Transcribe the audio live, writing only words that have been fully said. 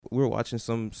were watching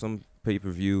some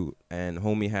pay-per-view, and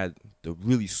homie had the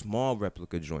really small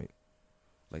replica joint,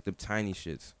 like the tiny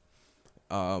shits.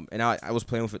 And I was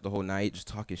playing with it the whole night, just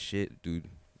talking shit, dude.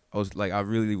 I was like, I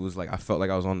felt like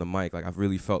I was on the mic. Like, I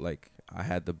really felt like I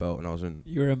had the belt and I was in.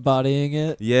 You were embodying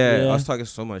it? Yeah, I was talking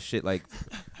so much shit. Like,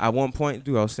 at one point,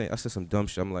 dude, I said some dumb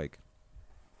shit. I'm like,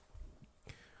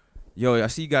 yo, I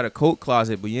see you got a coat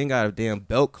closet, but you ain't got a damn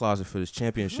belt closet for this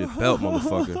championship belt,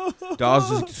 motherfucker. Dude, I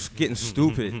was just getting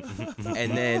stupid.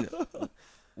 And then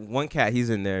one cat, he's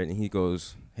in there and he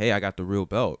goes, hey, I got the real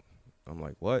belt. I'm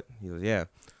like, what? He goes, yeah.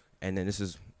 And then this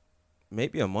is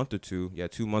maybe a month or 2. Yeah,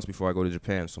 2 months before I go to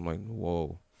Japan. So I'm like,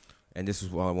 whoa. And this is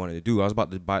what I wanted to do. I was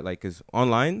about to buy, like, because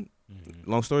online,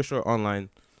 long story short, online,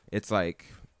 it's like,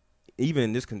 even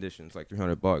in this condition, it's like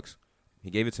 $300. He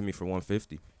gave it to me for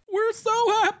 $150. We're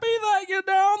so happy that you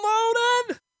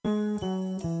downloaded!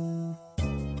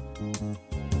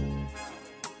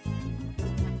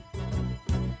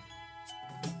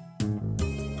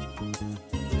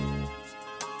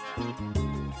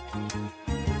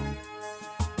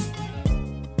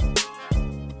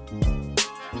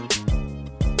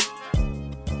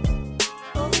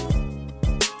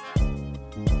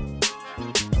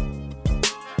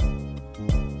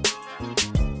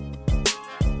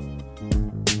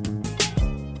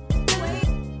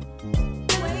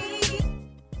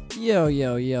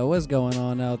 Yo, what's going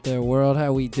on out there, world?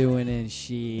 How we doing and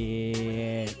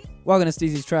shit? Welcome to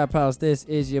Steezy's Trap House. This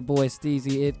is your boy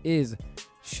Steezy. It is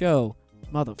show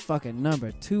motherfucking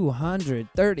number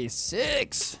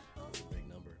 236. That's a big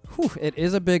number. Whew, it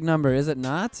is a big number, is it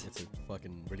not? It's a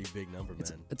fucking pretty big number,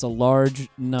 man. It's a large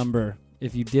number.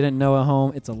 If you didn't know at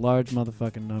home, it's a large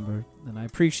motherfucking number. And I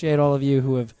appreciate all of you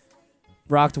who have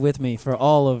rocked with me for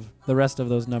all of the rest of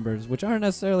those numbers, which aren't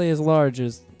necessarily as large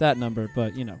as that number,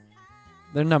 but, you know,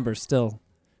 they're numbers still,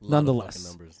 nonetheless.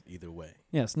 Numbers either way.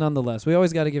 Yes, nonetheless. We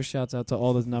always got to give shouts out to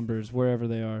all those numbers, wherever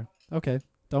they are. Okay,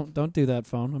 don't do that,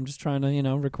 phone. I'm just trying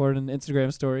to, record an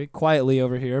Instagram story quietly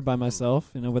over here by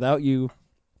myself, without you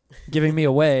giving me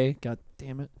away. God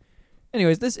damn it.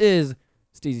 Anyways, this is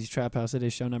Steezy's Trap House. It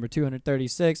is show number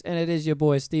 236, and it is your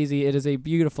boy Steezy. It is a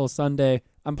beautiful Sunday.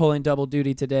 I'm pulling double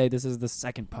duty today. This is the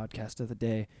second podcast of the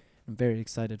day. I'm very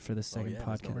excited for this second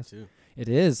podcast. Number 2. It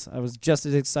is. I was just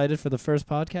as excited for the first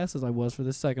podcast as I was for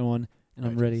the second one, and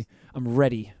I'm ready. I'm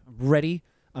ready.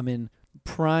 I'm in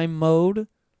prime mode.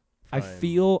 I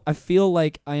feel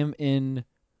like I'm in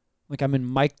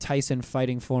Mike Tyson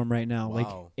fighting form right now, like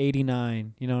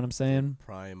 89. You know what I'm saying?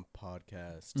 Prime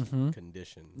podcast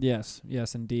condition. Yes,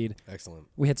 indeed. Excellent.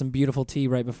 We had some beautiful tea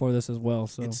right before this as well.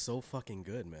 So it's so fucking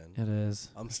good, man. It is.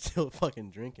 I'm still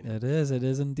fucking drinking it. It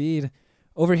is indeed.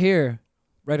 Over here,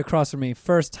 right across from me,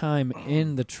 first time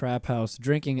in the trap house,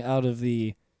 drinking out of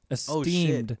the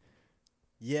esteemed. Oh, shit.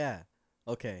 Yeah.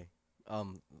 Okay.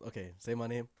 Okay. Say my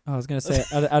name. I was gonna say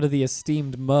out of the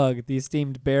esteemed mug, the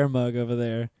esteemed bear mug over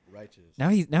there. Righteous. Now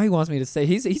he wants me to say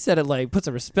he said it like puts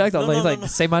a respect on. He's like,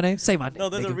 say my name. Say my name. No,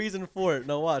 there's a reason for it.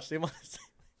 No, watch. Say my.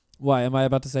 Why am I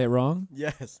about to say it wrong?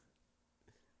 Yes.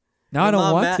 Now I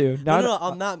don't want to. No,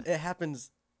 I'm not. It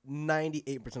happens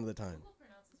 98% of the time.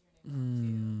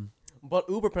 But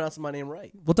Uber pronounces my name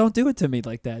right. Well, don't do it to me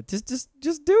like that. Just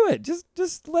do it.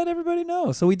 Just let everybody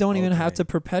know, so we don't even have to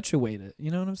perpetuate it. You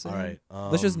know what I'm saying? All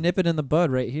right. Let's just nip it in the bud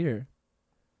right here.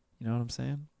 You know what I'm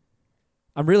saying?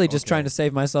 I'm really just trying to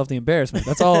save myself the embarrassment.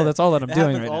 That's all. That's all that I'm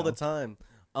doing right now. All the time.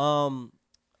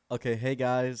 Okay. Hey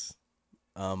guys.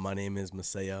 My name is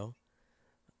Maceo.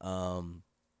 And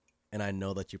I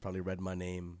know that you probably read my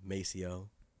name Maceo.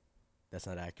 That's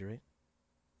not accurate.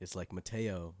 It's like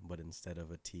Mateo, but instead of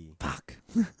a T, fuck,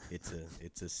 it's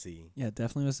a C. Yeah,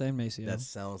 definitely was saying Maceo. That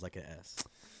sounds like an S.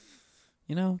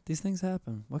 These things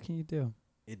happen. What can you do?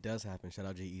 It does happen. Shout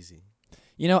out G-Eazy.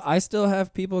 I still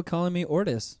have people calling me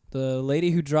Ortis, the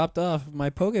lady who dropped off my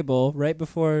Poke Bowl right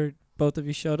before both of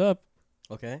you showed up.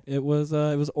 Okay. It was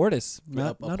Ortis,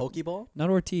 not Pokeball, not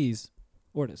Ortiz,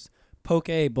 Ortis.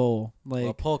 Poke Bowl, like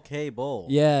a Poke Bowl.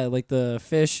 Yeah, like the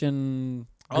fish and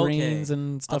greens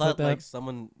and stuff like that. Like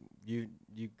someone you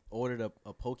ordered a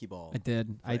Pokeball. I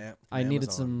did. I needed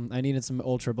Amazon. I needed some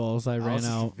Ultra Balls. I ran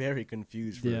out. I was very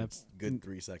confused for a good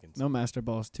 3 seconds. No Master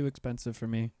Balls. Too expensive for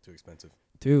me. Too expensive.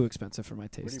 Too expensive for my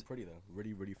taste. Pretty though.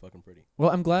 Really fucking pretty.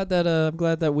 Well, I'm glad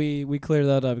that we cleared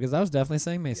that up because I was definitely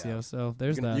saying Maceo. Yeah. So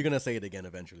there's that. You're gonna say it again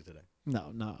eventually today.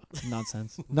 No,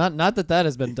 nonsense. not that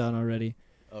has been done already.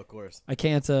 Of course. I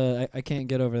can't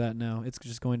get over that now. It's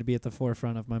just going to be at the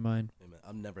forefront of my mind. Hey man,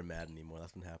 I'm never mad anymore.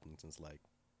 That's been happening since like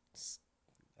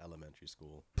elementary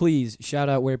school. Please shout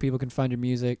out where people can find your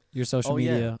music, your social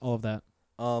media, all of that.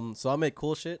 So I make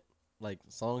cool shit like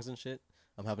songs and shit.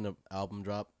 I'm having an album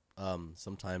drop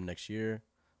sometime next year.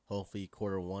 Hopefully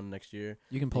Q1 next year.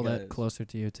 You can pull that closer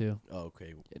to you too. Oh,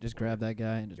 okay. Yeah, just grab that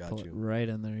guy and just pull it right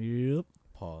in there. Yep.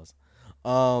 Pause.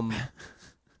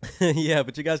 Yeah,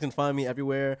 but you guys can find me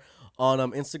everywhere on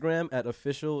Instagram at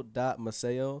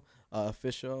official.maceo.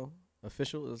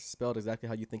 Official is spelled exactly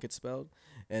how you think it's spelled,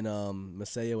 and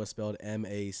Maceo is spelled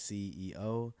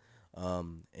Maceo.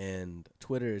 And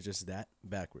Twitter is just that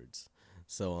backwards.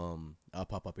 So I'll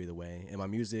pop up either way. And my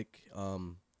music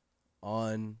on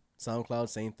SoundCloud,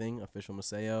 same thing, official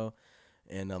Maceo,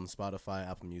 and Spotify,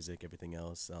 Apple Music, everything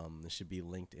else. It should be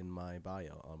linked in my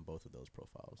bio on both of those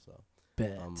profiles. So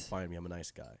find me. I'm a nice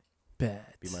guy.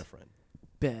 Bet. Be my friend.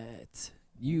 Bet.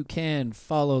 You can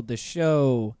follow the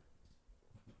show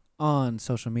on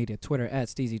social media, Twitter at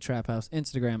Steezy Trap House,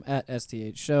 Instagram at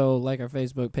STH Show, like our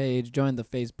Facebook page, join the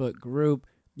Facebook group.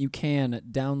 You can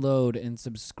download and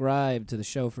subscribe to the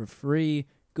show for free,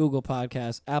 Google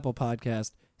Podcasts, Apple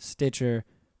Podcasts, Stitcher,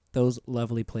 those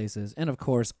lovely places. And, of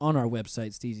course, on our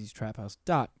website,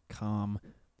 steezystraphouse.com,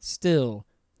 still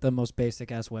the most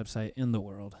basic-ass website in the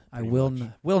world. I will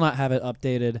not have it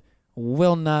updated,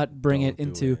 will not bring it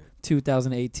into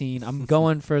 2018. I'm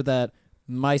going for that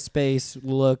MySpace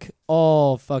look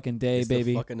all fucking day, it's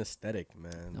baby. The fucking aesthetic,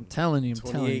 man. I'm telling you.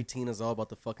 2018 is all about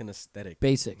the fucking aesthetic.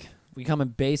 Basic. We coming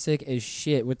basic as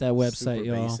shit with that website, Super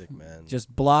y'all. basic, man.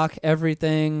 Just block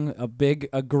everything. A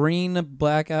green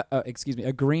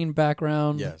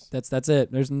background. Yes. That's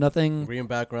it. There's nothing. Green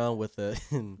background with the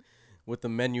with the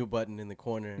menu button in the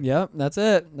corner. Yep, that's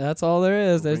it. That's all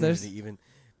there is. There's even.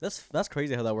 That's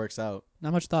crazy how that works out.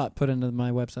 Not much thought put into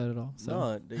my website at all. So.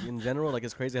 No, in general, like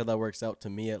it's crazy how that works out to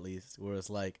me at least. Where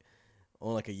it's like,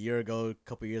 like a year ago, a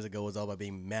couple years ago, it was all about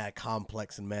being mad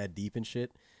complex and mad deep and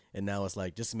shit. And now it's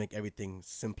like just to make everything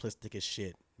simplistic as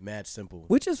shit, mad simple.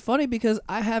 Which is funny because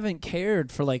I haven't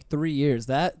cared for like 3 years.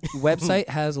 That website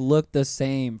has looked the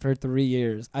same for 3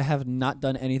 years. I have not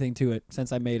done anything to it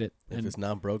since I made it. If it's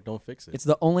not broke, don't fix it. It's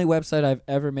the only website I've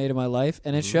ever made in my life,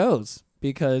 and it shows.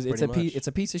 Because it's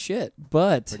a piece of shit,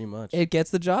 but pretty much it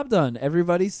gets the job done.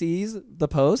 Everybody sees the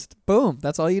post. Boom.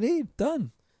 That's all you need.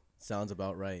 Done. Sounds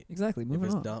about right. Exactly. Moving on.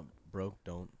 If it's not broke,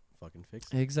 don't fucking fix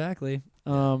it. Exactly.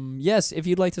 Yes, if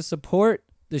you'd like to support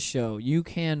the show, you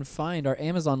can find our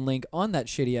Amazon link on that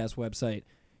shitty ass website.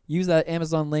 Use that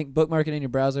Amazon link, bookmark it in your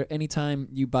browser. Anytime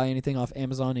you buy anything off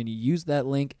Amazon and you use that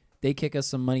link, they kick us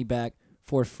some money back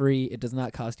for free. It does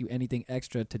not cost you anything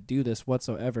extra to do this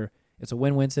whatsoever. It's a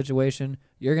win-win situation.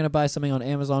 You're going to buy something on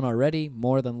Amazon already,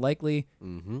 more than likely,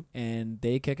 and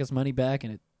they kick us money back,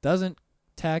 and it doesn't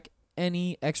tack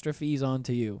any extra fees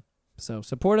onto you. So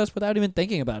support us without even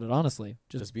thinking about it, honestly.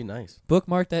 Just be nice.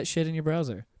 Bookmark that shit in your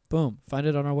browser. Boom. Find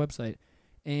it on our website.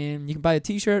 And you can buy a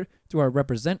T-shirt through our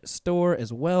Represent store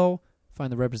as well.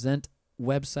 Find the Represent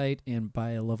website and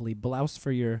buy a lovely blouse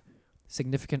for your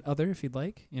significant other if you'd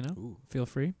like. Ooh, feel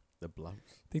free. The blouse.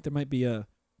 I think there might be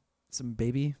some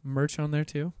baby merch on there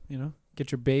too,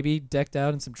 Get your baby decked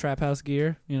out in some trap house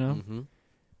gear,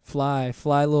 Fly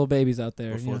little babies out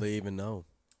there. Before they even know.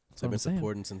 They've been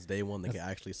supporting since day one. They can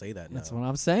actually say that now. That's what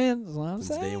I'm saying. Since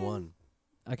day one.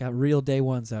 I got real day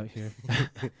ones out here.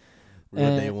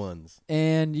 Real day ones.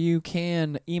 And you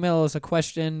can email us a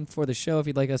question for the show if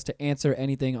you'd like us to answer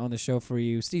anything on the show for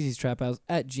you.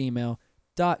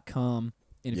 steezystraphouse@gmail.com.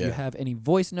 And if you have any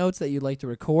voice notes that you'd like to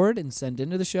record and send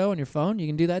into the show on your phone, you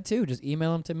can do that too. Just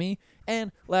email them to me.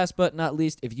 And last but not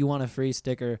least, if you want a free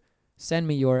sticker, send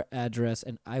me your address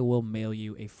and I will mail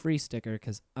you a free sticker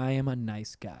because I am a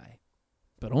nice guy.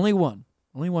 But only one.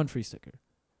 Only one free sticker.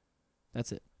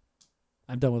 That's it.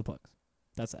 I'm done with plugs.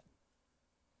 That's that.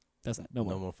 No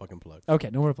more fucking plugs.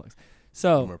 Okay, no more plugs.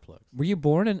 So, no more plugs. Were you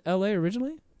born in L.A.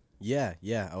 originally? Yeah.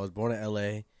 I was born in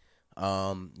L.A.,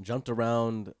 jumped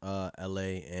around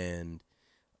LA and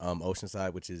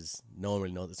Oceanside, which is no one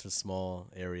really knows. It's a small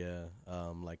area,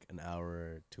 like an hour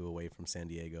or two away from San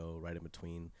Diego, right in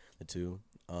between the two.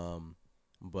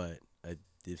 But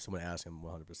if someone asks, I'm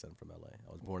 100% from LA.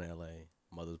 I was born in LA.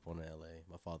 My mother's born in LA.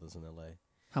 My father's in LA.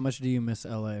 How much do you miss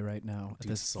LA right now at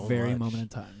this very moment in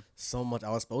time? So much.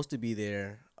 I was supposed to be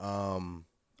there on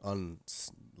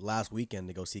last weekend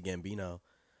to go see Gambino.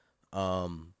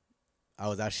 I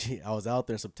was out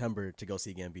there in September to go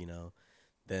see Gambino.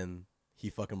 Then he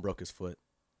fucking broke his foot.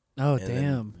 Oh, and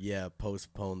damn. Then,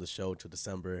 postponed the show to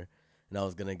December. And I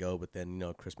was going to go, but then,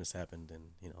 Christmas happened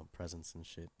and, presents and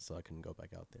shit. So I couldn't go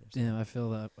back out there. So damn, I feel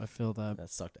that. That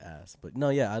sucked ass. But no,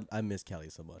 yeah, I miss Cali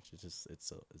so much. It's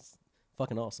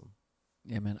fucking awesome.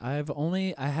 Yeah, man. I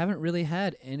haven't really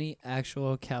had any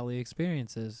actual Cali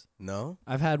experiences. No?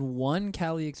 I've had one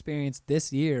Cali experience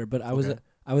this year, but I was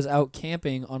out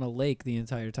camping on a lake the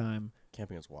entire time.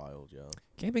 camping is wild, yo.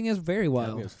 Camping is very wild.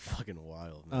 Camping is fucking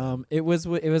wild, man. It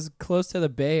was close to the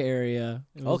Bay Area.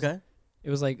 It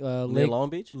was like Near Long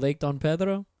Beach? Lake Don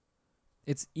Pedro.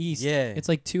 It's east. Yeah. It's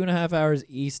like 2.5 hours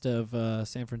east of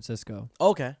San Francisco.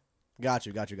 Okay. Got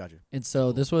you. And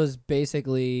so this was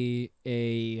basically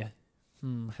a,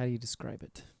 how do you describe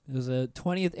it? It was a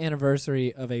 20th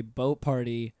anniversary of a boat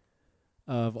party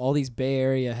of all these Bay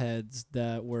Area heads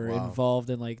that were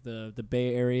involved in like the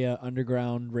Bay Area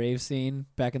underground rave scene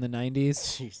back in the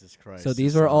 90s. Jesus Christ. So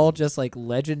these were all just like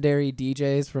legendary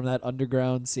DJs from that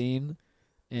underground scene.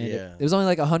 And it was only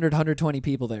like 120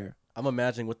 people there. I'm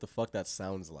imagining what the fuck that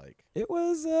sounds like. It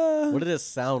was what did it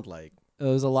sound like? It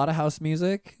was a lot of house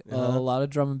music, a lot of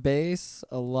drum and bass,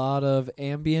 a lot of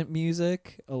ambient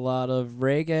music, a lot of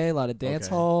reggae, a lot of dance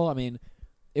hall. I mean,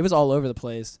 it was all over the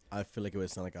place. I feel like it would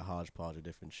sound like a hodgepodge of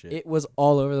different shit. It was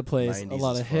all over the place. A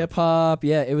lot of hip hop.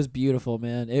 Yeah, it was beautiful,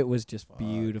 man. It was just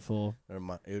beautiful.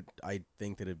 I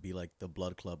think that it'd be like the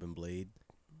Blood Club and Blade.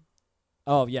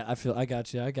 Oh yeah, I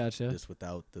got you. Just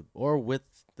without or with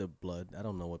the blood. I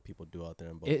don't know what people do out there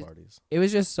in both parties. It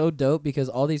was just so dope because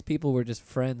all these people were just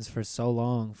friends for so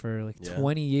long, for like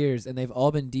 20 years, and they've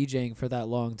all been DJing for that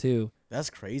long too.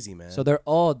 That's crazy, man. So they're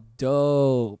all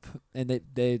dope, and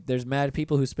there's mad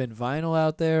people who spin vinyl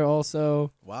out there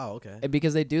also. Wow, okay. And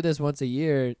because they do this once a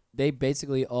year, they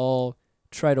basically all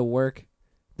try to work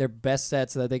their best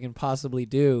sets that they can possibly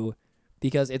do,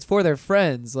 because it's for their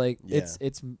friends. Like it's.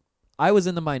 I was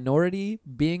in the minority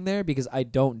being there because I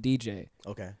don't DJ.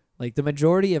 Okay. Like the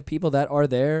majority of people that are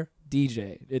there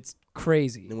DJ. It's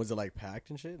crazy. And was it like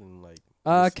packed and shit and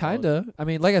like? Kinda. I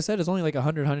mean, like I said, it's only like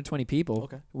 120 people.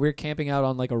 Okay. We're camping out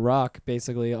on like a rock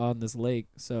basically on this lake.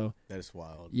 So that is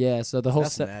wild. Yeah. So the whole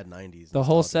mad 90s. The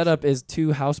whole setup is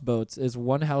 2 houseboats. Is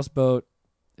one houseboat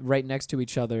right next to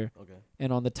each other. Okay.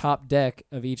 And on the top deck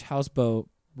of each houseboat,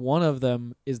 one of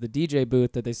them is the DJ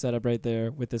booth that they set up right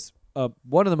there with this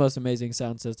one of the most amazing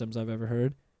sound systems I've ever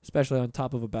heard, especially on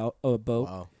top of a boat.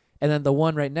 Wow. And then the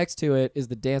one right next to it is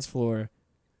the dance floor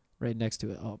right next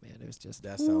to it. Oh man, it was just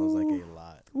that sounds like a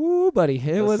lot. Ooh, buddy.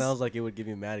 It sounds like it would give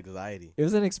you mad anxiety. It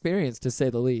was an experience to say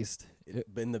the least.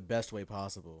 But in the best way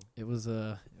possible. It was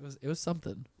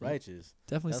something. Righteous.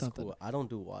 Definitely That's something. Cool. I don't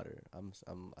do water.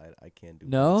 I can't do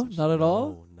No, not at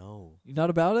all? No. You're not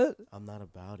about it? I'm not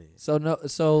about it.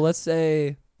 So let's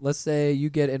say you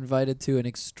get invited to an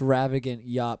extravagant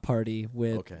yacht party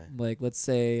with like, let's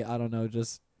say, I don't know,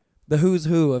 just the who's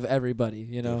who of everybody,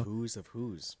 you know. The who's of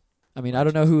who's. I mean, I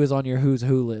don't know who is on your who's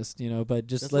who list, you know, but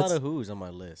just there's a lot of who's on my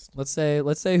list. Let's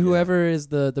say whoever is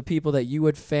the people that you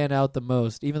would fan out the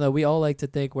most, even though we all like to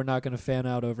think we're not going to fan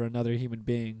out over another human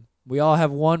being. We all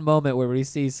have one moment where we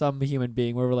see some human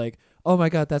being where we're like, oh my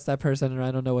God, that's that person, and I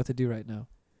don't know what to do right now.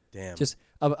 Damn. Just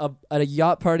at a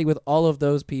yacht party with all of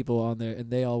those people on there,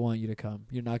 and they all want you to come.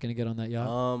 You're not going to get on that yacht?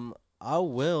 I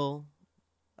will.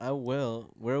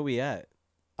 Where are we at?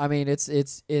 I mean, it's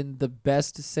in the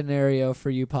best scenario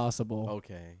for you possible.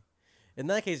 Okay. In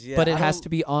that case, yeah. But it has to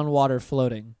be on water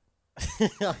floating.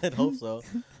 I'd hope so.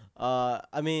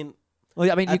 I mean,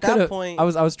 well, I mean, you could have. I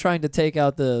was trying to take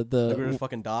out the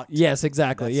fucking dock. Yes,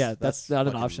 exactly. That's not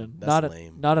an option. That's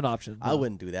lame. Not an option. No. I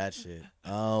wouldn't do that shit.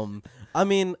 I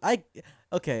mean, I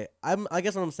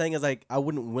guess what I'm saying is like I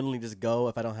wouldn't willingly just go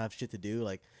if I don't have shit to do.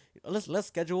 Like, let's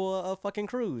schedule a fucking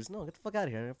cruise. No, get the fuck out of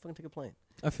here. I fucking take a plane.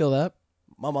 I feel that.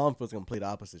 My mom feels the complete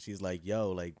opposite. She's like,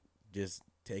 yo, like, just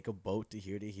take a boat to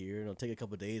here. It'll take a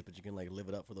couple of days, but you can like live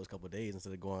it up for those couple of days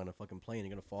instead of going on a fucking plane. You're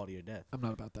gonna fall to your death. I'm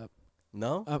not about that.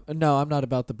 No? No, I'm not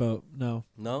about the boat. No.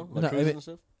 No? No, cruising and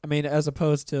stuff? I mean, as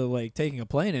opposed to like taking a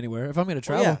plane anywhere. If I'm gonna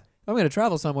travel, if I'm gonna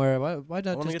travel somewhere, why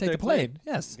not just take a plane?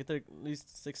 Yes. Get there at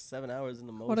least 6-7 hours in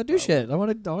the most. I want to do shit. I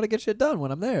want to get shit done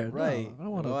when I'm there. Right. No, I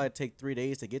don't want to. I take 3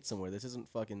 days to get somewhere. This isn't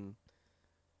fucking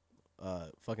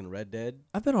Red Dead.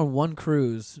 I've been on one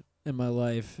cruise in my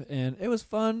life, and it was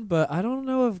fun, but I don't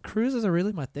know if cruises are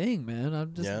really my thing, man. I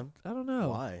don't know.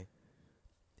 Why?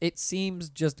 It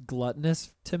seems just gluttonous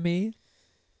to me.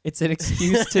 It's an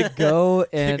excuse to go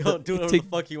and to go do whatever the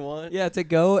fuck you want. Yeah, to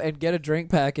go and get a drink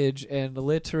package, and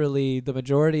literally the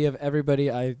majority of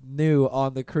everybody I knew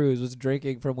on the cruise was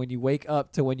drinking from when you wake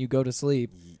up to when you go to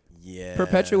sleep. Yeah.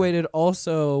 Perpetuated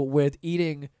also with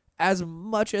eating as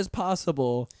much as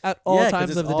possible at all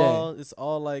times of the day. It's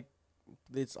all like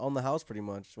it's on the house pretty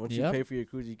much. Once you pay for your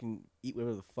cruise, you can eat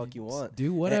whatever the fuck you want.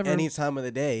 Do whatever. At any time of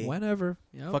the day. Whenever.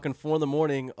 Yep. Fucking 4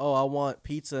 a.m. Oh, I want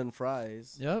pizza and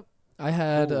fries. Yep. I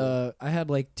had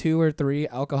like 2 or 3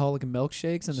 alcoholic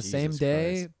milkshakes in the same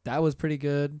day. Christ. That was pretty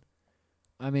good.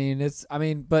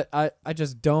 But I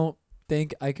just don't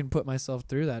think I can put myself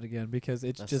through that again because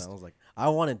it's that just sounds like I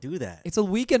want to do that. It's a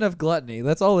weekend of gluttony.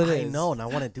 That's all it is. I know, and I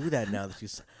want to do that now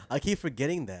that I keep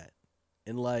forgetting that,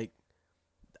 and like,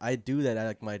 I do that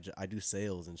at like I do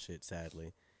sales and shit.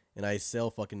 Sadly, and I sell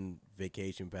fucking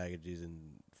vacation packages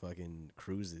and fucking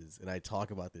cruises, and I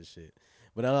talk about this shit.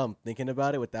 But now that I'm thinking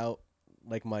about it, without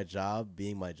like my job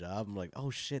being my job, I'm like, oh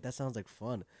shit, that sounds like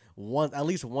fun. At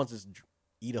least once, is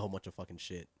eat a whole bunch of fucking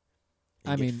shit.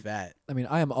 And get fat. I mean,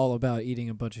 I am all about eating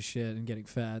a bunch of shit and getting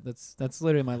fat. That's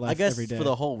literally my life. I guess every day. For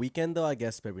the whole weekend though, I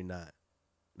guess maybe not.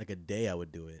 Like a day, I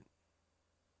would do it.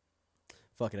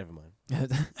 Fuck it, never mind.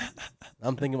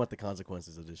 I'm thinking about the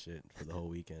consequences of this shit for the whole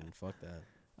weekend. Fuck that.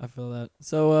 I feel that.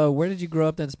 So, where did you grow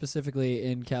up then, specifically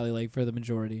in Cali Lake, for the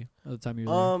majority of the time you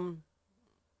were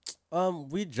there?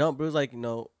 We jumped. It was like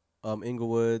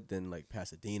Inglewood, then like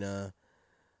Pasadena,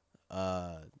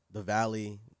 the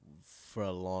Valley for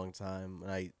a long time.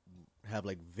 And I have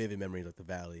like vivid memories of the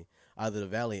Valley, either the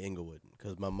Valley or Inglewood,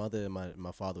 because my mother and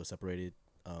my father were separated.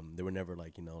 They were never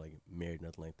like married,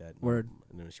 nothing like that. Word.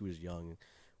 She was young,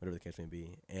 whatever the case may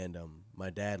be. And my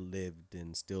dad lived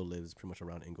and still lives pretty much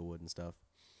around Inglewood and stuff.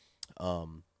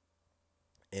 And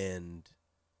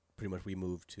pretty much we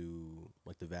moved to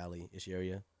like the Valley-ish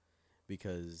area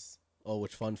because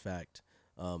which fun fact,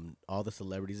 all the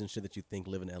celebrities and shit that you think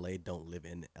live in LA don't live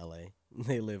in LA.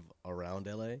 They live around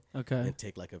LA. Okay. And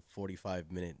take like a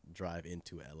 45-minute drive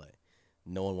into LA.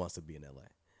 No one wants to be in LA.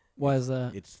 Why is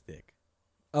that? It's thick.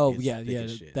 Oh It's yeah, thick yeah.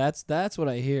 as shit. That's what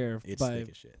I hear It's thick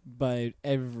as shit. by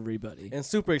everybody. And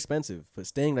super expensive. But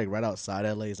staying like right outside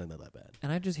LA is like not that bad.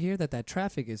 And I just hear that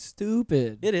traffic is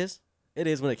stupid. It is. It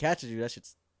is. When it catches you, that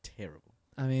shit's terrible.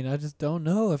 I mean, I just don't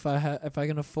know if I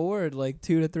can afford like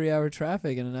 2 to 3 hour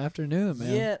traffic in an afternoon,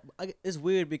 man. Yeah, it's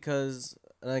weird because,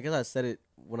 and I guess I said it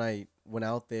when I went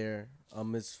out there.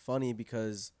 It's funny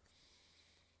because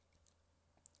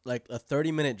like a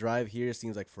 30-minute drive here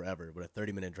seems like forever, but a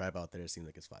 30-minute drive out there seems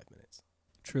like it's 5 minutes.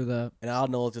 True that. And I don't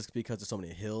know, just because there's so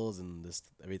many hills and this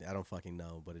everything. I don't fucking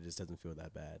know, but it just doesn't feel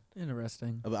that bad.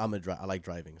 Interesting. I like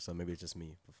driving, so maybe it's just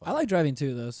me. I like driving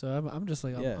too, though. So I'm just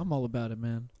like Yeah. I'm all about it,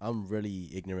 man. I'm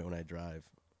really ignorant when I drive.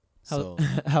 How So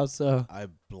how so? I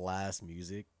blast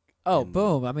music. Oh, and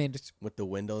boom! I mean, just, with the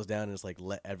windows down, and it's like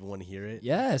let everyone hear it.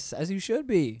 yes, as you should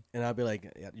be. And I'll be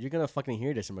like, "Yeah, you're gonna fucking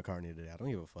hear this in McCartney today. I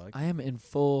don't give a fuck. I am in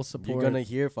full support. You're gonna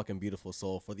hear fucking Beautiful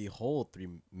Soul for the whole 3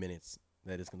 minutes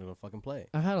that it's gonna fucking play."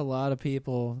 I've had a lot of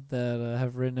people that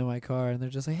have ridden in my car, and they're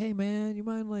just like, "Hey, man, you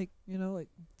mind like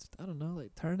I don't know,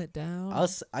 like turn it down?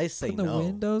 I say turn the no.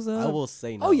 windows up." I will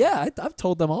say no. Oh yeah, I've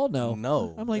told them all no.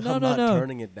 No. I'm like, I'm no, not no.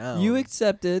 turning it down. You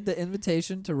accepted the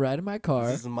invitation to ride in my car.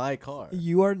 This is my car.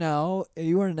 You are now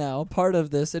part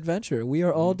of this adventure. We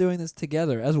are all doing this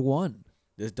together as one.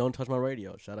 Just don't touch my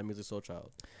radio. Shout out Music Soul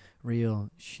Child. Real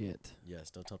shit.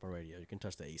 Yes, don't touch my radio. You can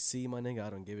touch the AC, my nigga. I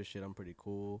don't give a shit. I'm pretty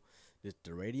cool. Just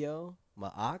the radio, my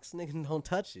aux, nigga, don't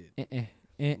touch it.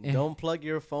 Don't plug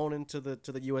your phone into the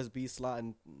USB slot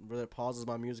and where it pauses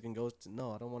my music and goes to,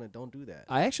 no, I don't want it. Don't do that.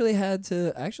 I actually had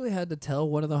to tell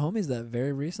one of the homies that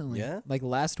very recently. Yeah? Like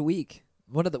last week.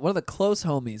 One of the close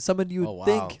homies. Someone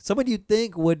you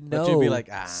think would know But you'd be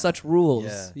like, such rules.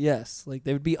 yeah. Yes. Like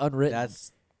they would be unwritten.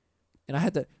 And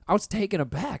I was taken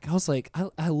aback. I was like,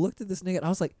 I looked at this nigga and I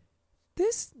was like,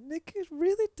 this nigga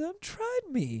really done tried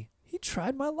me. He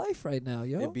tried my life right now,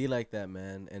 yo. It be like that,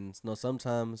 man. And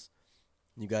sometimes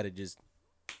you gotta just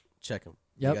check him.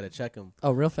 Yep. You gotta check him.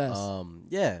 Oh, real fast.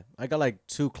 Yeah. I got like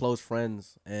 2 close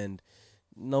friends, and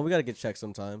no, we gotta get checked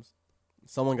sometimes.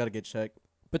 Someone gotta get checked.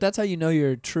 But that's how you know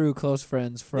you're true close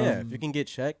friends from. Yeah, if you can get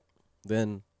checked,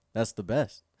 then that's the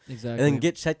best. Exactly. And then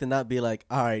get checked and not be like,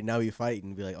 all right, now we fight,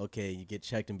 and be like, okay, you get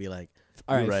checked and be like,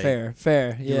 all right, right.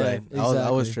 fair. You're Yeah, right. exactly. I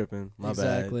was tripping.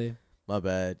 Exactly. My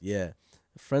bad. Yeah.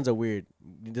 Friends are weird.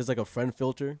 There's like a friend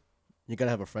filter. You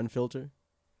gotta have a friend filter.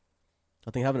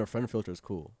 I think having a friend filter is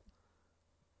cool.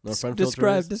 No, friend filter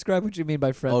is? Describe what you mean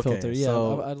by friend Okay, filter. Yeah,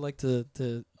 so I'd like to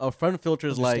a friend filter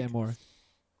is like understand more.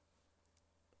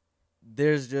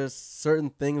 there's just certain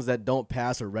things that don't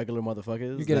pass with regular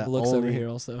motherfuckers. You're getting that looks over only- here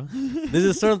also. There's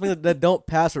just certain things that don't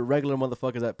pass with regular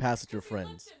motherfuckers that pass with your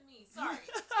friends. He looked at me. Sorry.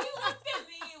 He looked at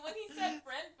me when he said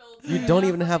friend filter. You don't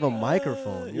even have a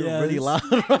microphone. You're Yes. really loud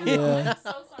right now. Yeah. I'm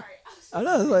so sorry. I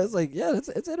know. It's like yeah, it's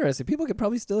interesting. People can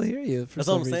probably still hear you. For That's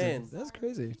some what I'm reason. saying. That's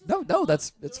crazy. No,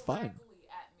 it's fine.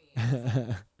 Directly at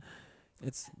me.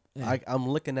 It's yeah. I'm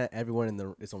looking at everyone in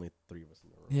the. It's only 3 of us in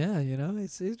the room. Yeah,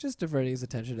 it's just diverting his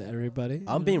attention to everybody.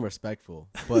 I'm being respectful,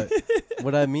 but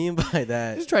what I mean by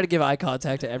that, just try to give eye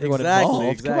contact to everyone exactly,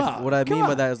 involved. exactly. Come on, What I come mean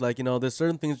by on. that is like there's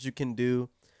certain things you can do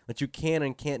that you can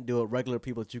and can't do with regular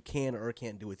people that you can or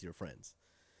can't do with your friends.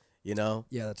 You know?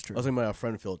 Yeah, that's I true. was talking about our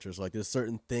friend filters. Like, there's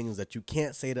certain things that you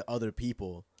can't say to other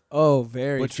people, Oh,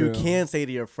 very but true. you can say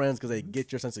to your friends because they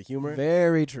get your sense of humor.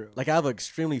 Very true. Like, I have an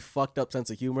extremely fucked up sense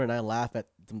of humor, and I laugh at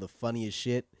some of the funniest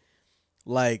shit.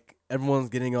 Like, everyone's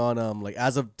getting on, like,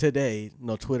 as of today,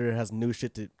 Twitter has new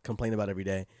shit to complain about every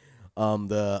day.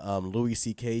 The Louis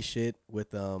C.K. shit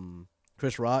with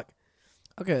Chris Rock.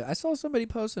 Okay, I saw somebody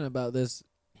posting about this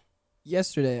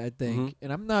yesterday, I think, Mhm.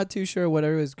 and I'm not too sure what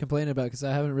everyone's complaining about because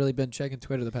I haven't really been checking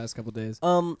Twitter the past couple days.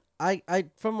 I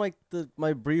from like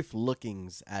my brief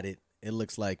lookings at it, it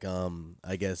looks like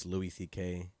I guess Louis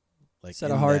C.K. like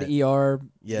Said in a hard that- ER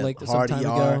yeah, like some hard time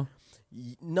ER. ago.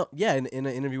 No, yeah, in an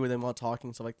interview with him while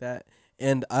talking stuff like that,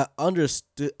 and I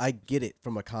understood, I get it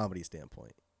from a comedy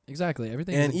standpoint, Exactly.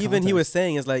 Everything. and is in even he was context.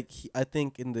 saying is like I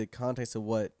think in the context of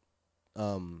what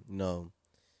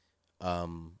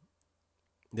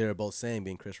they were both saying,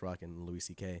 being Chris Rock and Louis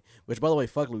C.K., which, by the way,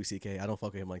 fuck Louis C.K. I don't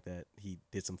fuck with him like that. He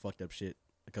did some fucked up shit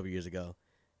a couple years ago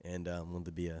and wanted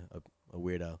to be a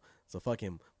weirdo. So fuck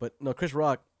him. But no, Chris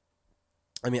Rock,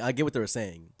 I mean, I get what they were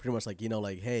saying. Pretty much like,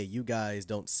 like, hey, you guys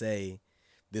don't say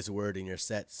this word in your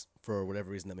sets for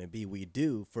whatever reason that may be. We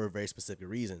do for very specific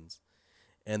reasons.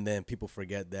 And then people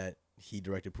forget that he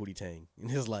directed Pootie Tang. And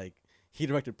it's like, he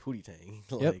directed Pootie Tang.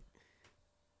 Yep. Like,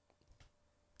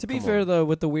 To be come fair, on. though,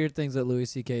 with the weird things that Louis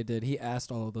C.K. did, he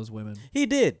asked all of those women. he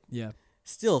did. Yeah.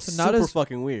 Still So not super as-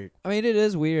 fucking weird. I mean, it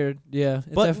is weird. Yeah,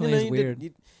 it But definitely is you weird.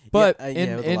 did, But yeah,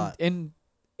 it was a lot.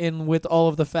 in with all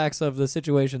of the facts of the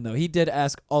situation, though, he did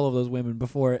ask all of those women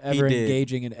before ever did.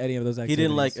 engaging in any of those activities. He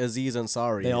didn't like Aziz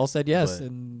Ansari. They all said yes, but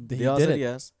and they he all did said it.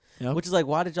 yes. Yep. Which is like,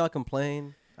 why did y'all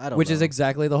complain? I don't know. Which is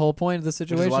exactly the whole point of the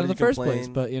situation why in did the you first place.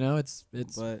 complain? But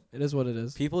But it is what it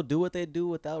is. people do what they do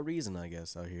without reason, I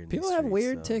guess, out here. In People these have streets,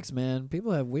 weird so. ticks, man.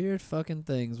 People have weird fucking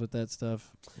things with that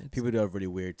stuff. People do have really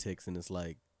weird ticks, and it's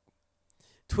like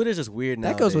Twitter's just weird now.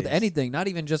 That goes with anything, not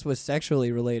even just with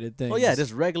sexually related things. Oh yeah,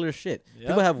 just regular shit. Yep.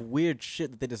 People have weird shit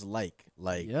that they just like,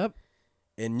 Yep.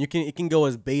 and it can go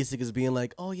as basic as being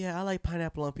like, oh yeah, I like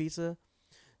pineapple on pizza,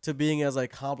 to being as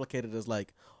like complicated as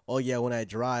like, oh yeah, when I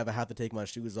drive, I have to take my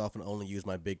shoes off and only use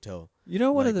my big toe. You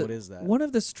know, Like, what is that? one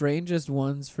of the strangest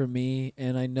ones for me,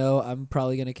 and I know I'm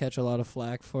probably gonna catch a lot of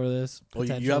flack for this. Oh, you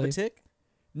have a potentially. tick?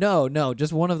 No,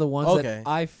 just one of the ones Okay. that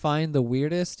I find the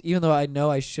weirdest, even though I know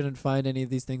I shouldn't find any of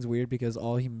these things weird because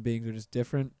all human beings are just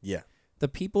different. Yeah. The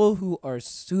people who are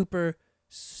super,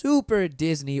 super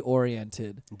Disney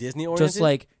oriented. Disney oriented. Just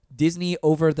like Disney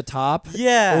over the top.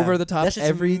 yeah, over the top That's just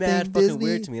everything mad fucking Disney.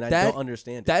 weird to me, and I That- don't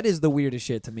understand it. That is the weirdest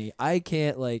shit to me. I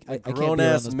can't like I can't be grown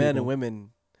around ass those men people. and women.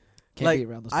 Can't like, be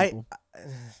around those I- people.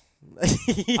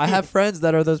 I have friends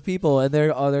that are those people, and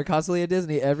they're constantly at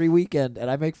Disney every weekend, and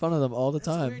I make fun of them all the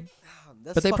time.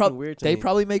 That's But they fucking weird to they me.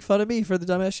 probably make fun of me for the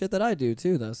dumbass shit that I do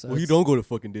too, though. So Well, you it's- don't go to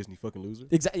fucking Disney, fucking loser.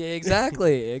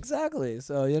 Exactly.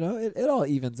 So it all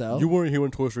evens out. You weren't here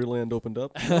when Toy Story Land opened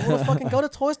up. I don't want to fucking go to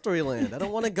Toy Story Land. I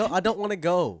don't want to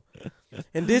go.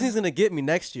 And Disney's gonna get me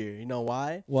next year. You know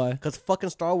why? Why? Because fucking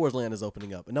Star Wars Land is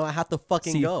opening up, and now I have to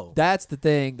fucking See, go. that's the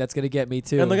thing that's gonna get me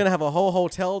too. And they're gonna have a whole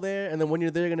hotel there, and then when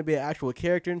you're there, you're gonna be an actual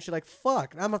character and shit. Like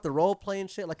fuck, I'm gonna have to role play and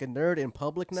shit like a nerd in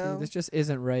public See, now. this just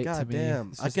isn't right to God me. damn,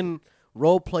 It's I just- can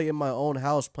role play in my own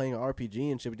house playing an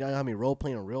RPG and shit. But you know how me role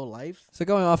play in real life? So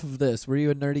going off of this, were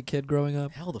you a nerdy kid growing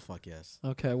up? Hell the fuck yes.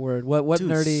 Okay, word. What Dude,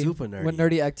 nerdy super nerdy. what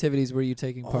nerdy activities were you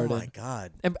taking Oh part my in?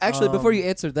 god. And actually, before you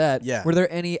answered that, yeah. were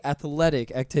there any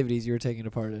athletic activities you were taking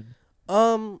a part in?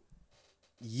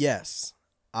 Yes,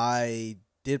 I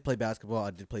did play basketball.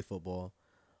 I did play football.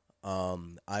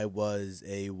 I was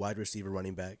a wide receiver,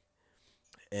 running back,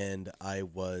 and I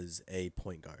was a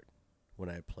point guard when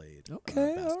I played.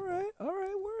 Okay, basketball. all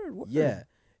right, word. Yeah,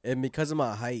 and because of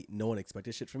my height, no one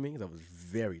expected shit from me because I was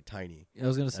very tiny I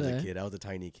was gonna as a say. kid. I was a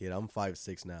tiny kid. I'm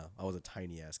 5'6" now. I was a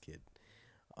tiny ass kid.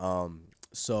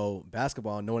 So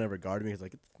basketball, no one ever guarded me. It's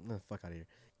like, get the fuck out of here.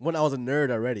 When I was a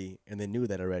nerd already, and they knew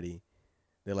that already.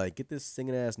 They're like, get this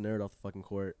singing ass nerd off the fucking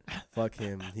court. Fuck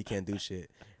him. He can't do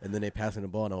shit. And then they pass me the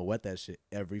ball, and I'll wet that shit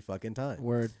every fucking time.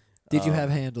 Word. Did you Um, have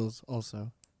handles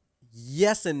also?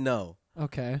 Yes and no.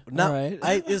 Okay. Not, all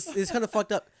right. It's kind of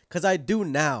fucked up because I do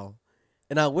now,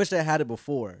 and I wish I had it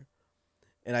before,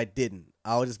 and I didn't.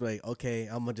 I would just be like, okay,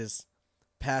 I'm gonna just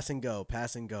pass and go.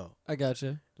 I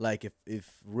gotcha. Like if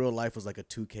real life was like a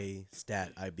 2K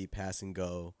stat, I'd be pass and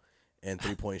go, and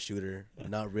 3-point shooter.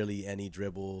 Not really any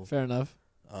dribble. Fair enough.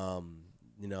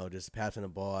 Just passing the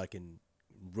ball. I can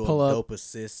real Pull up. dope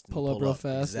assist. And Pull up real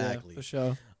fast. Exactly. Yeah, for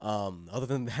sure. Other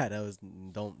than that, I was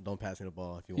don't pass me the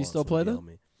ball if you want. You still so play yell though? at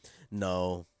me.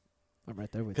 No. I'm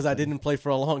right there with you. because I buddy. didn't play for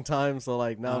a long time. So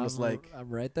like now I'm just like I'm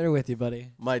right there with you,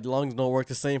 buddy. my lungs don't work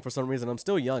the same for some reason. I'm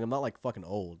still young. I'm not like fucking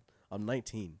old. I'm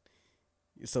 19,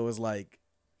 so it's like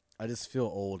I just feel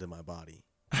old in my body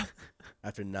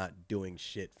after not doing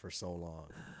shit for so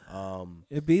long.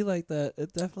 It'd be like that.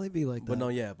 It'd definitely be like But that. no,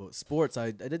 yeah, but sports,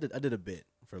 I did a bit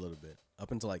for a little bit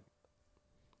up until like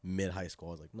mid high school.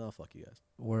 I was like, no, fuck you guys,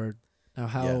 Word. Now,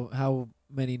 how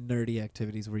many nerdy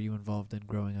activities were you involved in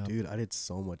growing up? dude. I did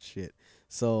so much shit.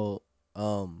 So I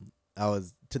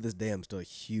was to this day I'm still a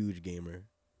huge gamer,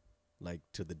 like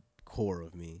to the core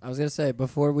of me. I was gonna say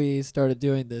before we started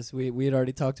doing this, we had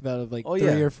already talked about like Oh, 3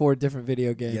 yeah. or 4 different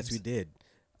video games. Yes, we did.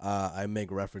 I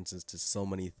make references to so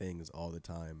many things all the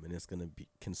time, and it's gonna be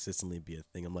consistently be a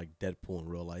thing. I'm like Deadpool in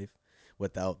real life,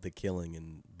 without the killing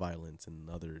and violence and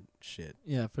other shit,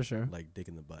 Yeah, for sure. like dick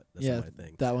in the butt. That's Yeah, not my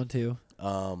thing. that one too.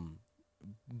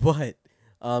 But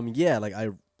yeah, like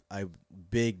I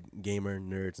big gamer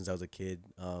nerd since I was a kid.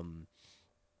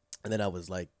 And then I was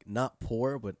like not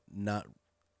poor, but I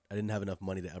didn't have enough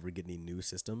money to ever get any new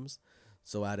systems.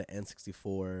 So I had an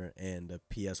N64 and a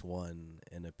PS1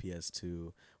 and a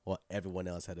PS2, while everyone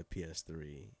else had a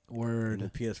PS3. Word.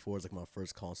 And the PS4 is like my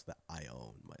first console that I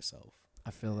own myself. I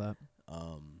feel that.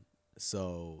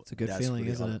 So It's a good that's feeling,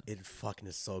 really isn't it? It fucking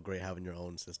is so great having your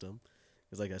own system.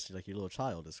 It's like actually like your little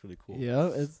child. It's really cool. Yeah.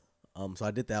 It's So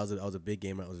I did that. I was a big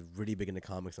gamer. I was really big into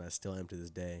comics, and I still am to this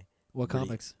day. what Really?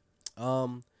 comics?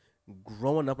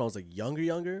 Growing up, when I was like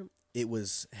younger, it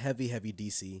was heavy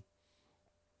DC.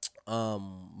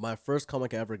 My first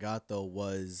comic I ever got though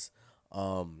was,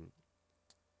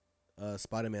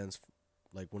 Spider-Man's,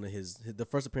 like one of the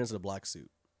first appearance of the black suit.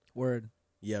 Word.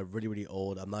 Yeah, really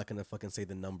old. I'm not gonna fucking say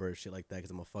the number or shit like that because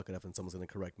I'm gonna fuck it up and someone's gonna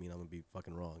correct me and I'm gonna be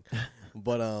fucking wrong.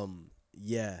 But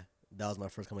yeah, that was my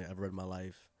first comic I ever read in my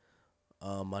life.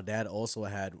 My dad also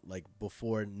had, like,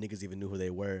 before niggas even knew who they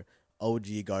were,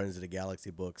 OG Guardians of the Galaxy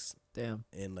books Damn.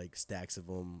 and like stacks of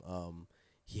them.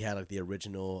 He had like the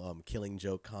original Killing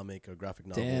Joke comic or graphic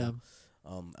novel. Damn.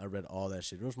 I read all that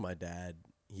shit. It was from my dad.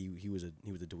 He was a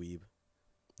dweeb.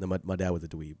 No, my dad was a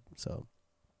dweeb. So,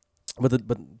 but the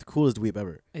coolest dweeb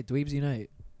ever. Hey, Dweebs Unite.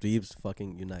 Dweebs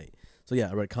fucking unite. So yeah,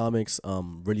 I read comics.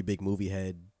 Really big movie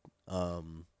head.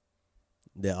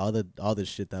 Yeah, all the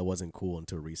shit that wasn't cool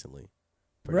until recently.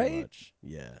 Pretty Right? much.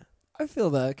 Yeah. I feel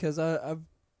that because I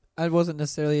wasn't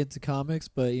necessarily into comics,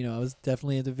 but I was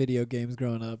definitely into video games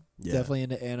growing up. Yeah. Definitely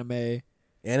into anime.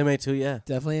 Anime too. Yeah.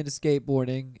 Definitely into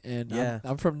skateboarding. And Yeah.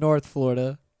 I'm from North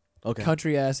Florida, Okay.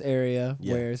 country ass area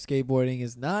Yeah. where skateboarding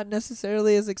is not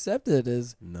necessarily as accepted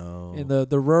as No. in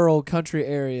the rural country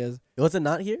areas. Was it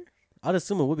not here? I'd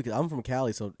assume it would because I'm from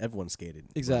Cali, so everyone skated.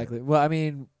 Exactly. Well, I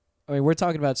mean, we're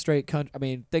talking about straight country. I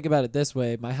mean, think about it this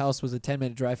way: my house was a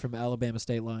 10-minute drive from Alabama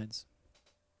state lines.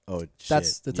 Oh, shit.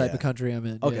 That's the type Yeah. of country I'm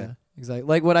in. Okay. Yeah, exactly.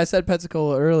 Like when I said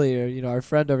Pensacola earlier, our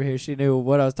friend over here, she knew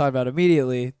what I was talking about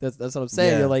immediately. That's what I'm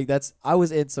saying. Yeah. You're like, I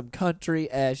was in some country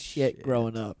ass shit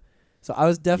growing up. So I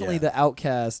was definitely Yeah. the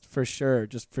outcast for sure,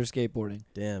 just for skateboarding.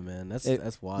 Damn, man,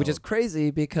 that's wild. Which is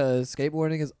crazy because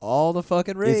skateboarding is all the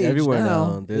fucking rage. It's everywhere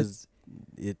now. now. There's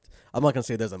I'm not gonna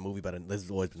say there's a movie, but there's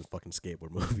always been fucking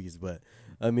skateboard movies. But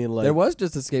I mean, like, There was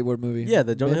just a skateboard movie. Yeah,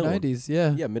 the Jonah Hill one. mid-90s.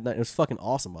 Yeah. yeah, Midnight. It was fucking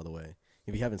awesome, by the way.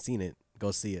 If you haven't seen it,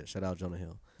 go see it. Shout out Jonah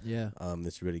Hill. Yeah.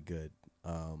 It's really good.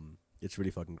 It's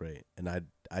really fucking great. And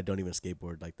I don't even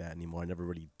skateboard like that anymore. I never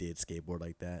really did skateboard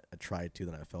like that. I tried to,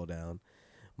 then I fell down.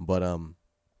 But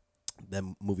that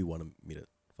movie wanted me to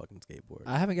fucking skateboard.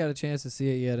 I haven't got a chance to see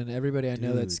it yet, and everybody I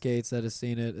know that Dude. skates that has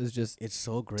seen it is just It's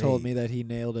so great. told me that he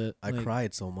nailed it. I Like,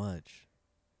 cried so much.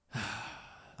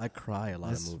 I cry a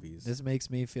lot of movies. This makes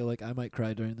me feel like I might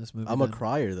cry during this movie. I'm a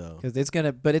crier though. because it's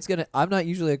gonna. I'm not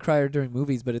usually a crier during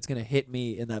movies, but it's gonna hit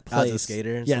me in that place. As a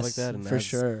skater and yes, stuff like that. And for as-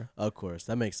 sure. Of course,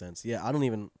 that makes sense. Yeah, I don't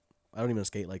even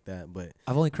skate like that. But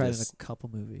I've only cried in just- a couple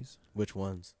movies. which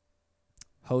ones?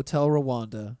 Hotel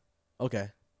Rwanda. Okay,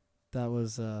 That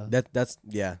was that's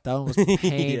yeah. that one was Yeah.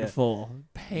 painful,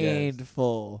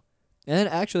 painful. And then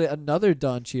actually another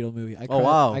Don Cheadle movie. I cried, Oh,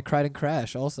 wow. I cried in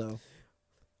Crash also.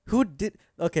 Who did?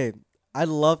 Okay, I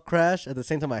love Crash. At the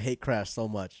same time, I hate Crash so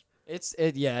much. It's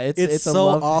It's a so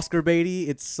love. Oscar baity.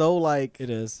 It's so like It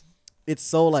is. it's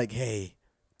so like, hey,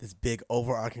 this big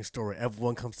overarching story.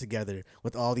 Everyone comes together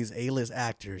with all these A-list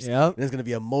actors. Yep. And it's gonna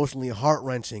be emotionally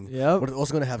heart-wrenching. Yep. But it's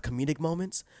also gonna have comedic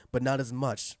moments, but not as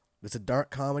much. It's a dark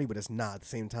comedy, but it's not at the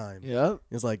same time. Yep.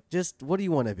 It's like, just what do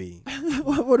you want to be?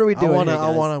 What are we doing? I here,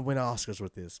 guys? wanna win Oscars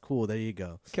with this. Cool, there you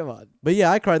go. Come on. But yeah,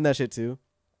 I cried in that shit too.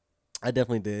 I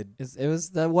definitely did. It was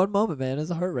that one moment, man. It was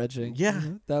heart wrenching. Yeah.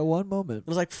 That one moment. It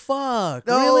was like, fuck,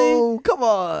 really? Come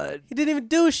on. He didn't even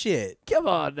do shit. Come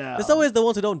on now. It's always the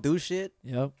ones who don't do shit.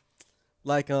 Yep.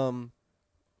 Like,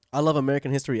 I love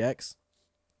American History X.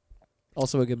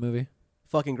 Also a good movie.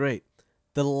 Fucking great.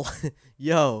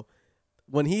 Yo,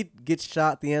 when he gets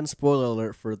shot at the end, spoiler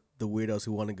alert for the weirdos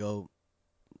who want to go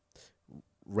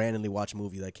randomly watch a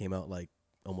movie that came out like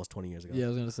almost 20 years ago. Yeah, I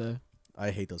was going to say.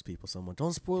 I hate those people so much.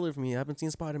 Don't spoil it for me. I haven't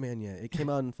seen Spider-Man yet. It came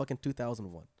out in fucking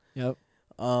 2001. Yep.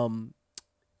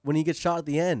 When he gets shot at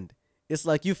the end, it's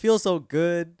like you feel so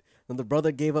good. When the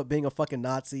brother gave up being a fucking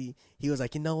Nazi, he was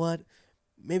like, you know what?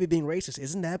 Maybe being racist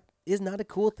is not a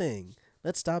cool thing.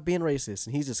 Let's stop being racist.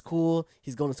 And he's just cool.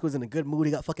 He's going to school. He's in a good mood.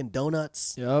 He got fucking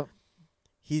donuts. Yep.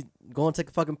 He's going to take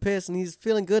a fucking piss, and he's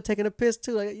feeling good taking a piss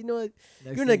too. Like, you know what?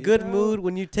 Next You're in a thing good you know- mood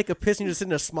when you take a piss and you're just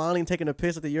sitting there smiling, taking a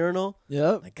piss at the urinal.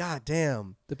 Yep. Like, god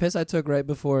damn. The piss I took right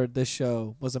before this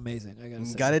show was amazing. I gotta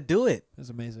say. You gotta do it. It was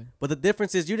amazing. But the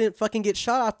difference is you didn't fucking get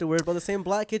shot afterwards by the same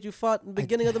black kid you fought in the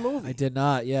beginning of the movie. I did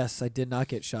not. Yes, I did not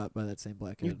get shot by that same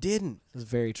black kid. You didn't. It was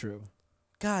very true.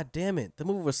 God damn it. The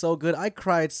movie was so good. I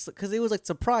cried because it was like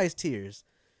surprise tears.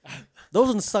 Those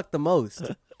ones suck the most.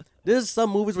 There's some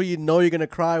movies where you know you're going to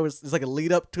cry. It's like a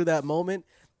lead up to that moment.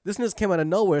 This one just came out of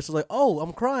nowhere. So it's like, oh,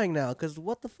 I'm crying now because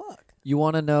what the fuck? You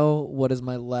want to know what is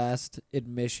my last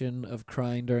admission of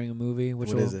crying during a movie, which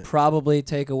What will is it? probably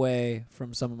take away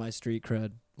from some of my street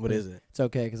cred. What is it? It's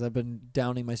okay because I've been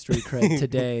downing my street cred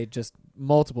today just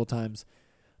multiple times.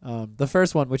 The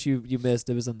first one, which you missed,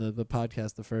 it was in the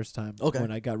podcast the first time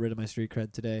when I got rid of my street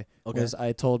cred today. Okay. Was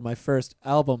I told my first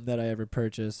album that I ever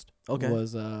purchased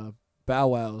was Bow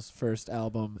Wow's first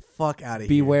album, Fuck out of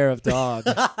here. Beware of Dog.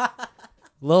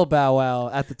 Lil Bow Wow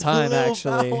at the time, Lil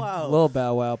actually. Bow Wow. Lil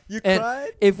Bow Wow. You And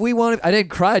cried? if we wanted, I didn't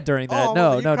cry during that. Oh,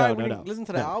 No. Listen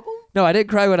to the album? No, I didn't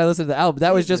cry when I listened to the album.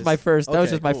 That was just my Jesus. first. That was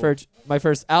Okay, just my cool. my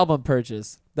first album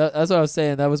purchase. That's what I was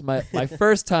saying. That was my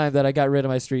first time that I got rid of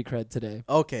my street cred today.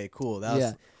 Okay, cool. That was,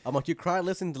 Yeah. I'm like, you cried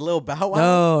listening to Lil Bow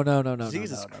Wow? No.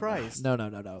 Jesus Christ.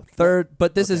 No. Third,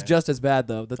 but this is Okay. just as bad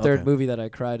though. The third Okay. movie that I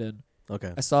cried in.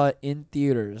 Okay. I saw it in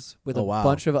theaters with Oh, a wow.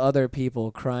 bunch of other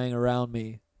people crying around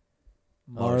me.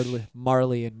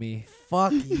 Marley and me.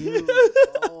 Fuck you.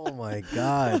 Oh my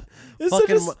god. It's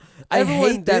Fucking such a- I everyone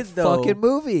hate that did, though. fucking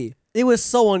movie. It was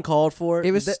so uncalled for.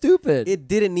 It was stupid. It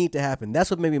didn't need to happen. That's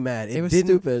what made me mad. It was didn't,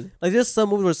 stupid. Like there's some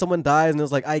movies where someone dies and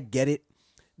it's like, I get it.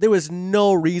 There was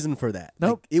no reason for that.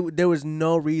 Nope. Like, there was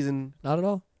no reason. Not at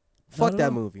all. Fuck Not at that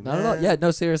all. movie, Not at all. man. Yeah,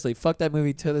 no, seriously. Fuck that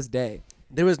movie to this day.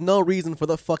 There was no reason for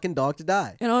the fucking dog to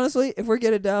die. And honestly, if we're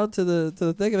getting down to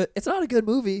the thing of it, it's not a good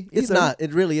movie. It's either. not.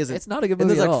 It really isn't. It's not a good And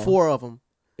movie there's at like all. 4 of them.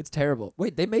 It's terrible.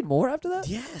 Wait, they made more after that?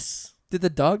 Yes. Did the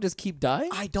dog just keep dying?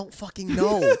 I don't fucking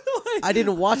know. I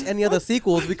didn't watch any other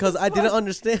sequels because I didn't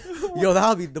understand. Yo, that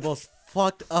would be the most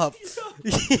fucked up.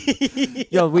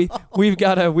 Yo, we've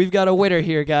got a winner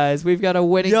here, guys. We've got a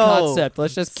winning Yo, concept.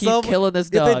 Let's just keep killing this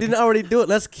If dog. they didn't already do it,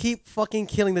 let's keep fucking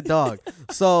killing the dog.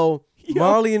 So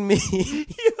Marley and me,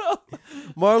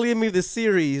 Marley and me, the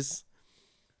series,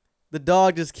 the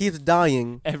dog just keeps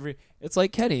dying. It's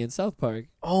like Kenny in South Park.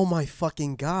 Oh my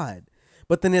fucking god!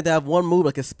 But then they have one movie,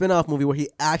 like a spin-off movie, where he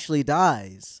actually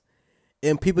dies,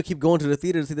 and people keep going to the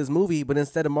theater to see this movie. But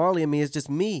instead of Marley and me, it's just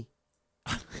me.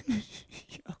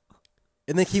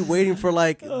 And they keep waiting for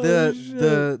like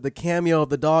the cameo of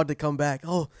the dog to come back.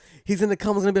 Oh, he's gonna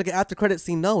come. It's gonna be like an after credit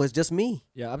scene. No, it's just me.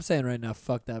 Yeah, I'm saying right now,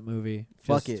 fuck that movie.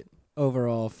 Fuck Just it.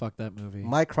 Overall, fuck that movie.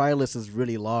 My cry list is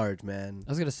really large, man.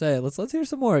 I was gonna say, let's hear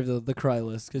some more of the cry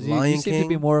list because you Lion seem to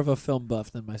be King? more of a film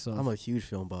buff than myself. I'm a huge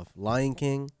film buff. Lion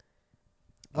King.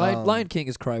 Lion King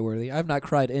is cry worthy. I've not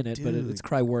cried in it, but Dude. it's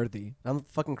cry worthy. I'm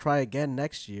fucking cry again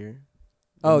next year.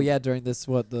 Oh yeah, during this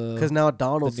the Because now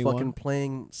Donald's new fucking one?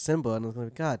 playing Simba, and I'm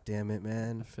like, God damn it, I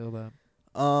man. feel that.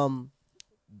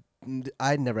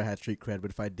 I never had street cred, but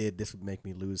if I did, this would make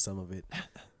me lose some of it.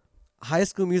 High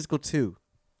School Musical 2.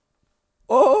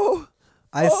 Oh,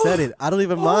 I said it. I don't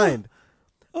even mind.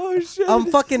 oh shit! I'm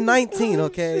fucking 19,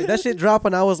 okay? That shit dropped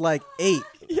when I was like 8.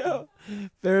 Yo,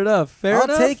 fair enough. I'll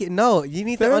take it. No, you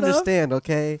need Fair to enough. understand,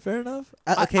 okay? Fair enough.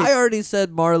 Okay. I already said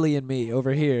Marley and me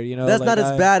over here. You know, That's like not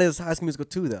as bad as High School Musical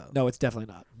 2, though. No, it's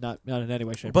definitely not. Not in any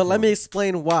way, shape. But or let form. me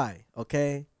explain why,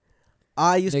 okay?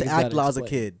 I used Niggas to act gotta while I was a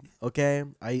explain. kid, okay?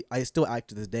 I still act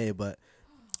to this day, but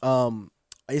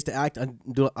I used to act.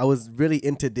 I was really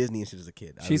into Disney and shit as a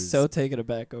kid. She's so taken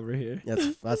aback over here.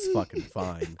 That's fucking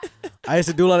fine. I used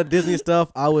to do a lot of Disney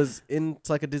stuff. I was into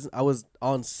like a Disney. I was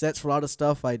on sets for a lot of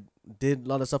stuff. I did a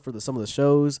lot of stuff for some of the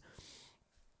shows.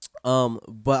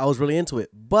 But I was really into it.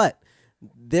 But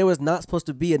there was not supposed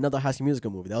to be another High School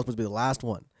Musical movie. That was supposed to be the last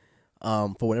one.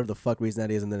 for whatever the fuck reason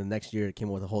that is. And then the next year it came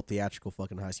out with a whole theatrical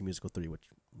fucking High School Musical 3, which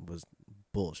was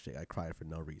bullshit. I cried for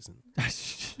no reason.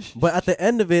 But at the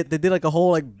end of it, they did like a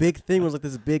whole like big thing. It was like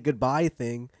this big goodbye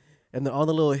thing. And then all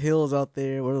the little hills out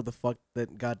there, whatever the fuck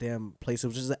that goddamn place,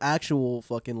 which is an actual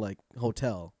fucking like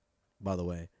hotel, by the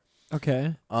way.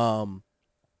 Okay. I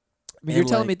mean, you're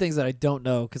telling me things that I don't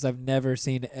know because I've never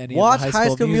seen any watch of the High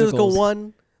School Musical musicals.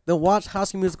 1, then watch High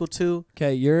School Musical 2.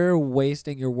 Okay, you're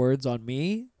wasting your words on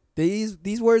me.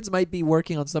 These words might be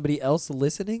working on somebody else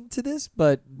listening to this,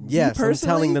 but Yes, me I'm personally,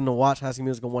 telling them to watch High School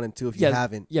Musical 1 and 2 if you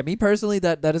haven't. Yeah, me personally,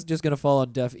 that is just gonna fall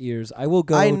on deaf ears. I will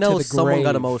go. I know to the someone grave.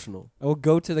 got emotional. I will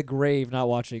go to the grave not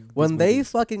watching. When these they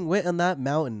movies. fucking went on that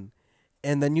mountain,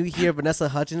 and then you hear Vanessa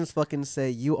Hudgens fucking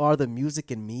say, "You are the music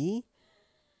in me."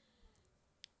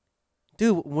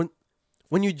 Dude,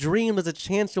 when you dream, there's a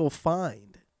chance you'll find.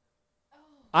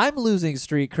 I'm losing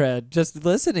street cred just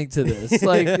listening to this.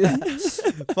 Like,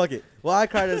 Fuck it. Well, I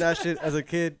cried at that shit as a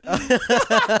kid.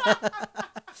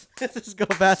 Let's just go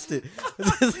past it.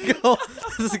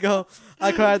 Let's go.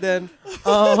 I cried then.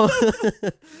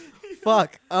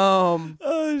 Fuck.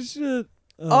 oh shit.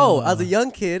 As a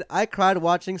young kid, I cried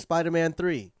watching Spider-Man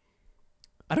 3.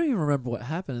 I don't even remember what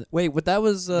happened. Wait, what that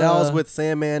was? That was with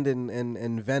Sandman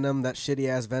and Venom, that shitty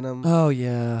ass Venom. Oh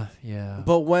yeah, yeah.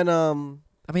 But when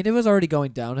I mean, it was already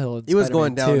going downhill. In it was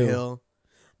Spider-Man going 2. downhill.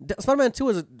 Spider-Man 2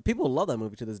 is people love that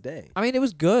movie to this day. I mean, it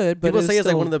was good, but People it was say it's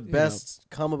like still, one of the you know, best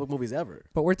comic book movies ever.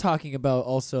 but we're talking about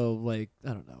also like I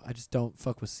don't know. I just don't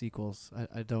fuck with sequels.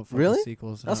 I don't fuck Really? with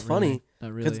sequels. That's Not really. funny.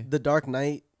 Not Because really. The Dark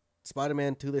Knight,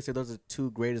 Spider-Man 2, they say those are the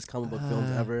two greatest comic book films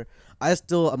ever.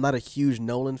 I'm not a huge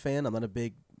Nolan fan. I'm not a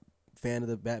big fan of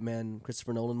the Batman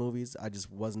Christopher Nolan movies. I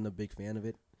just wasn't a big fan of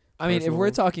it. I mean, if we're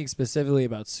personally. talking specifically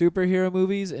about superhero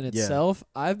movies in itself,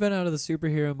 I've been out of the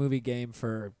superhero movie game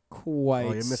for quite Oh,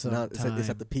 you're missing some out. time.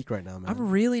 It's at the peak right now, man. I'm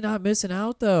really not missing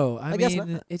out though. I guess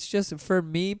mean, not. it's just for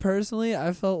me personally,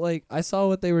 I felt like I saw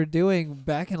what they were doing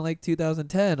back in like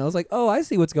 2010. I was like, "Oh, I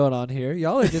see what's going on here.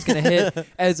 Y'all are just going to hit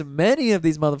as many of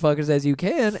these motherfuckers as you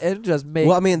can and just make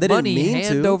Well, I mean, they didn't money mean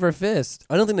hand to. over fist."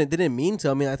 I don't think they didn't mean to.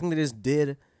 I mean, I think they just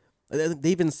did. They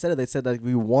even said it. They said like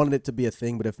we wanted it to be a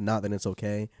thing, but if not, then it's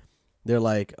okay. They're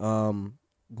like,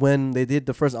 when they did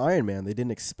the first Iron Man, they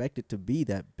didn't expect it to be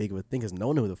that big of a thing because no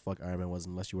one knew who the fuck Iron Man was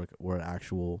unless you were an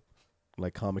actual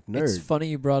like comic nerd. It's funny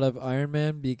you brought up Iron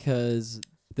Man because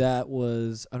that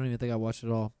was I don't even think I watched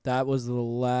it all. That was the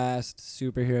last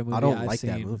superhero movie I don't I've like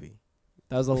seen. that movie.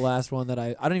 That was the last one that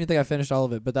I don't even think I finished all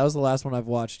of it, but that was the last one I've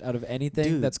watched out of anything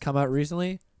Dude. that's come out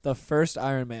recently. The first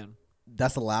Iron Man.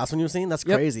 That's the last one you've seen? That's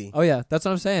Yep. crazy. Oh yeah, that's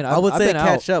what I'm saying. I would I've say been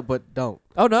catch out. up, but don't.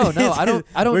 Oh no, I don't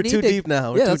We're need too to. deep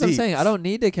now. We're Yeah, too that's what I'm deep. saying. I don't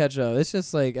need to catch up. It's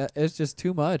just like it's just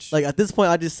too much. Like at this point,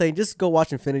 I just say just go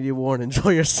watch Infinity War and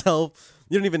enjoy yourself.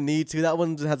 You don't even need to. That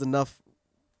one has enough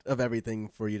of everything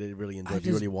for you to really enjoy if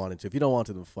you really wanted to. If you don't want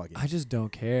to, then fuck it. I just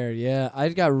don't care. Yeah, I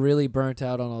got really burnt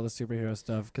out on all the superhero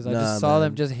stuff because I Nah, just saw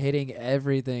them man. just hitting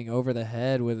everything over the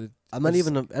head with. I'm not this-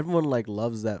 even. Everyone like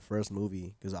loves that first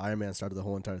movie because Iron Man started the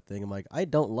whole entire thing. I'm like, I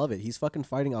don't love it. He's fucking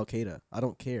fighting Al Qaeda. I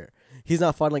don't care. He's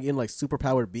not fighting like in like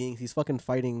superpowered beings. He's fucking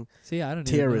fighting See, I don't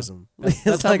even know. terrorism. That's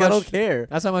It's how like I much- don't care.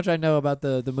 That's how much I know about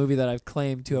the movie that I've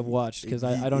claimed to have watched because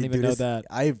I don't even Dude, know it's- that.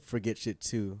 I forget shit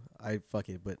too. I fuck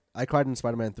it. But I cried in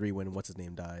Spider-Man 3 when what's his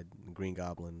name died, Green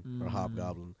Goblin or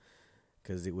Hobgoblin,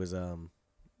 because it was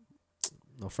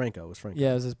Franco. It was Franco.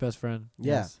 Yeah, it was his best friend.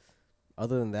 Yeah. Yes.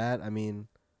 Other than that, I mean,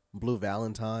 Blue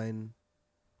Valentine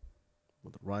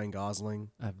with Ryan Gosling.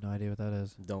 I have no idea what that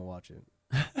is. Don't watch it.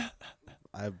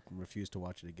 I refuse to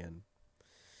watch it again.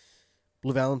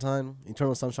 Blue Valentine,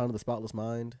 Eternal Sunshine of the Spotless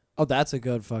Mind. Oh, that's a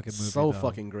good fucking movie. So though.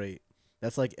 fucking great.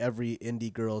 That's like every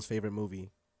indie girl's favorite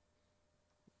movie.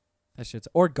 That shit's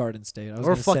or Garden State. I was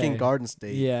Or gonna fucking say. Garden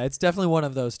State. Yeah, it's definitely one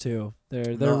of those two.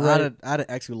 They're No, right. I had an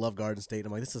ex who loved Garden State.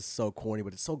 I'm like, this is so corny,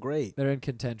 but it's so great. They're in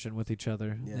contention with each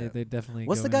other. Yeah. They definitely.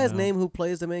 What's go the in guy's and out. name who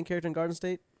plays the main character in Garden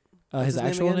State? What's His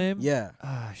actual again? name? Yeah.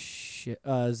 Ah shit.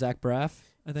 Zach Braff,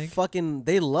 I think. Fucking,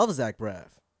 they love Zach Braff.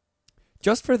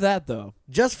 Just for that though.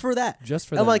 Just for that. Just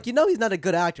for I'm that. like, you know he's not a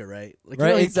good actor, right? Like, you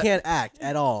Right, know he exact- can't act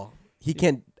at all. He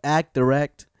can't act,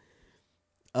 direct,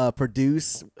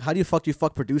 produce. How do you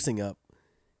fuck producing up?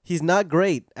 He's not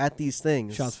great at these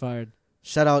things. Shots fired.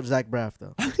 Shout out Zach Braff,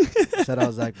 though. Shout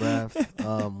out Zach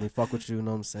Braff. We fuck with you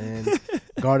know what I'm saying?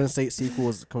 Garden State sequel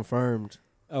is confirmed.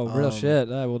 Oh, real shit.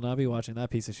 I will not be watching that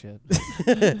piece of shit.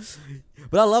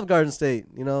 But I love Garden State,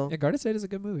 you know? Yeah, Garden State is a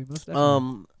good movie. Most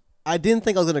definitely. I didn't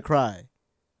think I was going to cry.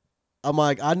 I'm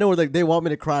like, I know like they want me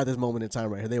to cry at this moment in time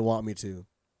right here. They want me to.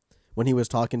 When he was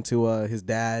talking to his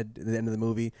dad at the end of the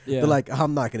movie, Yeah. they're like,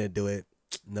 I'm not going to do it.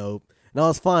 Nope. and I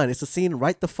was fine. It's the scene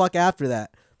right the fuck after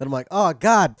that I'm like, oh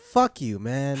God, fuck you,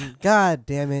 man. God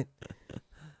damn it.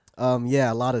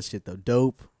 Yeah, a lot of shit though.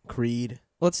 Dope, Creed.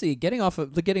 Let's see. Getting off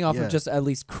of Yeah. just at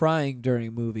least crying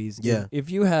during movies. Yeah.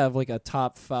 If you have like a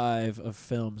top 5 of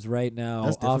films right now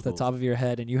That's off the difficult. top of your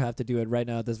head, and you have to do it right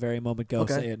now at this very moment, go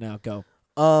Okay. say it now. Go.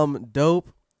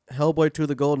 Dope, Hellboy 2: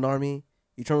 The Golden Army,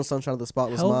 Eternal Sunshine of the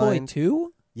Spotless Hellboy Mind.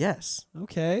 2. Yes,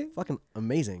 Okay. fucking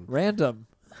amazing. Random.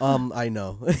 I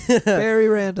know. Very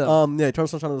random. Yeah, Eternal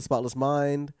Sunshine of the Spotless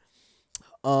Mind.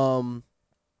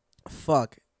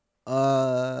 Fuck.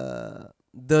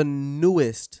 The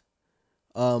newest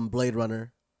Blade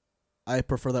Runner. I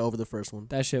prefer that over the first one.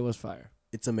 That shit was fire.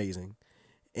 It's amazing.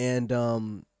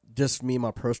 And just me,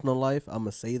 my personal life, I'm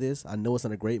gonna say this. I know it's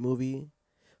not a great movie.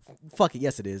 Fuck it,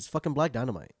 yes it is. Fucking Black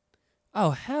Dynamite.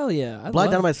 Oh hell yeah! Black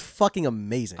Dynamite's fucking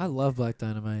amazing. I love Black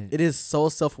Dynamite. It is so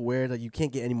self-aware that you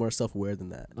can't get any more self-aware than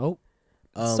that. Nope.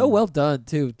 So well done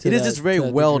too. It is just very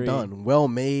well done, well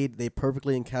made. They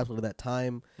perfectly encapsulated that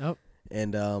time. Yep.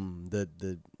 And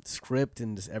the script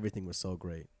and just everything was so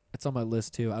great. It's on my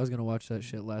list too. I was gonna watch that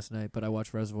shit last night, but I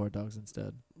watched Reservoir Dogs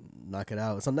instead. Knock it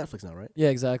out. It's on Netflix now, right? Yeah,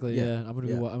 exactly. Yeah. Yeah, I'm gonna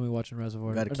Yeah. I'm gonna be watching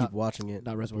Reservoir. Got to or keep watching it.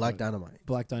 not Reservoir Black Dogs. Dynamite.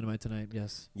 Black Dynamite tonight.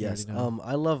 Yes. You Yes. already know.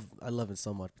 I love it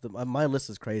so much. My list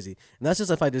is crazy, and that's just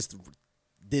if I just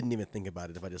didn't even think about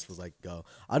it. If I just was like, go.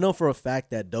 I know for a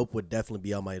fact that Dope would definitely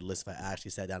be on my list if I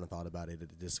actually sat down and thought about it. It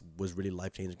just was really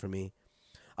life changing for me.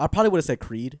 I probably would have said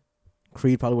Creed.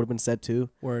 Creed probably would have been said too.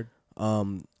 Word.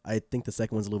 I think the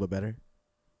second one's a little bit better.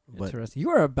 But Interesting. You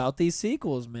are about these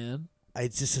sequels, man.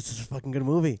 it's a fucking good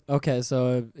movie. Okay,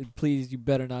 so please, you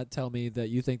better not tell me that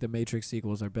you think the Matrix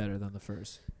sequels are better than the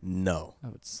first. No. I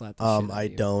would slap the shit out I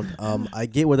of you. don't. I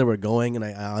get where they were going, and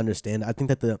I understand. I think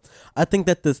that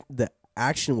the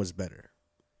action was better.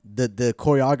 The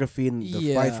choreography and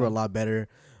the fights were a lot better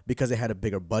because they had a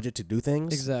bigger budget to do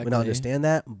things. Exactly. And I understand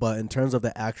that, but in terms of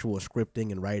the actual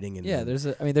scripting and writing and Yeah, there's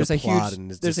a the plot,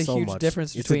 and it's there's a just so huge much.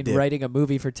 difference It's a between dip. writing a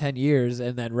movie for 10 years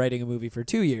and then writing a movie for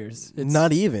 2 years. It's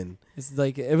not even It's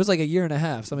like it was like a year and a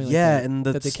half, something like yeah, that. and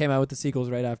that they came out with the sequels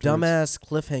right after. dumbass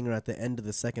cliffhanger at the end of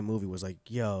the second movie was like,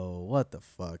 yo, what the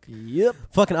fuck? Yep.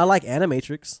 Fucking, I like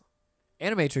Animatrix.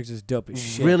 Animatrix is dope as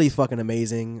shit. Really fucking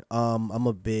amazing. I'm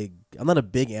not a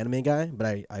big anime guy, but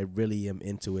I really am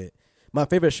into it. My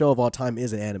favorite show of all time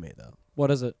is an anime though.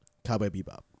 What is it? Cowboy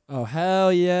Bebop. Oh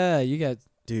hell yeah! You got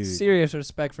Dude, serious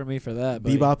respect for me for that.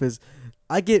 Buddy. Bebop is.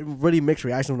 I get really mixed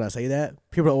reactions when I say that.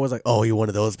 People are always like, "Oh, you're one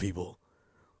of those people,"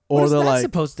 What or is they're that like,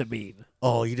 supposed to mean?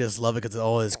 "Oh, you just love it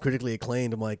because it's critically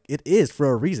acclaimed." I'm like, it is for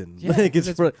a reason. Yeah, Like, 'cause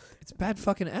it's for It's bad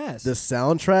fucking ass. the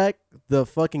soundtrack. The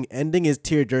fucking ending is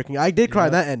tear jerking. I did cry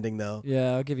in Yeah. that ending though,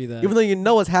 Yeah, I'll give you that. even though you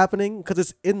know what's happening because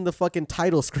it's in the fucking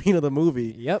title screen of the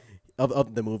movie. Yep.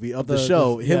 Of the movie of the The-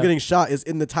 show, the- him yeah. getting shot is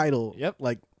in the title. Yep.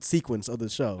 Like sequence of the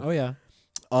show. Oh yeah.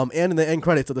 And in the end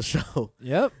credits of the show.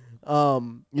 Yep.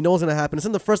 You know what's gonna happen. It's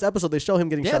in the first episode. They show him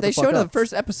getting Yeah, shot. they the fuck showed it in up. the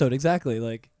first episode exactly.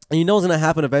 Like, And you know what's gonna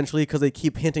happen eventually because they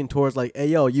keep hinting towards like, hey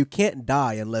yo, you can't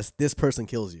die unless this person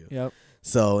kills you. yep.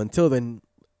 So until then,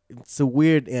 it's a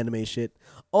weird anime shit.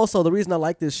 Also, the reason I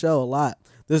like this show a lot,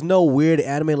 there's no weird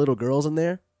anime little girls in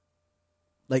there.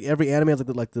 Like every anime has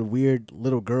like the weird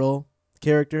little girl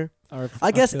character.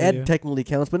 I guess Ed technically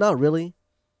counts, but not really.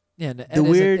 Yeah, no,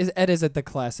 Ed isn't the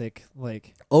classic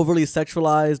like Overly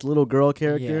sexualized little girl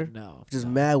character, Yeah, no, which is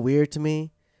no. mad weird to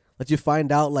me. Like you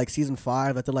find out like season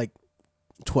 5 that they're like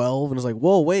 12, and it's like,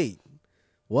 whoa, wait,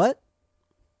 what?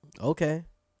 Okay, All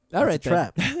that's right, a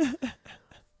trap.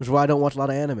 Which is why I don't watch a lot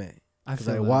of anime I because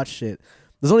feel I that. watch shit.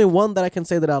 There's only one that I can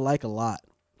say that I like a lot.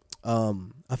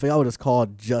 I forgot what it's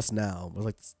called just now. It was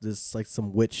like this like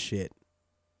some witch shit,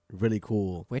 really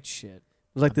cool. Which shit?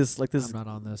 It was like this I'm not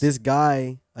on this. this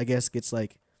guy, I guess, gets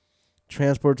like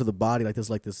transported to the body like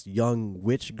this young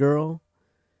witch girl,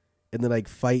 and then like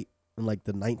fight in like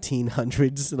the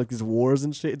 1900s and like these wars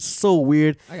and shit. It's so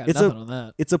weird. I got it's nothing on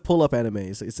that. It's a pull up anime.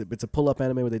 It's a pull up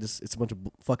anime where it's a bunch of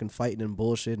fucking fighting and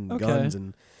bullshit and Okay. guns,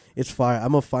 and it's fire.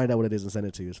 I'm gonna find out what it is and send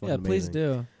it to you. It's fucking Yeah, please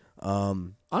amazing. do.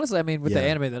 Um, Honestly, I mean, with the yeah.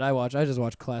 anime that I watch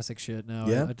classic shit now.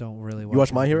 Yeah? I don't really watch. you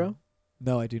watch My anything. Hero,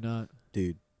 No, I do not.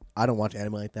 dude? I don't watch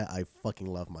anime like that. I fucking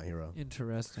love My Hero.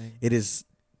 Interesting. It is.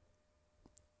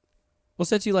 Well,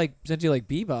 since you like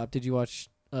Bebop, did you watch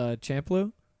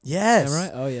Champloo? Yes, Am I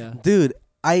right? Oh yeah, dude.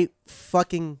 I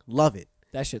fucking love it.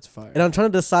 that shit's fire. And I'm trying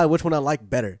to decide which one I like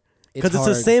better because it's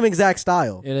the hard. same exact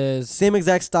style. It is Same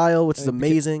exact style, which is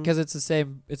amazing. because it's the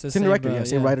same. It's the Same director, yeah,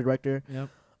 same yeah. writer director.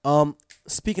 Yep.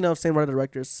 Speaking of same writer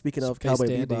directors, speaking of Space Cowboy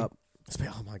Dandy. Bebop,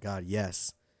 oh my god,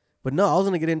 yes. But no, I was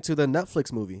gonna get into the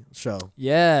Netflix movie show,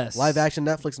 Yes. live action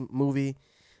Netflix movie.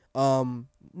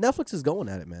 Netflix is going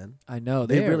at it, man. I know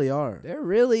They really are. They're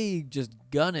really just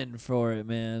gunning for it,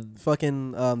 man.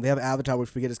 Fucking they have Avatar, which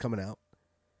we forget is coming out.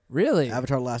 Really?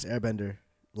 Avatar: The Last Airbender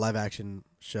live action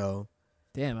show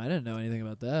Damn, I didn't know anything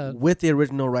about that. with the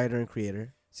original writer and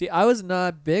creator. See, I was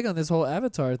not big on this whole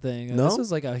Avatar thing. No? This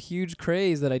was like a huge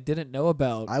craze that I didn't know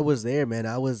about. I was there, man.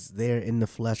 I was there in the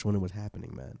flesh when it was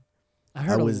happening, man. I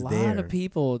heard I a was lot there. of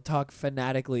people talk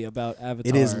fanatically about Avatar.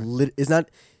 It is it's not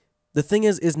the thing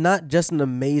is it's not just an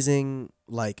amazing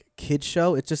like kid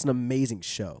show, it's just an amazing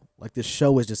show. Like the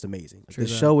show is just amazing. Like, True the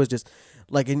that. show is just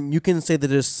like, and you can say that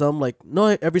there's some like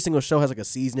no every single show has like a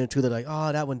season or two that like,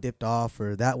 oh, that one dipped off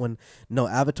or that one. No,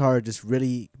 Avatar just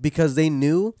really, because they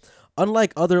knew,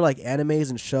 unlike other like animes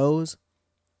and shows,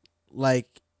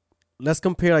 like let's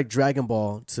compare like Dragon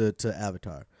Ball to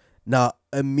Avatar. Now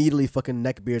immediately fucking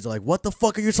neckbeards are like, what the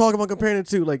fuck are you talking about comparing it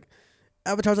to? Like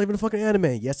Avatar's not even a fucking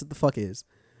anime. Yes, it the fuck is.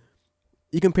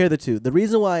 You compare the two. The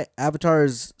reason why Avatar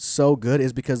is so good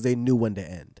is because they knew when to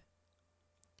end.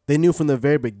 They knew from the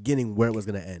very beginning where it was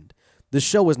going to end. The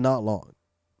show is not long.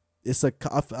 It's like,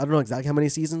 I don't know exactly how many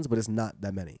seasons, but it's not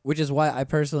that many. Which is why I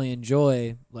personally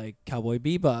enjoy like Cowboy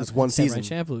Bebop. It's one and Samurai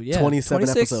season. Champloo. Yeah, 27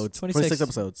 26 episodes. 26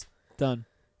 episodes. Done.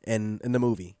 And in the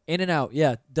movie. In and out.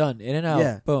 Yeah, done. In and out.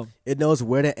 Yeah. Boom. It knows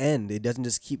where to end. It doesn't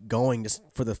just keep going just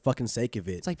for the fucking sake of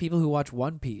it. It's like people who watch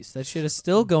One Piece. That shit is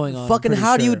still going on. I'm Fucking pretty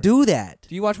how do you sure. do that?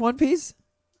 Do you watch One Piece?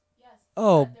 Yes.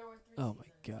 Oh. But there were 3 Oh my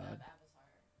seasons of God. Avatar.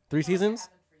 3 It seasons?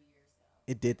 happened for years,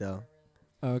 though. It did though.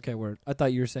 Oh, okay, word. I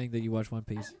thought you were saying that you watch One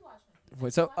I Piece. do watch One Piece.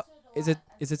 Wait, so I watch it a is lot it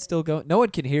as is a it still kid. going? No one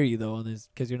can hear you though on this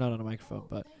because you're not on a microphone. Oh,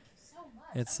 But thank you so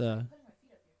much. it's, I was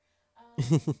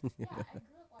putting my feet up here. Yeah, I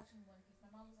grew up watching One Piece.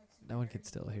 My mom was like super no one nerd. can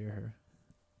still hear her.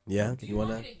 Yeah? Do You want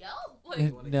me that? to yell?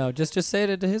 Like, No, just say it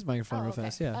into his microphone oh, real okay.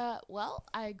 fast. Yeah. Well,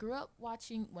 I grew up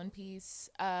watching One Piece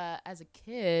as a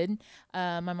kid.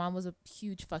 My mom was a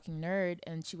huge fucking nerd,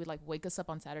 and she would like wake us up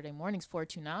on Saturday mornings for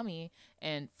Toonami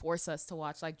and force us to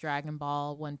watch like Dragon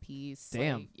Ball, One Piece.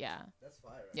 Damn. Like, yeah. That's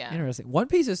fire. Yeah. Interesting. One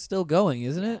Piece is still going,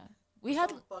 isn't it? Yeah. We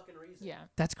had. fucking reason. Yeah.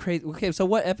 That's crazy. Okay, so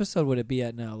what episode would it be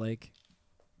at now? Like,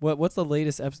 what's the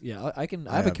latest episode? Yeah, I can.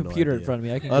 I have a have no computer in idea. front of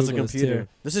me. I can. Oh, that's a Google this, computer. too.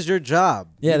 This is your job.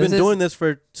 Yeah, You've this been is- doing this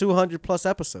for 200 plus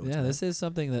episodes. Yeah, man. this is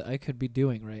something that I could be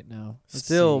doing right now. Let's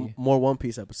Still see. more One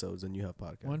Piece episodes than you have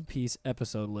podcasts. One Piece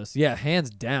episode list. Yeah, hands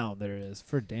down, there is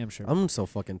for damn sure. I'm so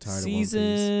fucking tired of One Piece.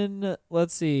 Season.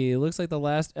 Let's see. It looks like the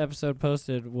last episode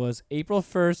posted was April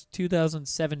 1st,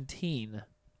 2017.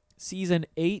 Season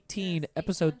 18,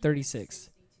 episode 36.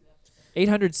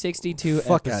 862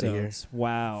 Fuck episodes. outta here.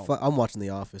 Wow. I'm watching The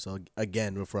Office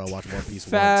again before I watch One Piece once.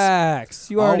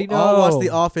 Facts. You already know. I'll watch The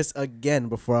Office again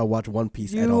before I watch One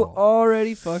Piece at You all.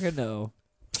 already fucking know.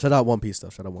 Shut out One Piece, though.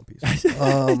 Shut out One Piece.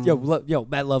 Yo,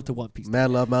 mad love to One Piece. Mad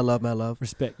love, mad love, mad love.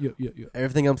 Respect. Yo.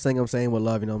 Everything I'm saying with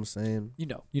love. You know what I'm saying? You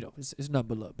know. It's nothing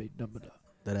but love, baby. Nothing but love.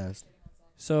 That ass.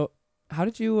 So, how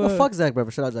did you? Well, fuck Zach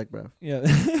Braff. Shut out Zach Braff. Yeah.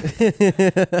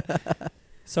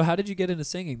 So, how did you get into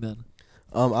singing then?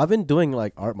 I've been doing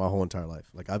like art my whole entire life.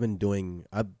 Like I've been doing.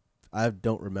 I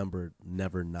don't remember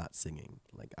never not singing.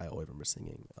 Like I always remember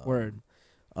singing. Word.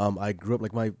 I grew up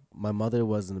like my mother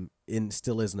was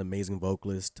still is an amazing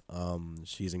vocalist.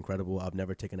 She's incredible. I've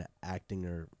never taken an acting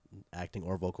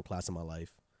or vocal class in my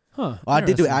life. Huh. Oh, I did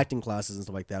do interesting. acting classes and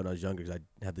stuff like that when I was younger. 'Cause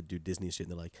I had to do Disney shit.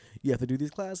 And they're like, you have to do these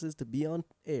classes to be on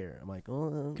air. I'm like,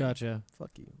 oh, Gotcha.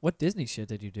 fuck you. What Disney shit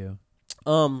did you do?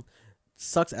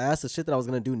 Sucks ass. The shit that I was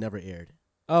gonna do never aired.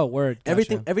 Oh, word.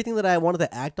 Gotcha. Everything that I wanted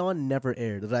to act on never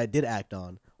aired. That I did act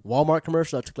on. Walmart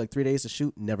commercial I took like 3 days to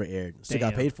shoot, never aired. Still got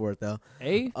Damn. paid for it though.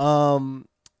 Hey.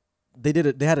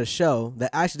 They had a show that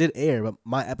actually did air, but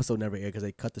my episode never aired because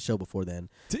they cut the show before then.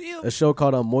 Damn. A show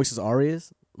called Moises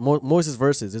Arias. Moises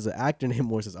Versus. There's an actor named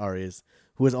Moises Arias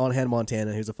who was on Hannah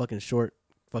Montana. He was a fucking short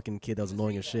fucking kid that was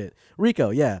annoying as shit. Rico,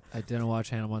 yeah. I didn't watch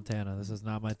Hannah Montana. This is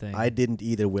not my thing. I didn't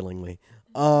either willingly.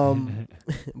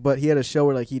 But he had a show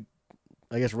where like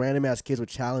I guess random ass kids would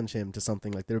challenge him to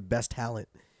something like their best talent,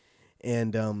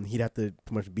 and he'd have to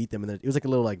pretty much beat them. And it was like a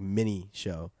little like mini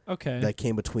show Okay. that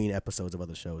came between episodes of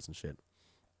other shows and shit.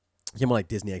 Came on like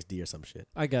Disney XD or some shit.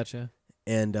 I gotcha.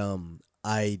 And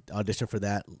I auditioned for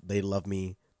that. They loved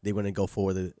me. They wouldn't go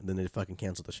forward. Then they fucking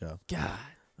canceled the show. God.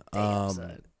 Damn,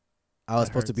 son. I was That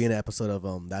supposed to be in hurts. an episode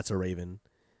of That's a Raven.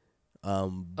 Oh,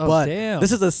 But damn.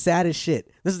 this is the saddest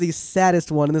shit. This is the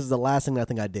saddest one, and this is the last thing I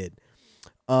think I did.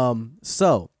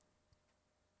 So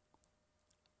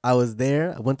I was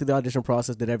there. I went through the audition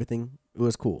process, did everything. It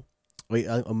was cool.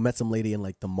 I met some lady in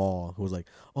like the mall who was like,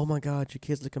 "Oh my god, your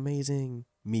kids look amazing."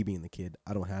 Me being the kid,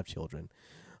 I don't have children.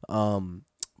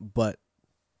 But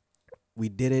we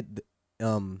did it.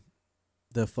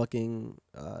 the fucking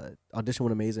audition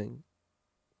went amazing.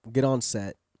 Get on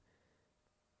set.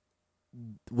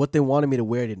 What they wanted me to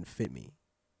wear didn't fit me.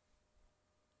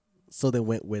 So they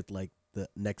went with like the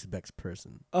next best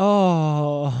person.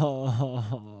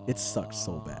 Oh, It sucks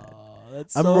so bad.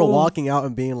 That's I remember so- walking out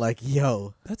and being like,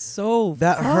 "Yo, That's so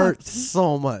that fucked. hurt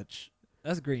so much."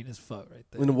 That's green as fuck right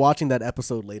there. And watching that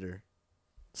episode later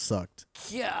sucked.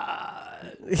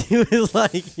 God, It was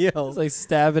like, "Yo, it's like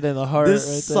stabbing in the heart. this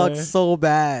right sucks there. so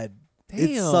bad. It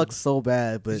Damn. sucks so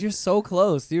bad." 'Cause But you're so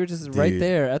close. You were just right Dude,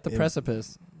 there at the it-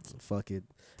 precipice. fuck it.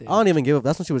 Damn. I don't even give up.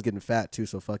 That's when she was getting fat too.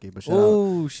 So fuck it. But shout out.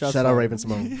 Oh, Shout out Raven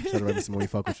Simone. Shout out Raven Simone. We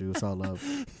fuck with you. It's all love.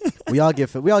 We all get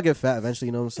fat. We all get fat eventually.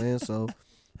 You know what I'm saying? So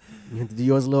you have to do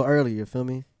yours a little early. You feel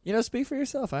me? You know, speak for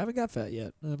yourself. I haven't got fat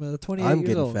yet. I'm 28 I'm years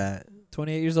getting old. fat.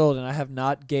 28 years old, and I have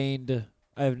not gained.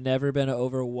 I have never been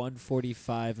over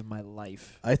 145 in my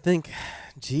life. I think,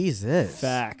 Jesus.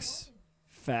 Facts.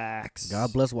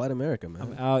 God bless white America, man.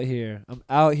 I'm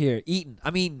out here. Eating.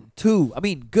 I mean,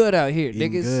 good out here,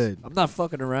 Eating niggas. good. I'm not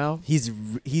fucking around. He's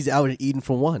out here eating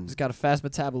for one, Just got a fast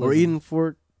metabolism. or eating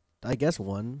for, I guess,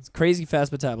 one. It's crazy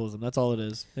fast metabolism. That's all it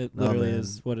is. It No, literally man.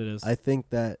 is what it is. I think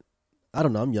that, I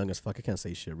don't know. I'm young as fuck. I can't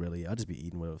say shit really. I'll just be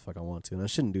eating whatever the fuck I want to, and I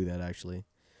shouldn't do that actually.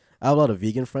 I have a lot of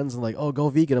vegan friends and like, oh, go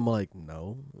vegan. I'm like,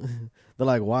 no. They're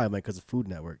like, why? I'm like, because of Food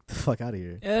Network. The fuck out of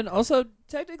here. And also,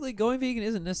 technically, going vegan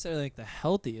isn't necessarily like the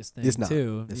healthiest thing, It's not.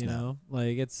 too. It's you not. know,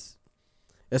 like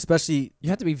Especially, you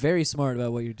have to be very smart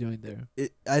about what you're doing there.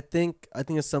 I think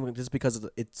it's something just because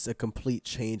it's a complete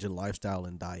change in lifestyle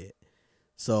and diet.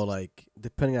 So like,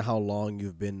 depending on how long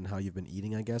you've been, how you've been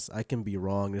eating, I guess I can be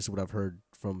wrong. This is what I've heard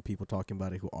from people talking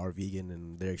about it who are vegan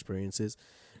and their experiences,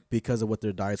 because of what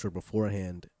their diets were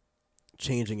beforehand,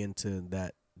 changing into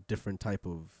that different type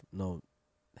of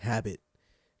habit,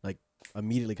 like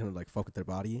immediately kind of like fuck with their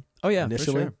body. Oh yeah,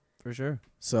 Initially? for sure.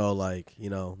 So like,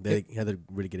 they had to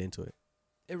really get into it.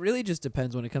 It really just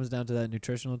depends when it comes down to that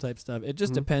nutritional type stuff. It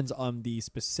just Mhm. depends on the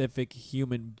specific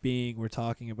human being we're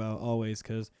talking about always,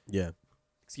 Yeah.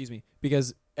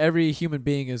 because every human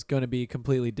being is going to be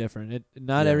completely different.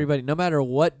 Not Yeah. everybody, no matter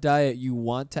what diet you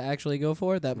want to actually go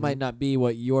for, that Mhm. might not be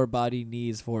what your body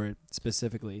needs for it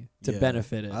specifically to Yeah.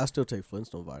 benefit it. I still take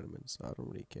Flintstone vitamins. So I don't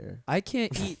really care. I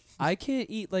can't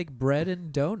eat like bread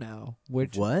and dough now,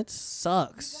 which What?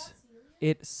 sucks.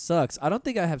 It sucks. I don't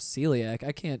think I have celiac.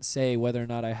 I can't say whether or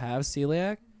not I have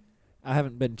celiac. I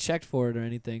haven't been checked for it or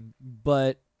anything,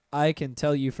 but I can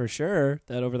tell you for sure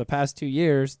that over the past 2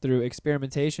 years, through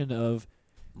experimentation of,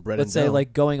 Bread let's and say, dough.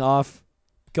 like going off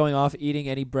eating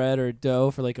any bread or dough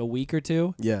for like a week or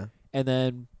two, Yeah. and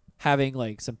then having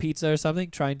like some pizza or something,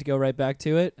 trying to go right back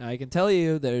to it, I can tell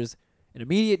you there's an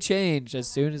immediate change as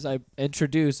soon as I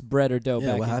introduce bread or dough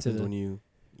Yeah. back What into happens the. when you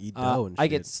eat dough and shit? I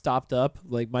get stopped up.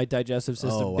 Like my digestive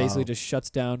system Oh, basically wow. just shuts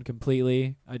down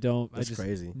completely. That's just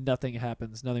crazy. nothing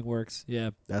happens. Nothing works. Yeah,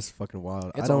 That's fucking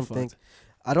wild. it's I all don't think fucked.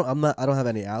 I don't have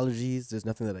any allergies. There's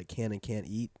nothing that I can and can't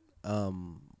eat.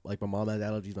 Like my mom has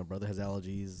allergies, my brother has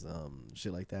allergies,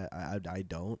 shit like that. I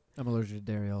don't. I'm allergic to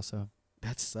dairy also.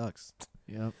 That sucks.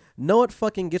 Yeah. Know what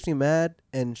fucking gets me mad?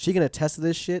 And she can attest to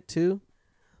this shit too.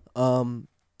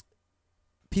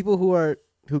 People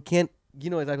who can't, you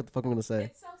know exactly what the fuck I'm gonna say.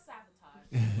 It's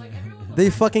self-sabotage. Like everyone They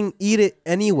fucking eat it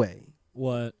anyway.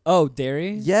 What? Oh,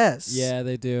 dairy? Yes. Yeah,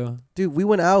 they do. Dude, we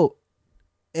went out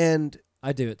and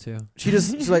I do it too.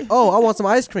 she's like, oh, I want some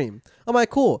ice cream. I'm like,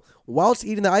 cool. While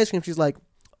she's eating the ice cream, she's like,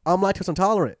 I'm lactose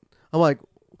intolerant. I'm like,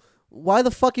 why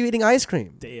the fuck are you eating ice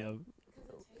cream? Damn.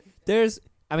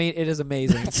 It is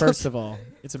amazing. First of all,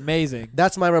 it's amazing.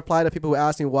 That's my reply to people who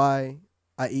ask me why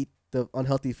I eat the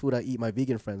unhealthy food I eat, my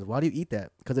vegan friends. Why do you eat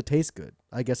that? Because it tastes good.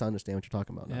 I guess I understand what you're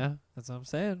talking about now. Yeah, that's what I'm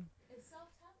saying.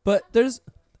 But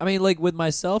like with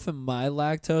myself and my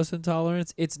lactose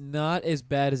intolerance, it's not as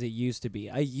bad as it used to be.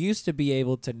 I used to be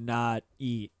able to not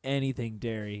eat anything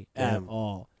dairy at Damn.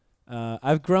 all.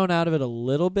 I've grown out of it a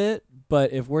little bit,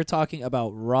 but if we're talking about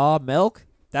raw milk,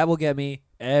 that will get me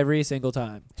every single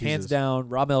time. Hands Jesus. down,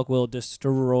 raw milk will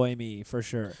destroy me for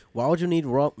sure. Why would you need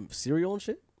raw cereal and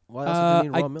shit? Why else would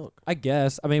you need raw milk? I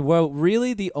guess.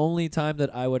 Really the only time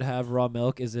that I would have raw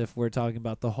milk is if we're talking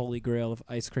about the holy grail of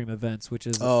ice cream events, which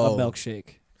is Oh. a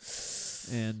milkshake.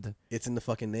 And It's in the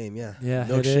fucking name, yeah. yeah,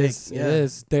 Milkshake, it is. yeah. It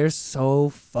is. They're so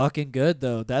fucking good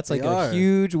though. That's like They a are.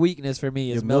 huge weakness for me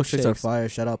Your is milkshakes are milkshakes. fire.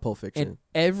 Shout out Pulp Fiction. And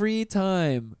every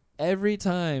time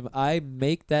I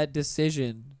make that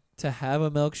decision to have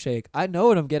a milkshake, I know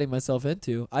what I'm getting myself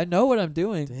into. I know what I'm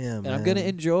doing. Damn, and I'm going to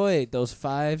enjoy those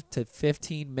 5 to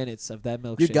 15 minutes of that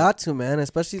milkshake. You got to, man,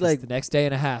 especially like the next day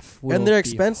and a half. And they're be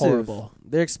expensive. Horrible.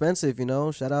 They're expensive, you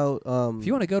know. Shout out If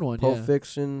you want a good one, Pulp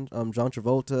Fiction, John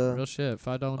Travolta. Real shit,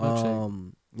 $5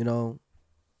 milkshake. You know,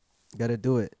 got to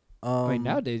do it. I mean,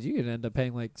 nowadays you could end up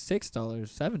paying like $6,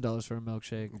 $7 for a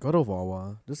milkshake. Go to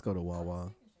Wawa. Just go to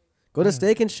Wawa. Go to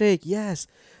Steak and Shake. Yes.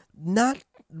 Not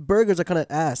burgers are kind of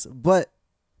ass, but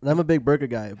I'm a big burger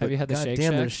guy. Have you had the Shake Shack?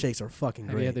 Damn, their shakes are fucking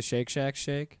great. Have you had the Shake Shack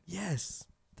shake? Yes.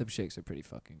 Them shakes are pretty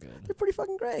fucking good. They're pretty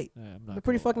fucking great. I'm not They're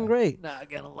pretty fucking lie. great. Not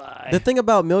gonna lie. The thing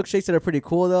about milkshakes that are pretty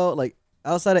cool though, like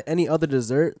outside of any other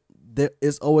dessert, there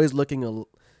is always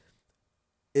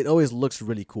it always looks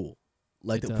really cool.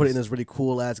 Like they put it in this really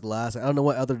cool ass glass. I don't know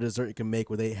what other dessert you can make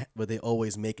where they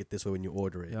always make it this way when you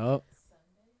order it. Yup.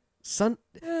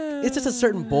 It's just a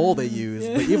certain bowl they use,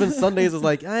 but even Sundays is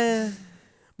like, eh.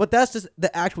 But that's just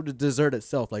the actual dessert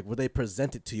itself, like where they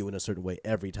present it to you in a certain way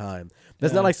every time.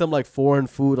 That's not like some like foreign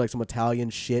food, like some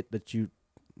Italian shit that you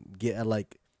get at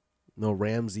like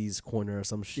Ramsey's Corner or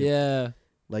some shit. Yeah.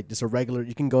 Like just a regular.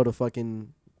 You can go to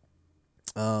fucking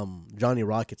Johnny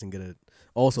Rockets and get a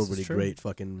also really great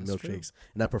fucking milkshakes.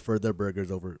 And I prefer their burgers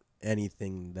over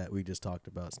anything that we just talked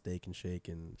about, Steak and Shake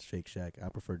and Shake Shack. I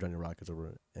prefer Johnny Rockets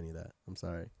over any of that. I'm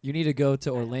sorry. You need to go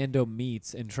to Orlando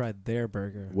Meats and try their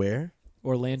burger. Where?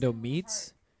 Orlando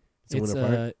Meats.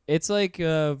 It's like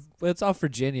it's off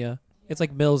Virginia. It's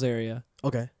like Mills area.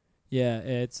 Okay. Yeah,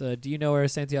 it's do you know where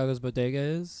Santiago's Bodega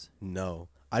is? No.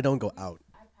 I don't go out.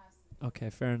 Okay,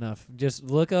 fair enough. Just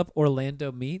look up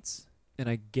Orlando Meats, and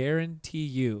I guarantee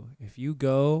you, if you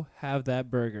go have that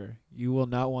burger, you will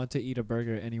not want to eat a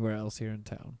burger anywhere else here in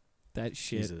town. That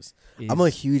shit. Jesus. I'm a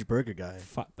huge burger guy.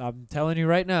 I'm telling you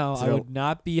right now, I would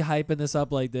not be hyping this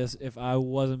up like this if I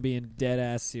wasn't being dead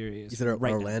ass serious. You said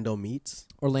Orlando Meats?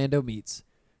 Orlando Meats.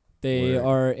 They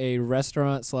are a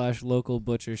restaurant / local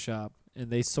butcher shop, and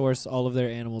they source all of their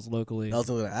animals locally. I was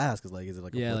going to ask, is it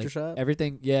like a butcher shop?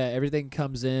 Everything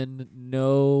comes in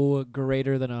no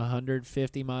greater than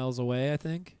 150 miles away, I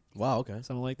think. Wow, okay.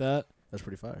 Something like that. That's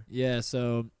pretty fire. Yeah,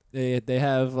 so they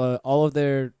have all of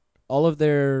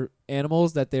their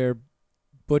animals that they're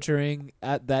butchering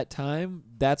at that time.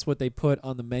 That's what they put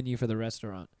on the menu for the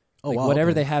restaurant. Oh, like wow.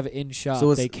 Whatever they have in shop,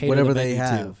 so they cater whatever the menu they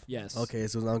have. to. Yes. Okay,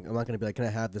 so I'm not going to be like, can I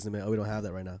have this? Oh, we don't have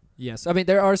that right now. Yes. I mean,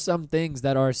 there are some things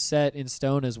that are set in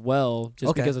stone as well,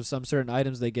 just because of some certain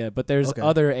items they get. But there's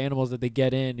other animals that they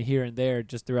get in here and there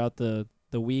just throughout the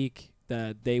week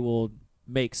that they will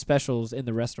make specials in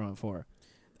the restaurant for.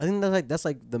 I think that's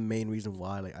like the main reason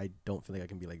why I don't feel like I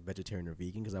can be like vegetarian or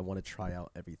vegan, because I want to try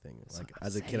out everything. Like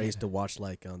as a kid, I used to watch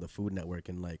like the Food Network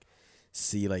and like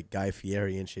see like Guy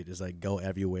Fieri and shit just like go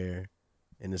everywhere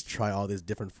and just try all this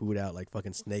different food out, like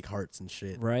fucking snake hearts and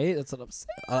shit. Right, that's what I'm saying.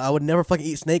 I would never fucking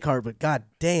eat snake heart, but god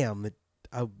damn,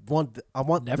 I want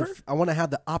to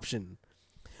have the option.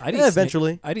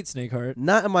 Eventually. I'd eat snake heart.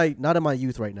 Not in my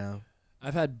youth right now.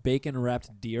 I've had bacon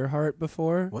wrapped deer heart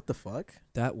before. What the fuck?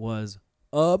 That was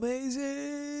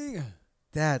amazing.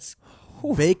 That's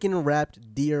bacon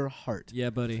wrapped deer heart.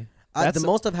 Yeah, buddy. The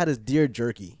most I've had is deer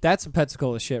jerky. That's some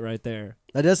Pensacola shit right there.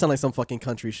 That does sound like some fucking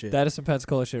country shit. That is some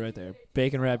Pensacola shit right there.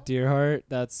 Bacon wrapped deer heart.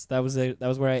 That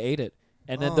was where I ate it.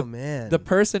 And then the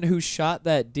person who shot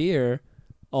that deer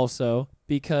also,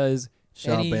 because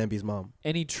shout out Bambi's mom.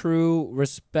 Any true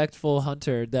respectful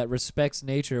hunter that respects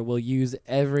nature will use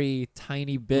every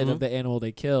tiny bit of the animal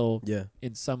they kill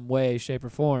in some way, shape, or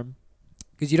form.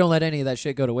 Because you don't let any of that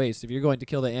shit go to waste. If you're going to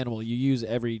kill the animal, you use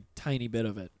every tiny bit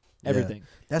of it. Everything. Yeah.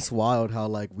 That's wild how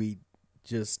like we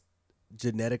just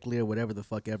genetically or whatever the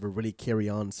fuck ever really carry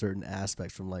on certain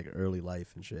aspects from like early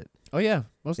life and shit. Oh yeah,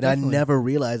 most and definitely. I never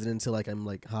realized it until like I'm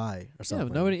like high or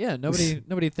something.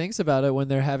 Nobody thinks about it when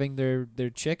they're having their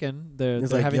chicken. They're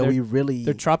like, having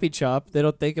their troppy chop. They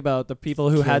don't think about the people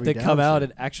who had to come out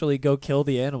and actually go kill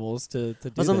the animals to do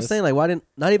this. That's what I'm saying. Like, why didn't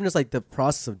not even just like the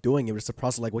process of doing it, but just the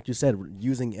process like what you said,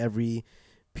 using every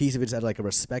piece of it as like a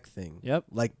respect thing. Yep.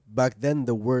 Like back then,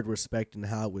 the word respect and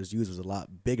how it was used was a lot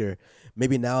bigger.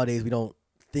 Maybe nowadays we don't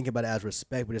think about it as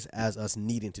respect, but just as us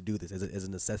needing to do this as a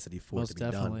necessity for it to be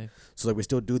done. So like we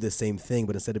still do the same thing,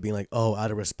 but instead of being like, oh, out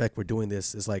of respect we're doing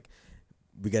this, it's like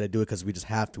we got to do it because we just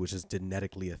have to, which is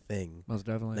genetically a thing. Most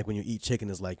definitely. Like when you eat chicken,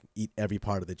 it's like eat every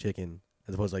part of the chicken,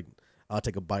 as opposed to like I'll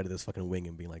take a bite of this fucking wing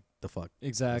and be like, the fuck.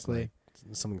 Exactly.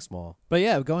 It's something small. But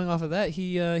yeah, going off of that,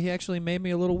 he actually made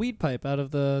me a little weed pipe out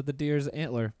of the deer's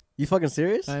antler. You fucking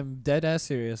serious? I'm dead ass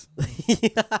serious.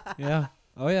 Yeah.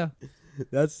 Oh yeah.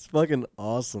 That's fucking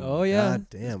awesome. Oh yeah, God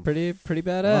damn. pretty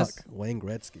badass. Fuck, Wayne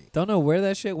Gretzky. Don't know where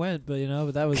that shit went, but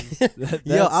but that was.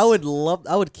 Yo,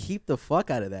 I would keep the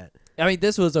fuck out of that. I mean,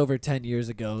 this was over 10 years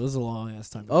ago. It was a long ass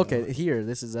time ago. Okay, here,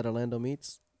 this is at Orlando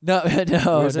Meets. No,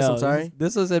 no, Where is this? no. I'm sorry?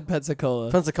 This was in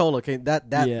Pensacola. Pensacola, okay, that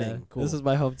yeah, thing. Cool. This is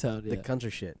my hometown. the Yeah, country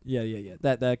shit. yeah.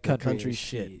 That country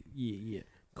shit. Yeah.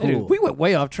 Cool. Anyway, we went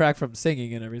way off track from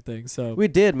singing and everything. So We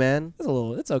did, man.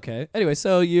 it's okay. Anyway,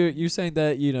 so you're saying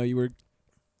that you were,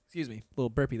 excuse me, a little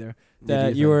burpy there.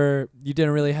 That You do you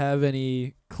didn't really have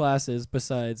any classes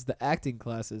besides the acting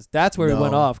classes. That's where we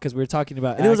went No. off because we were talking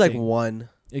about. And it was like acting. one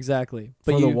Exactly,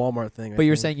 for but the you Walmart thing. but you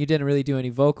were saying you didn't really do any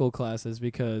vocal classes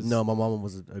because No, my mom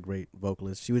was a great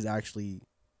vocalist. She was actually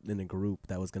in a group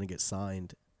that was gonna get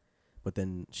signed, but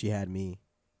then she had me,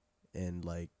 and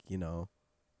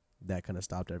that kind of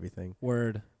stopped everything.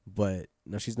 word. But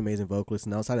no, she's an amazing vocalist.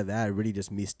 And outside of that, really just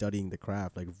me studying the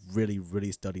craft, like really,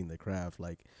 really studying the craft.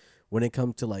 Like when it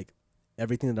comes to like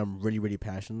everything that I'm really, really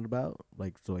passionate about,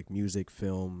 like music,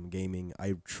 film, gaming,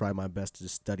 I try my best to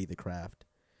just study the craft.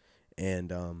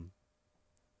 And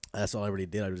that's all I really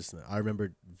did. I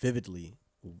remember vividly,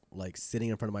 like sitting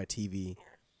in front of my TV.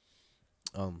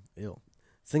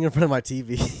 Sitting in front of my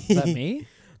TV. Is that me?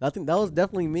 I think that was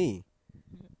definitely me.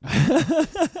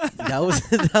 that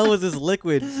was this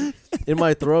liquid in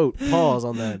my throat. Pause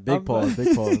on that. Big pause.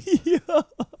 Yo,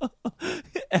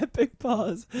 epic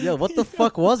pause. Yo, what the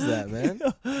fuck was that, man?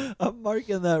 I'm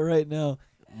marking that right now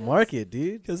Mark it,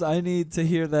 dude. because I need to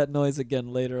hear that noise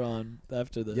again later on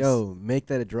after this. Yo, make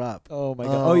that a drop. Oh my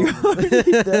god. Oh,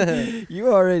 you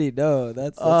already know.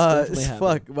 That's definitely happening.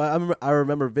 fuck. But I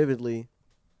remember vividly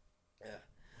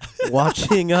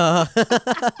watching. I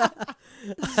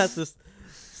have to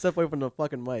step away from the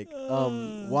fucking mic.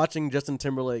 Watching Justin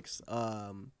Timberlake's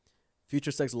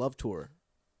Future Sex Love Tour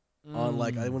on I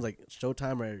think it was like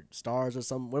Showtime or Stars or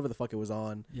something, whatever the fuck it was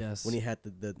on. Yes. When he had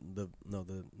the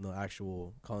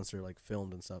actual concert like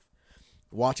filmed and stuff.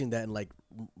 Watching that and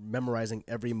memorizing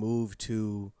every move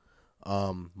to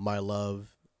My Love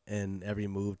and every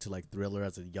move to Thriller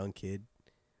as a young kid.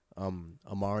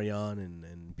 Amarion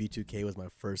and B2K was my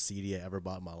first CD I ever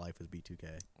bought in my life was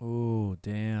B2K. Oh,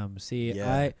 damn. See,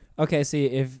 Yeah. see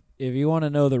if you want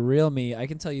to know the real me, I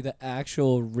can tell you the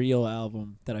actual real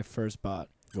album that I first bought.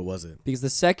 What was it? Because the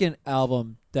second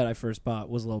album that I first bought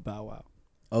was Lil Bow Wow.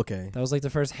 Okay. That was the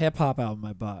first hip hop album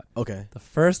I bought. Okay. The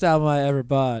first album I ever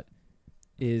bought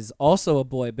is also a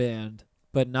boy band,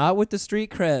 but not with the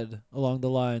street cred along the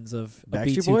lines of a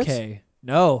Backstreet B2K. Boys?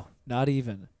 No, not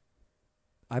even.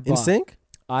 In Sync?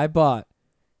 I bought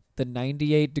the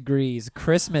 98 Degrees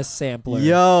Christmas sampler.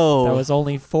 Yo. That was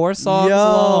only 4 songs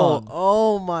long.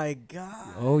 Oh my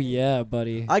god. Oh yeah,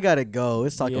 buddy. I gotta go.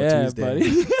 It's Taco Yeah, Tuesday.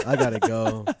 buddy. I gotta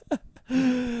go.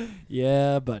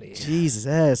 Yeah, buddy.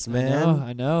 Jesus, man.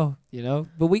 I know.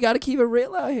 But we got to keep it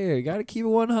real out here. You got to keep it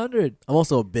 100. I'm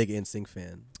also a big NSYNC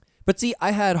fan. But see,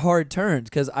 I had hard turns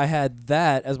because I had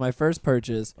that as my first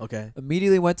purchase. Okay.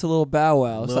 Immediately went to Lil Bow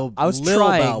Wow. So I was Lil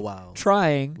trying, Bow Wow.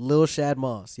 trying. Lil Shad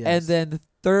Moss. Yes. And then the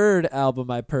third album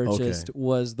I purchased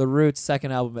was The Roots'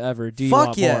 second album ever. Do You Fuck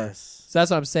Want yes. More? So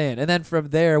that's what I'm saying. And then from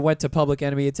there, went to Public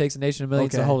Enemy. It Takes a Nation of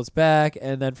Millions to Hold Us Back.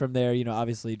 And then from there,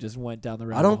 obviously just went down the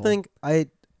rabbit hole.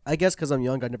 I guess because I'm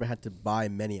young, I never had to buy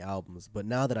many albums. But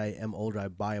now that I am older, I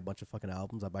buy a bunch of fucking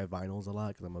albums. I buy vinyls a lot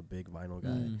because I'm a big vinyl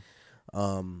guy.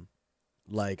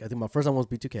 I think my first album was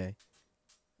B2K.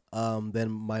 Then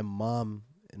my mom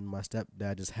and my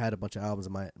stepdad just had a bunch of albums,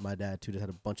 and my dad too just had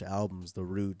a bunch of albums. The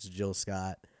Roots, Jill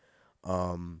Scott.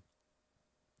 And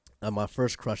my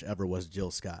first crush ever was Jill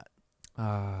Scott.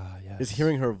 Ah, yes. Just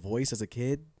hearing her voice as a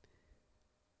kid,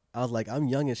 I was like, I'm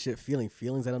young as shit, feeling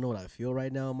feelings. I don't know what I feel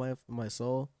right now in my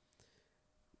soul.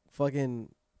 Fucking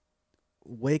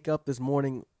wake up this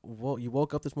morning. You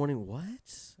woke up this morning. What?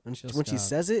 And when she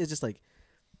says it, it's just like,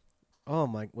 oh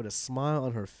my! With a smile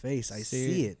on her face, I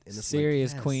see it. And it's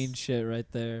serious yes. queen shit right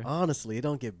there. Honestly, it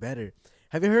don't get better.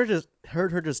 Have you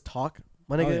heard her just talk,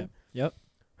 my nigga? Oh, yeah. Yep.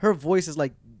 Her voice is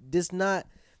like this.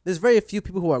 There's very few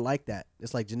people who are like that.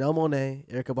 It's like Janelle Monáe,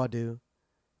 Erykah Badu.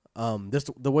 This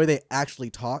the way they actually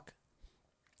talk,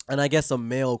 and I guess a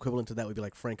male equivalent to that would be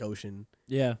like Frank Ocean.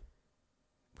 Yeah.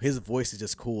 His voice is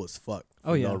just cool as fuck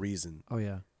for no reason. Oh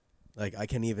yeah. Like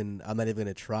I'm not even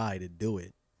gonna try to do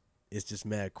it. It's just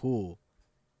mad cool.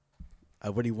 I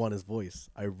really want his voice.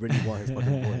 I really want his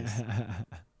fucking voice.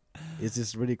 It's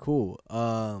just really cool.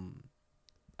 I'm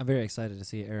very excited to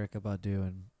see Erykah Badu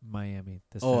in Miami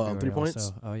this February. 3 Points?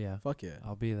 Also. Oh yeah. Fuck yeah.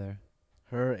 I'll be there.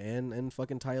 Her and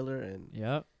fucking Tyler and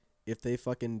Yep. if they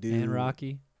fucking do And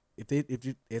Rocky. If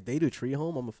they do Tree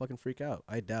Home, I'm gonna fucking freak out.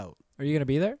 I doubt. Are you gonna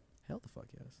be there? Hell the fuck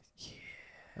yes.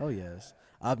 Hell yes.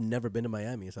 I've never been to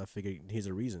Miami, so I figured here's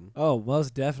a reason. Oh,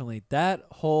 most definitely. That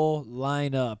whole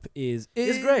lineup is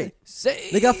It's great. insane.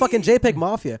 They got fucking JPEG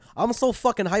Mafia. I'm so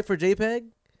fucking hyped for JPEG.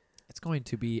 It's going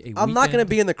to be a I'm not going to weekend.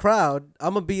 be in the crowd.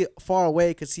 I'm going to be far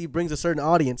away because he brings a certain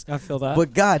audience. I feel that.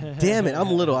 But god damn it, I'm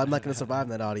little. I'm not going to survive in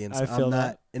that audience. I feel I'm not.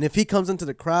 that. And if he comes into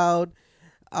the crowd,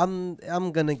 I'm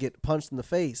going to get punched in the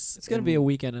face. It's going to be a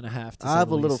weekend and a half. To I say have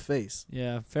the a little least. face.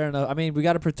 Yeah, fair enough. I mean, we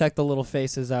got to protect the little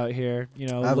faces out here. You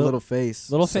know, I have a little face.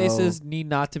 little so faces need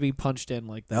not to be punched in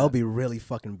like that. That would be really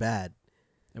fucking bad.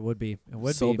 It would be. It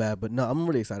would so be. bad. But no, I'm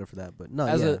really excited for that. But no,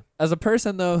 As a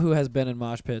person though who has been in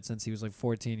mosh pit since he was like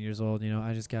 14 years old, you know,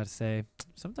 I just got to say,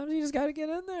 sometimes you just got to get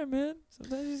in there, man.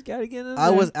 Sometimes you just got to get in there. I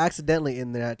was accidentally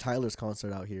in there at Tyler's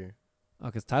concert out here. Oh,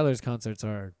 because Tyler's concerts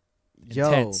are Yo,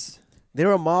 intense. they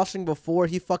were moshing before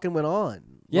he fucking went on.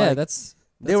 Yeah, Like, that's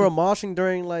they were moshing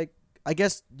during like, I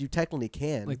guess you technically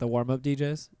can. like the warm up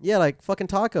DJs. Yeah, like fucking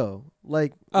Taco.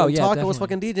 Like Oh, when yeah, Taco was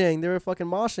definitely. fucking DJing, they were fucking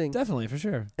moshing. Definitely, for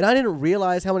sure. And I didn't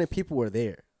realize how many people were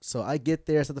there. So I get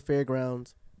there, it's at the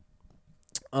fairgrounds.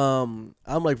 I'm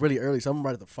like really early, so I'm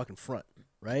right at the fucking front,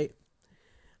 right?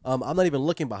 I'm not even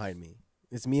looking behind me.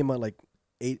 It's me and my like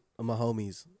 8 of my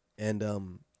homies, and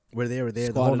we're there.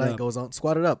 The whole Squatted night up. goes on.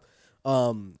 Squatted up.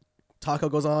 Taco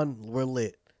goes on. We're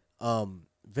lit.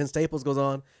 Vince Staples goes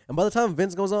on, and by the time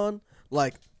Vince goes on,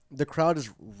 like the crowd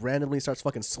just randomly starts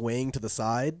fucking swaying to the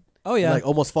side. Oh yeah. Like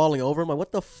almost falling over. I'm like,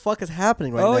 what the fuck is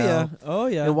happening right oh now? yeah. Oh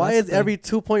yeah. And why That's is the thing. every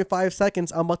 2.5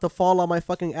 seconds I'm about to fall on my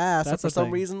fucking ass? That's And for the some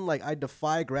thing. reason, like I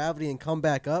defy gravity and come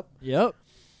back up. Yep.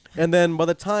 And then by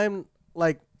the time,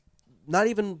 like, not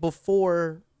even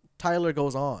before Tyler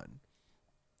goes on,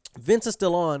 Vince is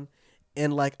still on,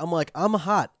 and like I'm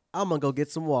hot. I'm gonna go get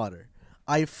some water.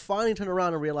 I finally turn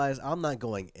around and realize I'm not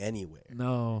going anywhere.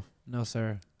 No,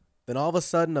 sir. Then all of a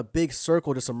sudden, a big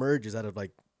circle just emerges out of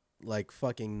like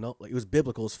fucking no, like it was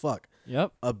biblical as fuck.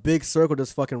 Yep. A big circle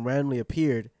just fucking randomly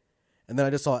appeared, and then I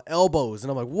just saw elbows,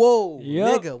 and I'm like, whoa,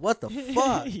 Yep. nigga, what the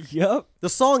fuck? Yep. The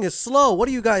song is slow. What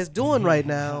are you guys doing right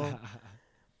now?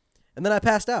 And then I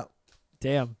passed out.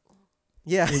 Damn.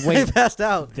 Yeah, Wait. I passed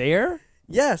out. There?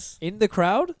 Yes, In the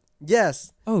crowd?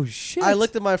 yes. Oh shit. I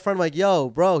looked at my friend like, yo,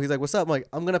 bro. He's like, what's up? I'm like,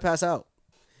 I'm gonna pass out.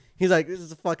 He's like, this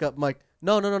is a fuck up. I'm like,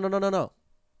 no. I'm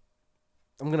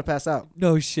gonna pass out.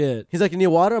 No shit. He's like, you need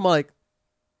water? I'm like,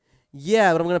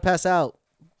 yeah, but I'm gonna pass out.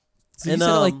 So you And, said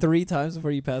it like um, 3 times before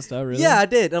you passed out, really? Yeah, I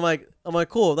did. I'm like,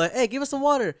 cool. Like, hey, give us some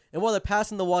water. And while they're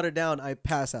passing the water down, I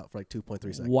pass out for like 2.3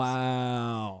 seconds.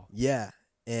 Wow. Yeah,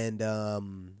 and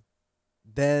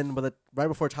then right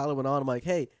before Tyler went on, I'm like,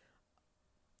 hey,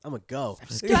 I'm gonna go. I'm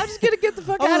just gonna get the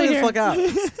fuck I'm out gonna of get here.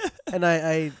 the fuck out. And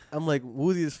I'm like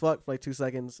woozy as fuck for like 2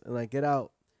 seconds, and I get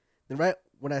out. Then right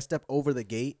when I step over the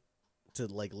gate to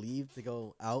like leave to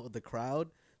go out of the crowd,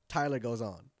 Tyler goes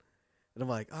on. And I'm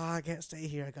like, oh, I can't stay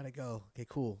here. I gotta go. Okay,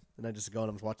 cool. And I just go and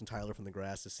I'm just watching Tyler from the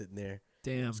grass, just sitting there.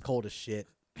 Damn. It's cold as shit.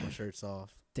 My shirt's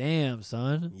off. Damn,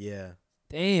 son. Yeah.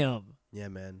 Damn. Yeah,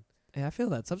 man. Hey, I feel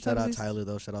that. Sometimes Shout out these, Tyler,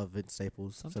 though. Shout out Vince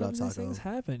Staples. Shout out Sometimes these Taco. things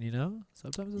happen, you know?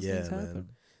 Sometimes these Yeah, things man. happen.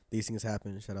 These things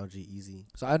happen. Shout out G-Eazy.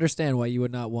 So I understand why you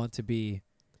would not want to be.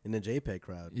 In the JPEG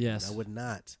crowd. Yes. I would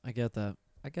not. I get that.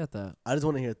 I I just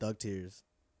want to hear Thug Tears.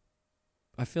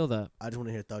 I feel that. I just want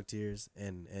to hear Thug Tears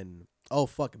and oh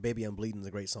fuck, Baby I'm Bleeding is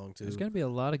a great song too. There's gonna be a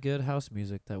lot of good house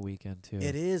music that weekend too.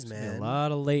 It is, There's gonna be man. a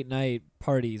lot of late night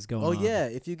parties going Oh on. yeah,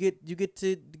 if you get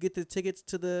the tickets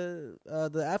to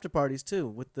the after parties too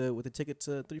with the ticket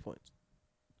to 3 Points.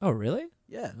 Oh really?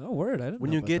 Yeah. Oh word, I didn't When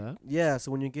know you about get that.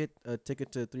 so when you get a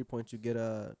ticket to 3 Points, you get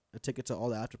a ticket to all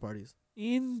the after parties.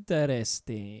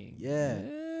 Interesting. Yeah.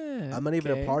 I'm not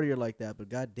even a okay. partier like that, but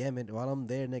god damn it, while I'm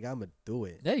there, nigga, I'ma do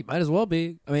it. Yeah, you might as well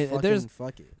be. I mean, Fucking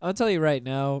fuck it. I'll tell you right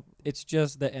now, it's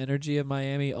just the energy of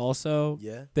Miami also.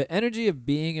 Yeah. The energy of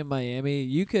being in Miami,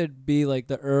 you could be like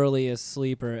the earliest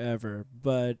sleeper ever,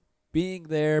 but being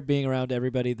there, being around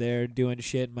everybody there, doing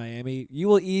shit in Miami, you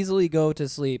will easily go to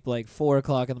sleep like 4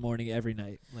 o'clock in the morning every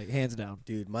night, like hands down.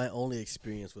 Dude, my only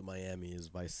experience with Miami is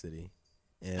Vice City.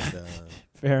 And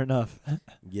Fair enough.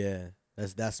 yeah,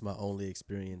 that's my only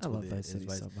experience I with love it. Vice is City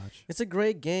Vice- so much. It's a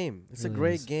great game. It's a Really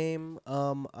great is. game.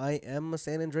 I am a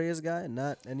San Andreas guy,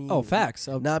 not any. Oh, facts.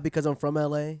 Not because I'm from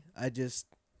LA. I just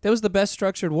That was the best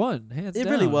structured one, hands it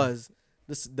down. really was.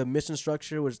 The mission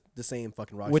structure was the same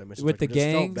fucking Rockstar mission With the structure. It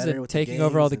just felt gangs better and with the taking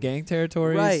over all gangs the and- gang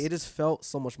territories. Right. It just felt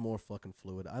so much more fucking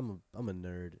fluid. I'm a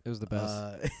nerd. It was the best.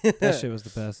 Uh, That shit was the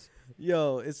best.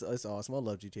 Yo, it's awesome. I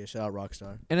love GTA. Shout out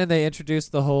Rockstar. And then they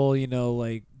introduced the whole,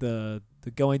 like the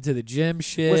the going to the gym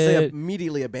Which they shit.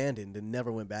 immediately abandoned and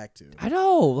never went back to. I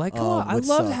know, like, come on. I which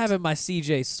love sucked. having my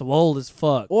CJ swole as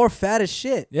fuck. Or fat as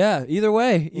shit. Yeah, either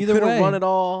way, He either couldn't way. run at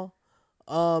all.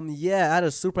 Yeah, I had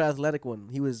a super athletic one.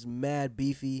 He was mad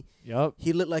beefy. Yup.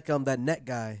 He looked like that net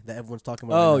guy that everyone's talking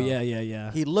about. Oh right now.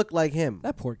 yeah. He looked like him.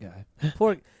 That poor guy.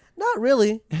 Poor, not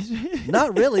really,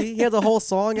 not really. He has a whole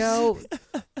song out.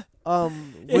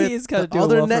 With He's kind the of doing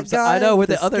other well for net himself. guy. I know with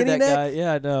the other skinny net guy.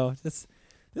 Yeah, I know. This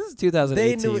is 2018,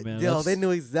 They knew, man. they knew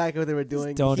exactly what they were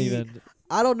doing. Don't He- even.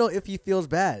 I don't know if he feels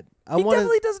bad. I He want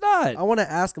definitely to. does not. I want to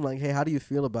ask him like, hey, how do you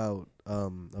feel about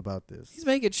this? He's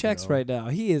making checks know? right now.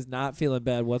 He is not feeling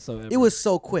bad whatsoever. It was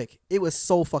so quick. It was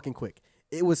so fucking quick.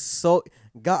 It was so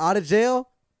got out of jail.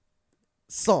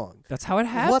 Song. That's how it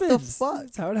happens. What the fuck?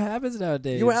 That's how it happens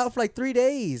nowadays. You were out for like 3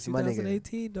 days, my nigga.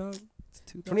 2018, dog. It's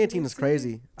 2018 is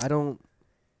crazy. I don't.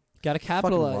 Gotta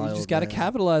capitalize. You wild, just gotta man.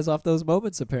 capitalize off those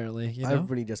moments. Apparently, you I know.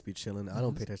 really just be chilling. I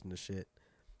don't pay attention to shit.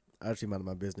 I actually mind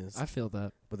my business. I feel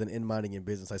that. But then in minding your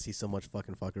business, I see so much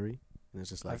fucking fuckery, and it's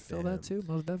just like I feel damn. that too,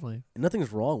 most definitely. And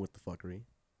nothing's wrong with the fuckery.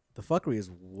 The fuckery is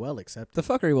well accepted.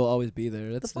 The fuckery will always be there.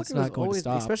 The That's fuckery not is going to always,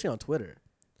 stop. especially on Twitter.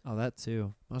 Oh, that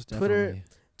too. Most Twitter- definitely.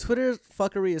 Twitter's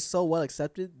fuckery is so well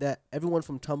accepted that everyone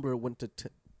from Tumblr went to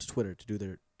Twitter to do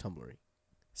their Tumblr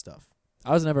stuff.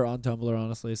 I was never on Tumblr,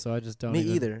 honestly, so I just don't. Me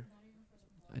even, either.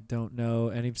 I don't know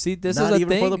any. See, this Not is a even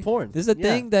thing. for the porn. This is a Yeah,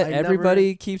 thing that I never-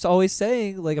 everybody keeps always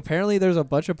saying. Like, apparently, there's a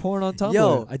bunch of porn on Tumblr.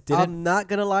 Yo, I didn't. I'm not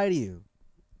gonna lie to you.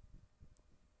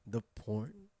 The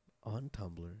porn on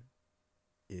Tumblr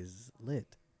is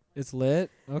lit. It's lit.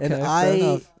 Okay, And fair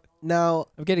enough. now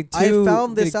I'm getting I two.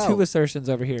 found this getting two out. assertions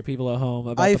over here. People at home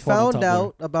about I the porn on found Tumblr.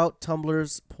 out about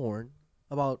Tumblr's porn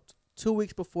about 2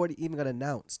 weeks before it even got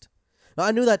announced. Now,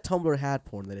 I knew that Tumblr had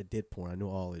porn, that it did porn. I knew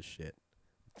all this shit.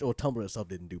 Well, Tumblr itself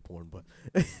didn't do porn, but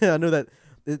I knew that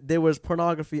there was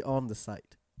pornography on the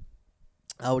site.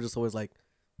 I was just always like,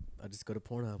 I just go to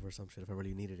Pornhub or some shit if I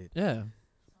really needed it, Yeah.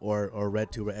 or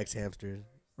RedTube or X Hamster,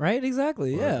 Right.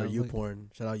 Exactly. or, yeah. or Like,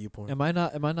 YouPorn. Shout out YouPorn. Am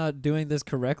I not doing this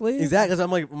correctly? Exactly. 'Cause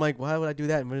I'm like, why would I do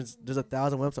that? There's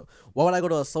 1,000 websites. Why would I go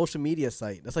to a social media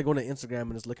site? That's like going to Instagram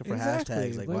and just looking for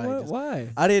hashtags. Like, why? Why?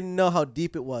 I didn't know how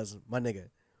deep it was, my nigga.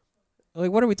 Like,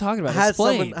 what are we talking about? I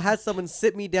Explain. had someone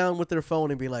sit me down with their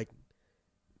phone and be like,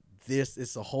 "This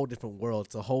is a whole different world.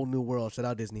 It's a whole new world." Shout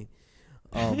out Disney.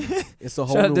 It's a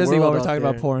whole Shout new out Disney world while we're out talking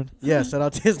there. about porn. Yeah, shout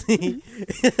out Disney.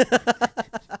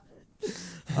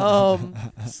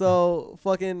 So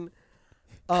fucking,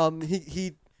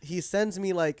 he sends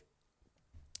me like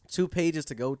 2 pages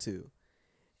to go to,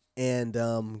 and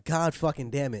God fucking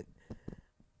damn it,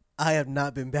 I have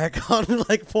not been back on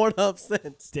like Pornhub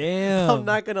since. Damn. I'm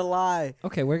not gonna lie.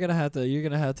 Okay, you're gonna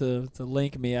have to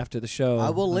link me after the show.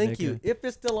 I will my link nigga. you if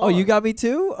it's still on. Oh, you got me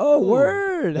too? Oh, Ooh.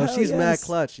 word. No, Hell she's mad yes.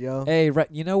 clutch, yo. Hey,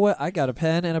 you know what? I got a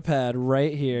pen and a pad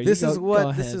right here. This You is go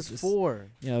what this ahead. is Just, for.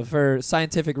 You know, for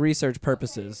scientific research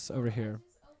purposes over here.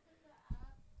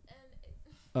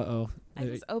 Uh-oh. I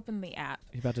just opened the app.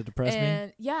 You about to depress me?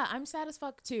 And yeah, I'm sad as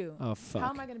fuck too. Oh, fuck. How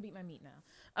am I gonna beat my meat now?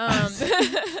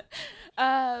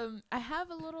 I have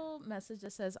a little message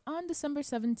that says on December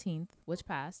 17th, which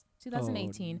passed,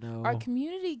 2018, no. our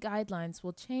community guidelines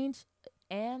will change,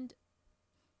 and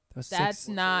That was that's six,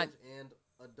 not And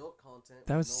adult content.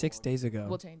 that was 6 days ago.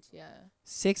 will change. Yeah,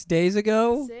 6 days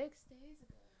ago? 6 days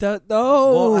ago.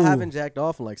 No. Well, I haven't jacked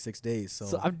off in like 6 days, so,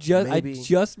 So I maybe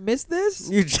just missed this?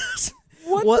 you just.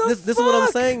 What Well, the this is what I'm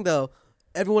fuck? saying though.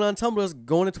 Everyone on Tumblr is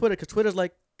going to Twitter because Twitter's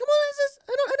like, come on, it's just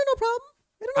I don't no problem.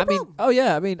 I mean, oh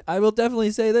yeah, I mean, I will definitely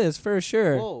say this for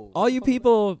sure. Whoa, all you fuck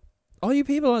was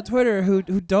people on Twitter who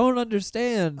don't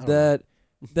understand I don't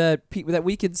that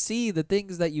we can see the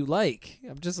things that you like.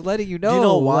 I'm just letting you know. Do you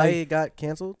know why like, it got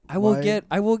canceled? I will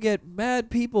Why? get mad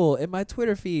people in my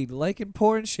Twitter feed liking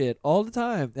porn shit all the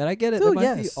time, and I get it in Dude,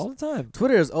 my feed yes. all the time.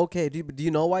 Twitter is okay. Do you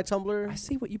know why I Tumblr?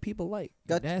 see what you people like.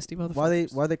 You Got- nasty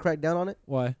motherfuckers. Why they cracked down on it?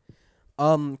 Why?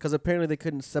 Because apparently they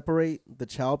couldn't separate the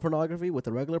child pornography with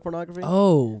the regular pornography.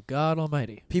 Oh God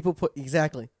Almighty! People put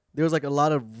exactly. There was like a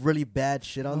lot of really bad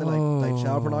shit on there, like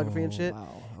child pornography and shit.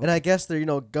 Wow. And I guess their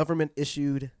government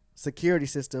issued security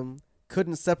system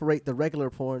couldn't separate the regular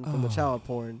porn from the child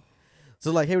porn.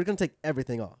 So like, hey, we're gonna take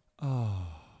everything off, Oh.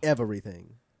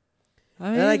 everything. I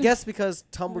And I mean, guess because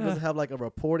Tumblr yeah. doesn't have like a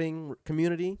reporting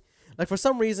community, like for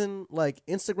some reason, like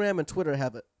Instagram and Twitter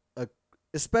have a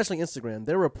especially Instagram,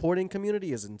 their reporting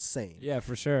community is insane. yeah,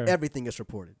 for sure. Everything is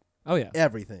reported. Oh yeah.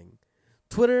 Everything.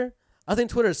 Twitter, I think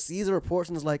Twitter sees the reports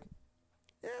and is like,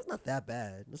 yeah, it's not that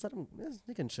bad. Just let him.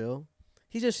 He can chill.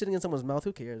 He's just shitting in someone's mouth.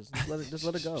 Who cares? Just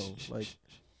let it go. Like,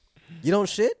 you don't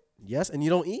shit, yes, and you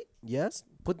don't eat, yes.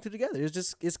 Put the two together.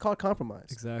 It's called compromise.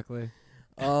 Exactly.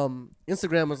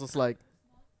 Instagram is just like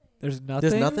There's nothing.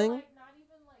 there's nothing. Like, not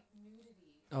even like nudity.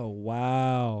 Oh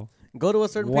wow. Go to a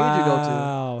certain page you go to.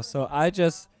 Wow. So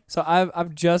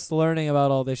I'm just learning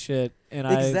about all this shit, and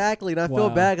Exactly, and I feel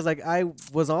wow. bad because like I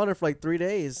was on it for like 3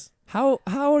 days. How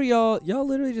are y'all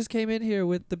literally just came in here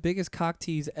with the biggest cock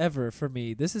tease ever for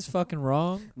me. This is fucking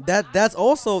wrong. That was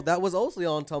also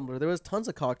on Tumblr. There was tons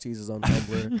of cock teases on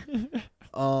Tumblr.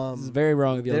 This is very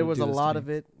wrong of y'all There to was do a this to lot me. of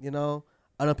it, you know.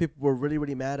 I know people were really,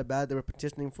 really mad about it. They were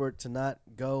petitioning for it to not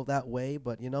go that way,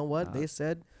 but you know what? They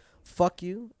said, "Fuck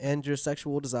you and your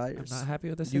sexual I'm desires." not happy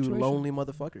with this You situation. lonely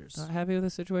motherfuckers. Not happy with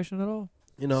this situation at all.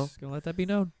 You know, Just gonna let that be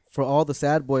known. for all the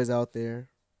sad boys out there.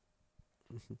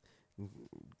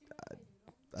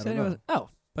 I So don't anyways, know.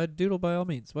 but doodle by all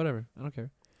means, whatever. I don't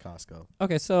care. Costco.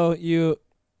 Okay, so you're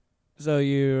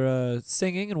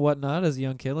singing and whatnot as a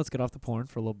young kid. Let's get off the porn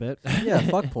for a little bit. Yeah,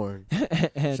 fuck porn.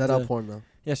 And, Shout out porn though.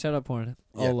 Yeah, shout out porn.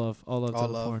 Yeah. All love to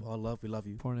the porn. All love. We love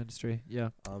you. Porn industry. Yeah,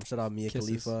 Shout out Mia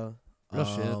Kisses. Khalifa. Real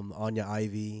shit. Anya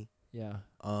Ivy. yeah.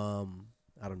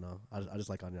 I don't know. I just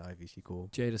like Anya Ivy. She cool.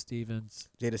 Jada Stevens.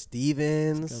 Jada That's a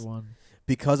Stevens. good one.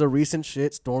 Because of recent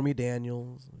shit, Stormy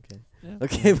Daniels. Okay. Yeah.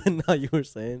 Okay, but now you were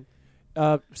saying.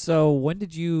 So when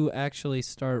did you actually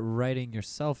start writing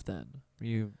yourself then? Were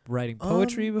you writing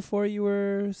poetry before you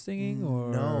were singing, or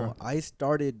No, I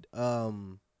started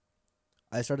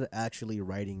actually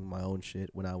writing my own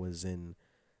shit when I was in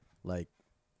like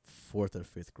 4th or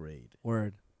 5th grade.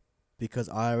 Word. Because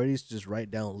I already used to just write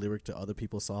down lyric to other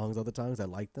people's songs all the times. I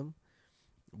liked them.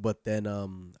 But then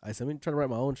I said, I'm trying to write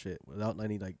my own shit without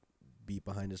any like beat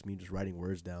behind just me just writing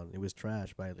words down. It was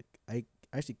trash, but I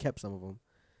actually kept some of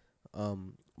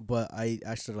them. But I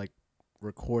actually started like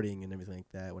recording and everything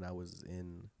like that when I was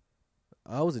in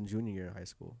junior year in high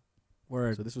school.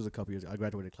 Word. So this was a couple years. I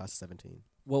graduated class of 17.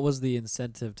 What was the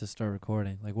incentive to start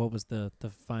recording? Like, what was the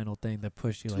final thing that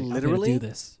pushed you? Like, I'm Literally? gonna do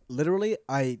this. Literally,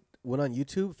 I went on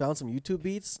YouTube, found some YouTube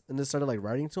beats, and then started like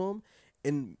writing to them.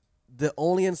 And the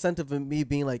only incentive of me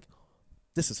being like,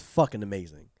 this is fucking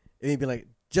amazing. And me being like,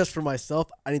 just for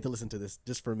myself, I need to listen to this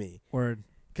just for me. Word.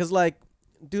 Cause like,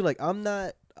 dude, like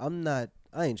I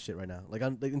ain't shit right now. Like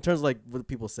I'm like in terms of like what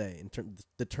people say in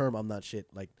the term I'm not shit.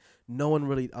 Like no one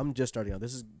really. I'm just starting out.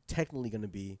 This is technically gonna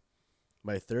be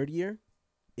my 3rd year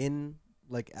in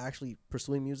like actually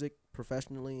pursuing music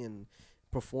professionally and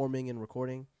performing and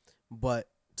recording. But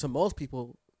to most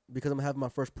people, because I'm having my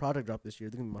first project drop this year,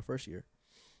 this is gonna be my 1st year.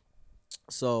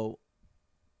 So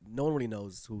no one really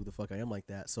knows who the fuck I am like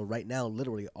that. So right now,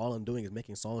 literally, all I'm doing is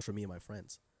making songs for me and my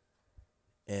friends,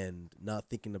 and not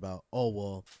thinking about, oh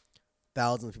well,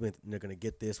 thousands of people they're gonna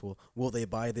get this. Well, will they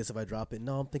buy this if I drop it?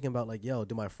 No, I'm thinking about like, yo,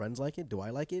 do my friends like it? Do I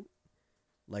like it?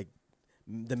 Like,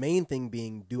 the main thing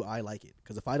being, do I like it?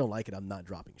 Because if I don't like it, I'm not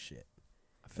dropping shit.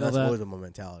 I feel That's that. always been my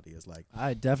mentality. Is like,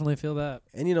 I definitely feel that.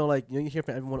 and you know, like you hear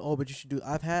from everyone, oh, but you should do.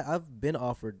 I've been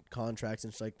offered contracts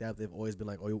and shit like that. They've always been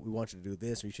like, oh, we want you to do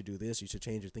this, or you should do this, you should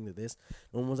change your thing to this.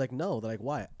 No one was like, no. They're like,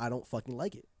 why? I don't fucking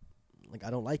like it. Like I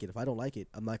don't like it. If I don't like it,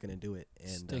 I'm not gonna do it. And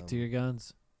Stick to your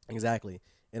guns. exactly.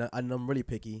 And I'm really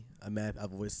picky. I'm mad.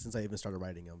 I've always, since I even started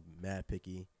writing, I'm mad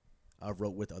picky. I've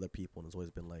wrote with other people, and it's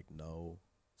always been like no.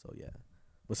 So yeah.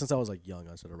 But since I was like young,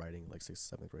 I started writing like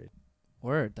 6th, 7th grade.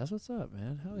 Word. That's what's up,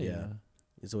 man. Hell yeah.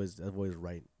 I've always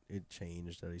write. It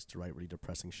changed. I used to write really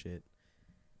depressing shit.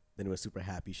 Then it was super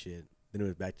happy shit. Then it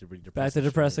was back to really depressing. Back to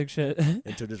depressing shit.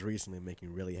 Until just recently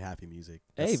making really happy music.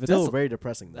 Hey, It's but still that's- very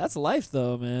depressing. Though. That's life,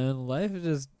 though, man. Life is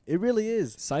just It really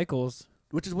is. cycles.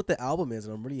 Which is what the album is,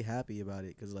 and I'm really happy about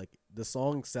it because like the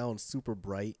songs sound super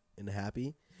bright and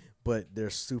happy, but they're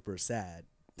super sad.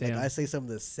 Damn. Like I say some of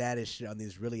the saddest shit on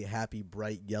these really happy,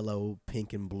 bright yellow,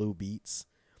 pink, and blue beats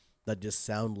that just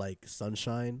sound like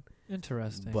sunshine,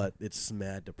 Interesting. but it's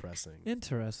mad depressing.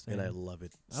 Interesting. And I love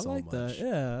it I so like much. that.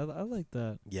 Yeah, I like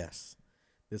that. Yes.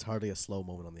 There's hardly a slow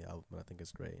moment on the album, and I think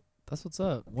it's great. That's what's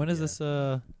up. When is Yeah. this?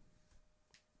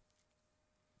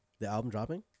 The album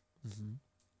dropping? Mhm.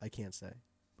 I can't say.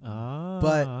 Ah,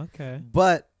 But- okay.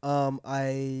 But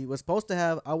I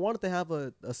wanted to have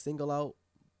a single out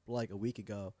like a week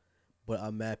ago, but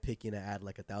I'm mad picky and I add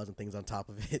like 1,000 things on top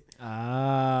of it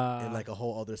Ah, and like a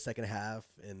whole other second half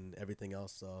and everything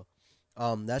else. So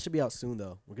that should be out soon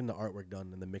though. We're getting the artwork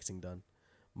done and the mixing done.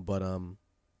 But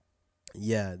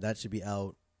yeah, that should be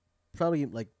out probably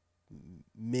like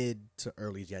mid to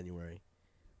early January.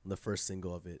 The first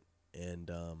single of it, and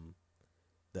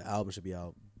the album should be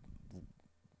out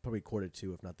probably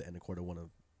Q2, if not the end of Q1 of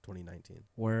 2019.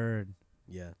 word.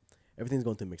 Yeah, everything's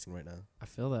going through mixing right now, I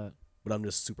feel that. but I'm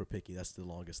just super picky. That's the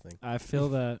longest thing. I feel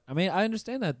that. I mean, I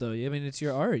understand that though. I mean, it's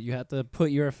your art. You have to put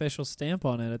your official stamp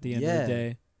on it at the end of Yeah. the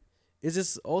day. it's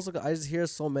just also I just hear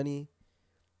so many.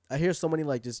 I hear so many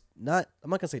like just not. I'm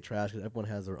not gonna say trash because everyone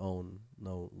has their own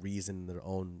reason, their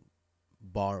own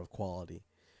bar of quality.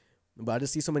 But I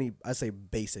just see so many. I say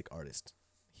basic artists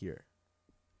here,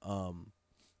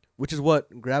 which is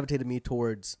what gravitated me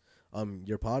towards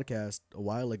your podcast a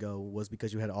while ago was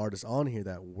because you had artists on here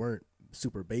that weren't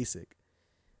super basic,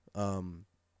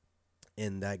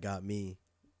 and that got me,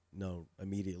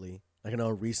 immediately. Like I know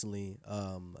recently,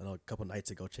 I know a couple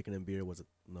nights ago, Chicken and Beer was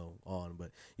on,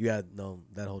 but you had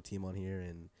that whole team on here,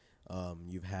 and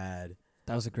you've had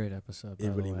That was a great episode. it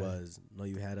really was. No,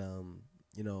 you had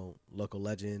Local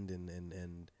Legend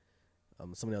and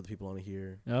some of the other people on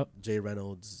here. Yep. Jay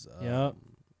Reynolds. Yep.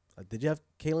 Did you have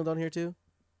Kaylin on here too?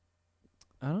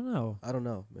 I don't know. I don't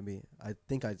know. Maybe I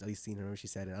think I at least seen her when she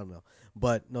said it. I don't know,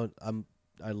 but no,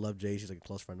 I love Jay. She's like a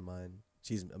close friend of mine.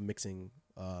 She's mixing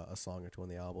a song or two on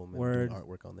the album and Word. doing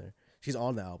artwork on there. She's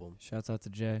on the album. Shouts out to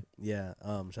Jay. Yeah.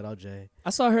 Shout out Jay.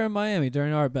 I saw her in Miami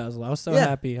during Art Basel. I was so Yeah.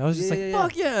 happy. I was just Yeah, like, yeah,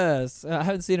 fuck yes. I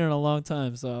haven't seen her in a long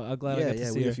time, so I'm glad I got to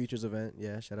see We her. the Futures event.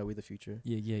 Yeah. Shout out We the Future.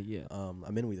 Yeah.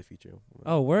 I'm in We the Future.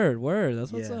 Oh, word.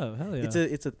 That's what's Yeah. up. Hell yeah.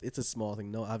 It's a small thing.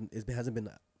 No, it hasn't been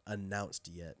announced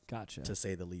yet, Gotcha. to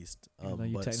say the least. Even though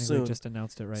you But technically soon, just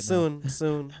announced it right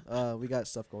soon. We got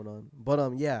stuff going on.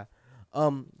 But yeah.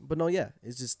 But no, yeah.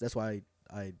 It's just that's why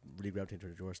I really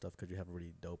gravitated to your stuff because you have a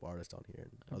really dope artist on here.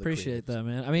 And now. other Appreciate creatives. that,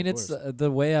 man. I mean, Of it's course. the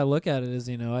way I look at it is,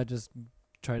 I just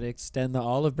try to extend the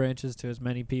olive branches to as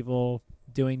many people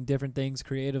doing different things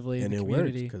creatively And in it the worked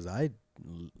community. because I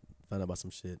found out about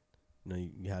some shit.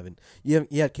 You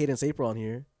had Cadence April on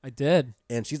here, I did.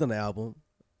 and she's on the album.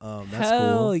 That's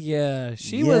Hell cool. yeah.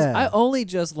 She was. Yeah. I only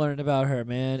just learned about her,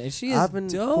 man, and she is I've been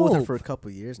dope. cool with her for a couple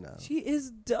of years now. She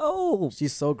is dope.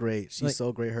 She's so great. She's Like,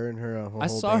 so great. Her and her I whole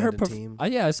saw band her. and team.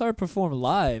 I saw her perform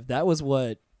live. That was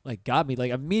what got me.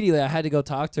 Like immediately, I had to go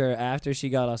talk to her after she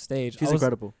got off stage. She's I was,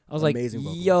 incredible. I was Amazing like,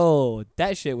 vocals. yo,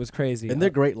 that shit was crazy. And they're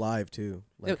great live too.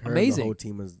 Like her amazing. And the whole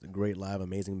team is great live.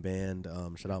 Amazing band.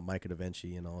 Shout out Micah Da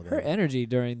Vinci and all that. Her energy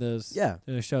during those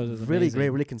shows is really amazing. great.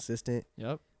 Really consistent.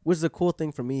 Yep. Which is a cool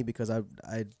thing for me because I'm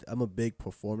a big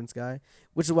performance guy,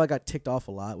 which is why I got ticked off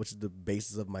a lot, which is the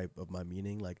basis of my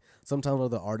meaning. Like sometimes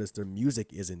other artists, their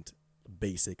music isn't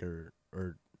basic or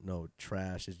no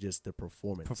trash. It's just their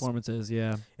performance. Performances,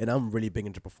 yeah. And I'm really big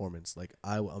into performance. Like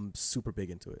I'm super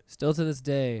big into it. Still to this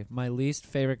day, my least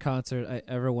favorite concert I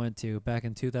ever went to back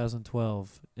in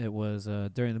 2012. It was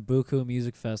during the Buku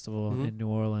Music Festival Mhm. in New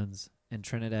Orleans, and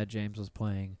Trinidad James was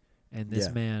playing. And this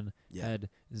Yeah. man Yeah. had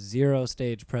zero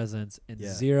stage presence and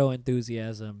Yeah. zero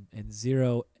enthusiasm and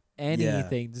zero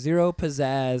anything, zero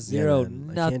pizzazz, zero man,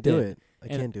 nothing. I can't do it. I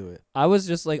And can't do it. I was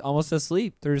just like almost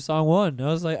asleep through song one. I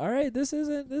was like, all right, this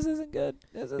isn't good.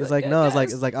 This isn't It's like good, no,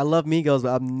 guys." it's like I love Migos,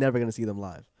 but I'm never gonna see them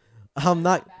live. I'm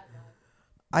not.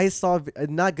 I saw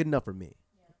not good enough for me.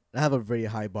 I have a very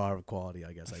high bar of quality,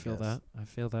 I guess. I feel guess.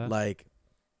 that. Like,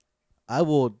 I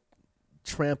will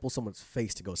trample someone's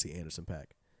face to go see Anderson .Paak.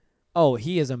 Oh,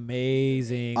 he is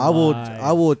amazing. I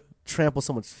live. will trample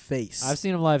someone's face. I've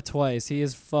seen him live twice. He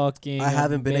is fucking. I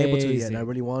haven't been able to yet, and I amazing.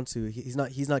 really want to. He's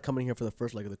not coming here for the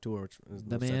first leg of the tour, which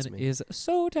The man upsets me. is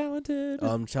so talented.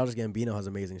 Childish Gambino has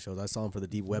amazing shows. I saw him for the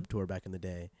Deep Web tour back in the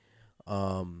day.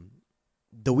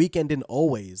 The Weeknd didn't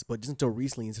always, but just until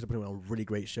recently, instead of putting on really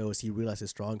great shows, he realized his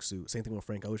strong suit. Same thing with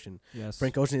Frank Ocean. Yes.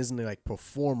 Frank Ocean isn't a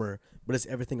performer, but it's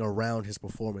everything around his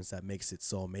performance that makes it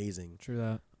so amazing. True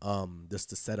that. Just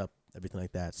the setup, everything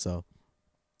like that. So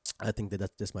I think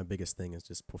that's just my biggest thing is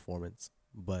just performance.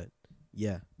 But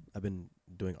yeah, I've been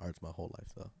doing arts my whole life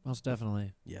though. Most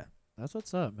definitely. Yeah. That's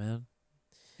what's up, man.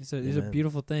 These are man.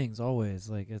 beautiful things always.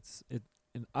 Like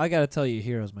and I gotta tell you,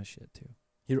 Hero's my shit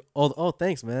too. Oh,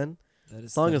 thanks, man. That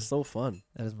is Song that- is so fun.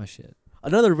 That is my shit.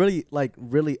 Another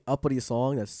really uppity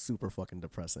song that's super fucking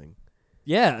depressing.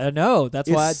 Yeah, I know. That's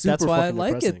It's why I super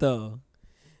like fucking it though.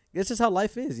 It's just how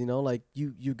life is, like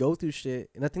you go through shit,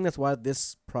 and I think that's why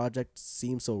this project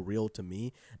seems so real to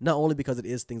me. Not only because it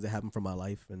is things that happen from my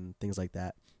life and things like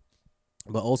that,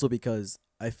 but also because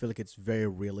I feel like it's very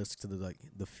realistic to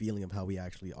the feeling of how we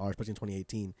actually are, especially in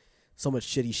 2018. So much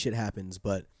shitty shit happens,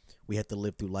 but we have to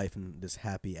live through life in this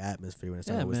happy atmosphere, and it's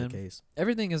not always man. the case.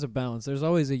 Everything is a balance. There's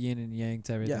always a yin and yang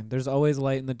to everything. Yeah. There's always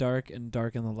light in the dark and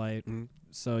dark in the light. Mhm.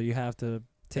 So you have to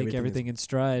take Everything everything in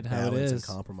stride how it Balance is. and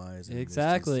compromise. And it's just-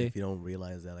 Exactly. if you don't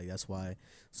realize that, that's why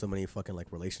so many fucking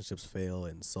relationships fail,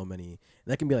 and so many. And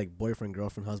that can be boyfriend,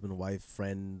 girlfriend, husband, wife,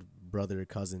 friend, brother,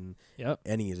 cousin. Yep.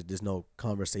 Any is there's no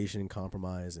conversation,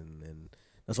 compromise, and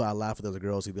that's why I laugh at those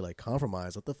girls who be like,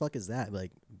 compromise. What the fuck is that?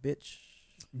 Like, bitch,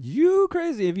 You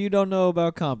crazy if you don't know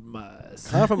about compromise.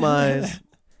 compromise.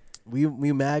 we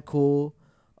mad cool.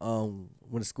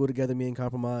 Went to school together, me and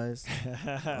Compromise.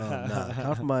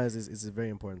 Compromise is a very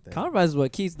important thing. Compromise is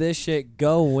what keeps this shit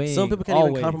going. Some people can't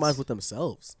always. even compromise with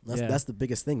themselves. That's the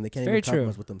biggest thing. They can't Very even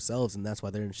compromise true. with themselves, and that's why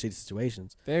they're in shitty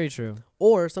situations. Very true.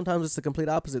 Or sometimes it's the complete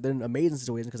opposite. They're in amazing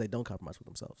situations because they don't compromise with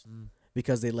themselves.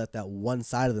 Because they let that one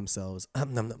side of themselves,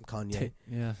 Kanye,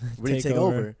 Yeah. really take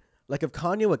over. Like if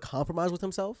Kanye would compromise with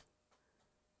himself,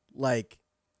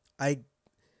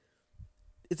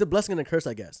 it's a blessing and a curse,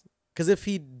 I guess. Because if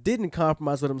he didn't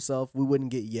compromise with himself, we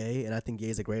wouldn't get Ye, and I think Ye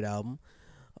is a great album,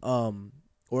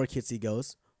 or Kids See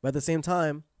Ghosts. But at the same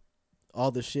time,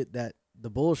 all the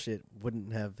bullshit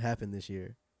wouldn't have happened this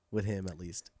year with him, at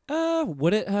least.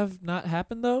 Would it have not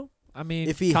happened though? I mean,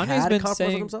 If he had compromised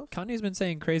with himself? Kanye's been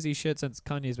saying crazy shit since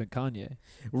Kanye's been Kanye.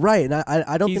 Right, and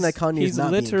I don't think that Kanye is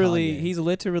not literally being Kanye. he's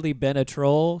literally been a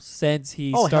troll since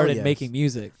he hell started yes. making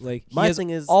music. Like My he has thing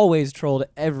is- always trolled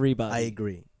everybody. I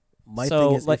agree. My So,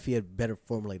 thing is like- if he had better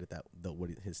formulated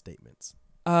his statements.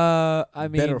 I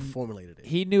mean, better formulated it.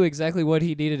 he knew exactly what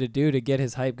he needed to do to get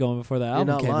his hype going before the album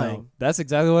not came out. lying. That's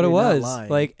exactly what You're it not was. lying.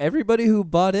 Like everybody who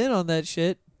bought in on that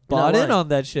shit not bought in lying. on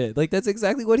that shit. Like that's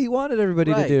exactly what he wanted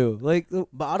everybody to Right. do. Like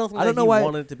But I don't think I don't that know he why-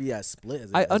 wanted it to be as split as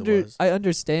it was. I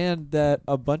understand that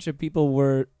a bunch of people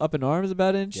were up in arms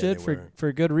about it and Yeah, shit they for were.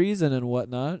 for good reason and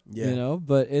whatnot. Yeah. You know,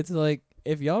 but it's like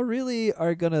if y'all really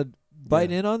are gonna bite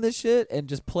Yeah. in on this shit and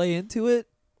just play into it,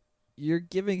 you're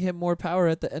giving him more power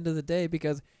at the end of the day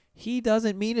because he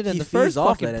doesn't mean it in He the feeds first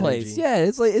off fucking that place. energy. Yeah,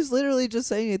 it's literally just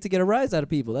saying it to get a rise out of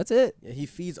people. That's it. Yeah, he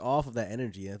feeds off of that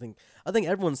energy. I think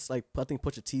everyone's like, I think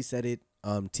Pusha T said it.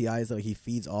 T.I. is like he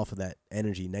feeds off of that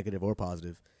energy, negative or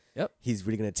positive. Yep. He's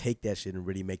really gonna take that shit and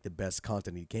really make the best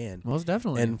content he can. Most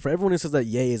definitely. And for everyone who says that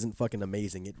Ye isn't fucking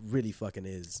amazing, it really fucking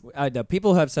is. I know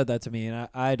people have said that to me, and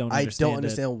I don't. I Understand don't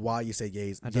understand why you say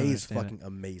Ye's. I don't Ye's understand fucking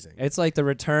amazing. It's like the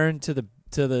return to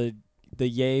the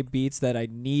Ye beats that I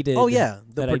needed. Oh yeah,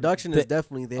 the that production is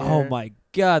definitely there. Oh my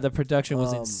god, the production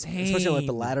was insane. Especially like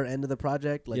the latter end of the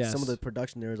project. Like some of Yes. the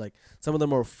production there is like some of the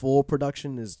more full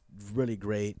production is really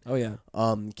great. Oh yeah.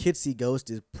 Kids See Ghost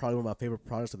is probably one of my favorite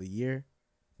projects of the year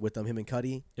with him and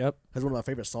Cudi. Yep. Has one of my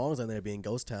favorite songs on there being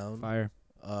Ghost Town. Fire.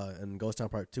 And Ghost Town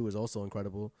Part 2 is also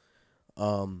incredible.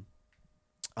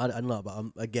 I don't know,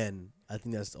 but again, I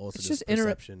think that's also It's just just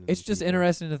perception. It's just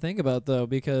interesting to think about though,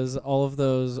 because all of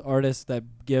those artists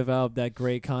that give out that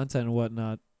great content and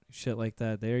whatnot, shit like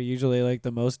that, they're usually like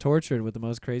the most tortured with the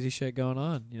most crazy shit going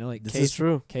on. You know, like This is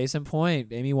true. Case in point,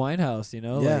 Amy Winehouse. You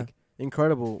know, Yeah. like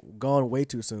Incredible. Gone way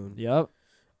too soon. yep,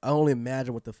 I only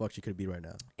imagine what the fuck she could be right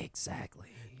now. exactly.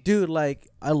 Dude, like,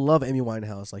 I love Amy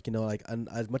Winehouse. Like, you know, like,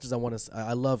 as much as I want to,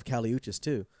 I love Kali Uchis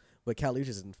too. But Kali Uchis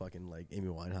isn't fucking like Amy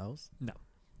Winehouse. No.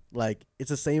 Like,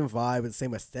 it's the same vibe, the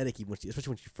same aesthetic,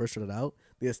 especially when she first started out.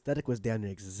 The aesthetic was down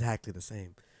there exactly the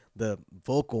same. The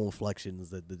vocal inflections,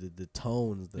 the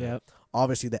tones, Yep.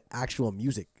 obviously the actual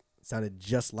music sounded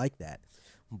just like that.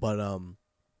 But,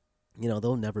 you know,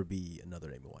 there'll never be another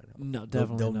Amy Winehouse. No,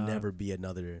 definitely There'll not. never be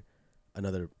another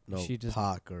She just-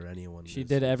 Pac or anyone. She This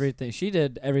did is- everything. She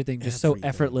did everything just so Everything.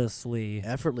 effortlessly.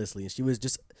 effortlessly, and she was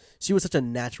such a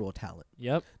natural talent.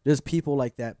 Yep. There's people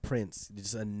like that, Prince,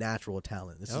 just a natural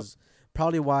talent. This Yep. is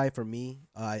probably why for me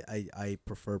I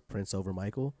prefer Prince over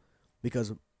Michael,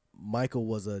 because Michael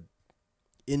was a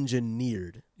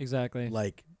engineered Exactly.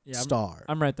 like Yeah, I'm- star.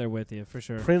 I'm right there with you for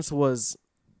sure. Prince was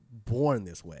born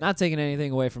this way. Not taking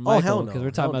anything away from oh Michael hell no, because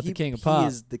we're talking No, about the king of he pop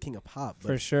is the king of pop. But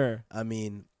for sure. I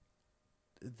mean,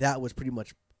 that was pretty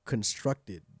much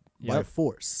constructed by Yep.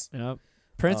 force. Yep.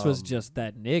 Prince was Um, just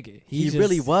that nigga. He just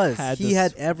really was. He this-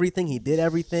 had everything. He did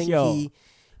everything. Yo.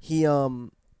 He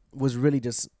was really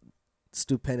just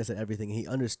stupendous at everything. He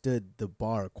understood the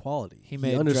bar of quality. He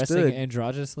made dressing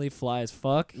androgynously fly as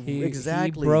fuck. He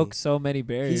Exactly. He broke so many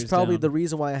barriers. He's probably down. the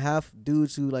reason why half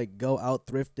dudes who like go out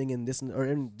thrifting and this or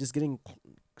in just getting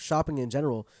shopping in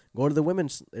general go to the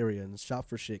women's area and shop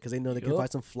for shit because they know they can Yup.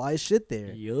 find some fly shit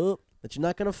there Yup. that you're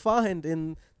not gonna find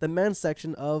in the men's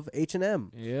section of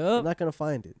H&M. You're Yep. not gonna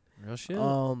find it. Real shit.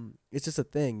 It's just a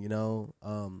thing, you know.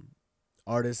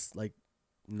 Artists like,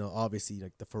 you know, obviously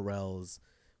like the Pharrells,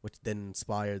 which then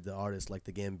inspired the artists like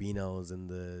the Gambinos and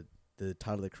the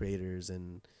Tyler the Creators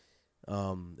and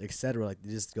etc. Like it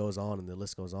just goes on and the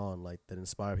list goes on. Like that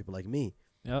inspire people like me.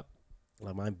 Yep.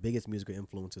 Like my biggest musical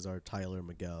influences are Tyler,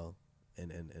 Miguel,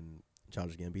 and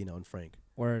Childish Gambino and Frank.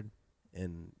 Word.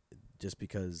 And just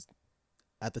because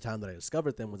at the time that I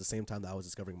discovered them was the same time that I was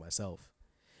discovering myself.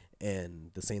 And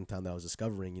the same time that I was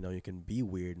discovering, you know, you can be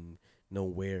weird and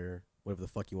wear whatever the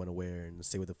fuck you want to wear and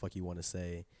say what the fuck you want to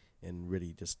say and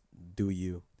really just do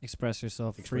you. Express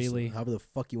yourself Express freely. however the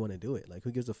fuck you want to do it. Like,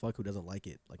 who gives a fuck who doesn't like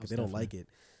it? Like, if Most they don't definitely. like it,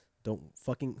 don't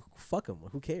fucking fuck them.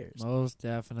 Who cares? Most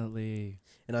definitely.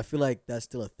 And I feel like that's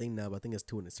still a thing now, but I think it's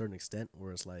to a certain extent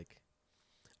where it's like,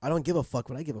 I don't give a fuck,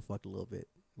 but I give a fuck a little bit.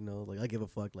 You know, like I give a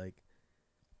fuck. Like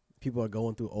people are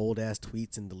going through old ass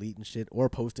tweets and deleting shit or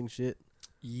posting shit.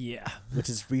 Yeah. Which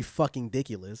is fucking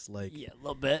ridiculous. Like, yeah, a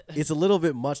little bit. It's a little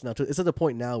bit much now. It's at the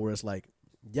point now where it's like,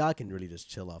 y'all can really just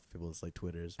chill off people's like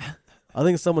Twitters. I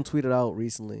think someone tweeted out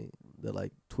recently that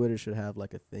like Twitter should have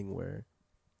like a thing where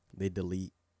they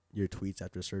delete your tweets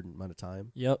after a certain amount of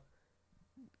time. Yep.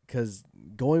 Because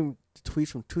going to tweets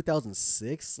from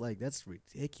 2006, like that's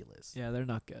ridiculous. Yeah, they're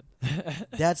not good.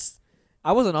 That's.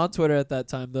 I wasn't on Twitter at that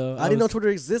time though. I didn't know Twitter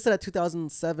existed at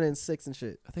 2007 and 6 and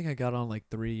shit. I think I got on like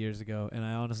 3 years ago, and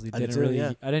I honestly I didn't did, really.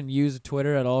 yeah. I didn't use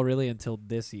Twitter at all really until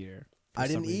this year. I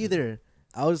didn't either.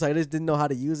 I just didn't know how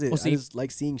to use it. Well, see, I just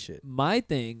like seeing shit. My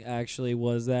thing actually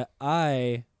was that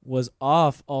I was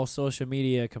off all social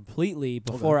media completely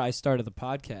before I started the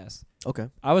podcast. Okay.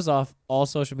 I was off all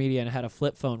social media and had a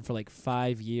flip phone for like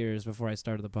 5 years before I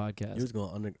started the podcast. You was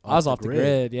going I was off the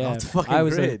grid, yeah. Off the fucking I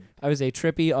was grid. I was a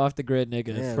trippy off the grid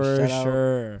nigga Damn, for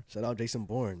sure. Shout out Jason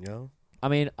Bourne, yo. I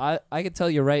mean, I can tell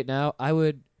you right now, I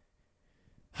would.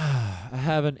 I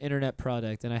have an internet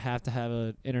product and I have to have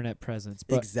an internet presence,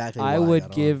 but Exactly. I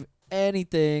would give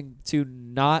anything to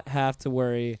not have to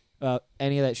worry about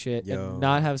any of that shit and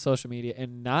not have social media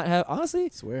and not have. Honestly,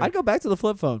 Swear. I'd go back to the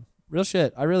flip phone. Real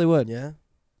shit. I really would. Yeah.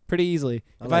 Pretty easily.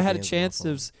 If I had a chance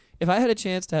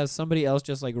to have somebody else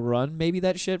just like run maybe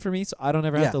that shit for me, so I don't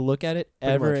ever have to look at it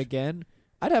ever again,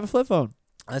 I'd have a flip phone.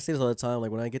 I say this all the time.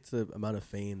 Like when I get to the amount of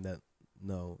fame that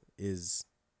is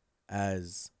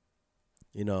as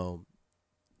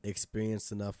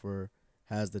experienced enough or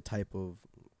has the type of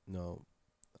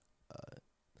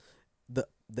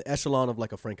the echelon of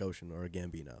like a Frank Ocean or a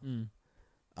Gambino.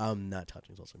 I'm not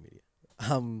touching social media.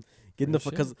 I'm getting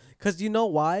because you know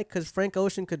why? Because Frank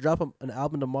Ocean could drop an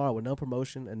album tomorrow with no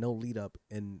promotion and no lead up,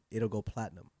 and it'll go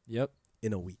platinum. Yep.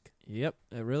 In a week. Yep.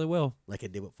 It really will. Like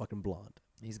it did with fucking Blonde.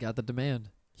 He's got the demand.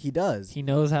 He does. He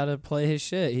knows how to play his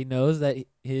shit. He knows that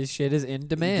his shit is in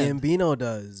demand. Gambino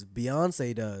does.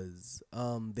 Beyonce does.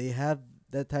 They have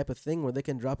that type of thing where they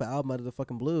can drop an album out of the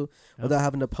fucking blue without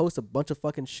having to post a bunch of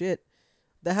fucking shit.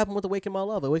 That happened with Awaken My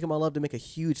Love. Awaken My Love didn't make a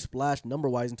huge splash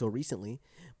number-wise until recently.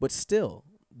 But still,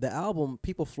 the album,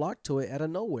 people flocked to it out of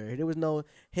nowhere. There was no,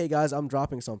 hey, guys, I'm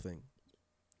dropping something.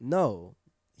 No.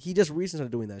 He just recently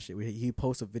started doing that shit. He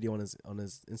posts a video on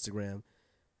his Instagram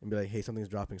and be like, hey, something's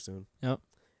dropping soon. Yep.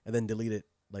 And then delete it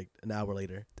like an hour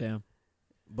later. Damn.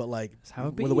 But like, that's how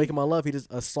it be. With Awaken My Love,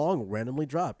 a song randomly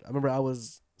dropped. I remember I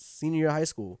was senior year of high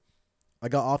school. I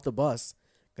got off the bus,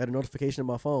 got a notification on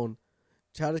my phone.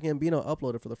 Childish Gambino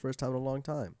uploaded for the first time in a long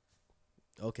time.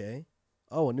 Okay.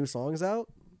 Oh, a new song's out?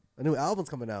 A new album's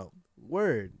coming out.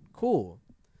 Word. Cool.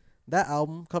 That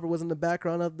album cover was in the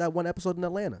background of that one episode in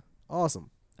Atlanta.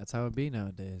 Awesome. That's how it be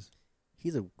nowadays.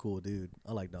 He's a cool dude.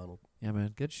 I like Donald. Yeah,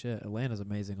 man. Good shit. Atlanta's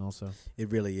amazing also. It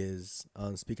really is.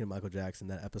 Speaking of Michael Jackson,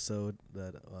 that episode,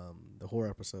 the horror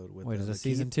episode with Wait, is it Keith?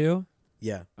 season 2?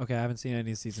 Yeah. Okay, I haven't seen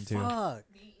any of season 2. Fuck.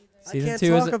 Season I can't 2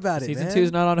 talk about it, Season man. 2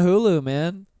 is not on Hulu,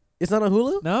 man. It's not on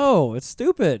Hulu? No, it's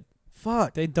stupid.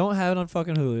 Fuck. They don't have it on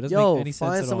fucking Hulu. It doesn't make any sense at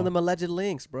all. Find some of them alleged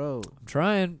links, bro. I'm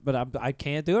trying, but I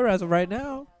can't do it as of right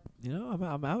now. You know,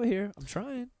 I'm out here. I'm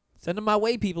trying. Send them my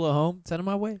way, people at home. Send them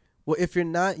my way. Well, if you're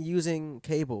not using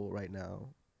cable right now.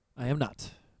 I am not.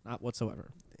 Not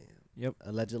whatsoever. Damn. Yep.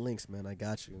 Alleged links, man. I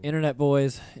got you. Internet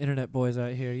boys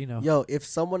out here, you know. Yo, if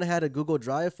someone had a Google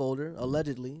Drive folder,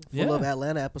 allegedly, full of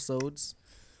Atlanta episodes,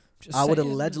 I would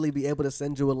allegedly be able to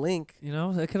send you a link. You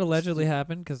know, that could allegedly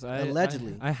happen because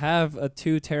allegedly. I have a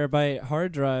 2 terabyte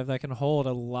hard drive that can hold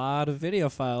a lot of video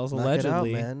files. Knock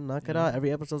Allegedly, it out, man. Knock it out.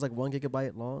 Every episode's like 1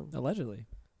 gigabyte long. Allegedly.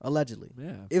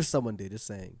 Yeah. If someone did, just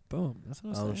saying. Boom. That's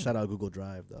what I'm saying. Shout out Google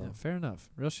Drive though. Yeah, fair enough.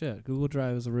 Real shit. Google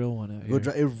Drive is a real one out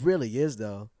Google here. It really is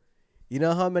though. You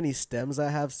know how many stems I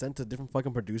have sent to different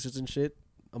fucking producers and shit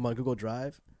on my Google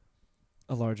Drive?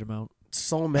 A large amount.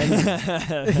 So many.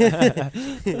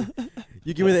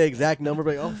 You give me the exact number,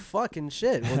 but like, oh fucking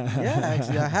shit. Well, yeah,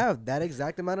 actually, I have that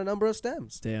exact amount of number of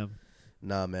stems. Damn.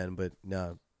 Nah, man, but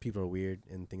people are weird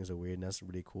and things are weird, and that's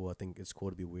really cool. I think it's cool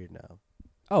to be weird now.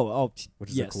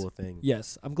 Which is a cool thing.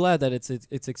 Yes, I'm glad that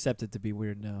it's accepted to be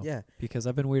weird now. Yeah, because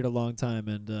I've been weird a long time,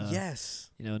 and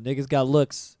yes, you know, niggas got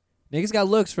looks. Niggas got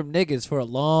looks from niggas for a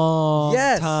long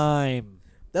time.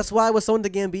 That's why I was so into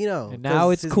Gambino. And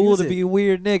now it's cool to be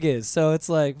weird niggas. So it's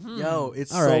like,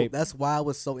 it's all right. That's why I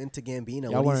was so into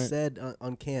Gambino. When he said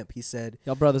on camp, he said,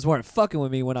 y'all brothers weren't fucking with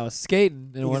me when I was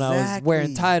skating and when I was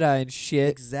wearing tie-dye and shit.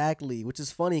 Exactly. Which is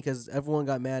funny because everyone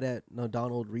got mad at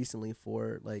Donald recently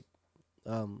for like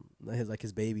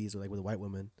his babies or like with white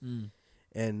women, Mm.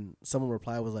 and someone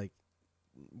replied was like,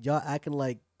 y'all acting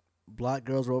like black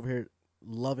girls were over here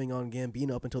loving on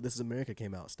Gambino up until This Is America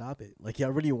came out. Stop it. Like,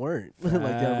 y'all really weren't. Like,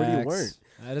 y'all really weren't.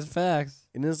 That is facts.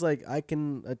 And it's like, I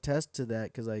can attest to that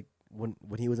because, like, when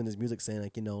he was in his music saying,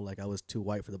 like, you know, like, I was too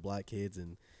white for the black kids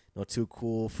and, you know, too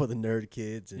cool for the nerd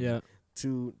kids and Yeah.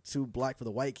 too black for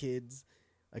the white kids.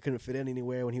 I couldn't fit in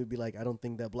anywhere when he would be like, I don't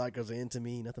think that black girls are into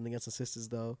me. Nothing against the sisters,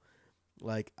 though.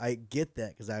 Like, I get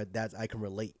that because I can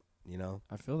relate, you know?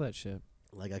 I feel that shit.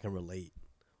 Like, I can relate.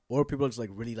 Or people are just, like,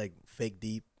 really, like, fake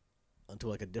deep onto,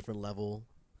 like, a different level.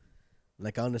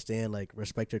 Like, I understand, like,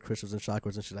 respect your crystals and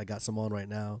chakras and shit. I got some on right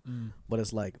now. Mm. But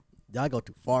it's like, y'all go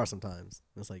too far sometimes.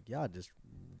 It's like, y'all just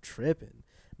tripping.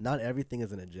 Not everything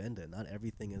is an agenda. Not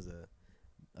everything is a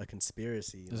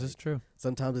conspiracy. This like, is true.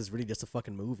 sometimes it's really just a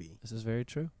fucking movie. This is very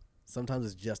true. Sometimes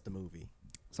it's just a movie.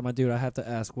 So, my dude, I have to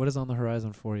ask, what is on the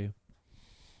horizon for you?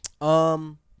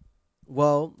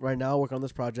 Well, right now, working on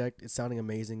this project. It's sounding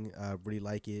amazing. I really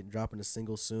like it. Dropping a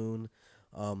single soon.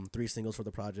 3 singles for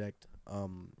the project.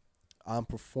 I'm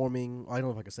performing. I don't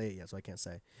know if I can say it yet, so I can't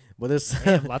say. But there's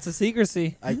Damn, lots of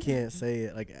secrecy. I can't say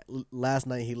it. Like last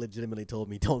night, he legitimately told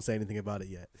me, "Don't say anything about it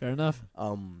yet." Fair enough.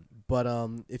 But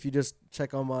if you just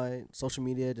check on my social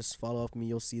media, just follow up me,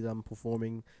 you'll see that I'm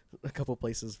performing a couple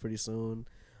places pretty soon.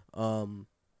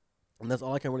 And that's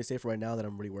all I can really say for right now that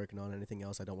I'm really working on. Anything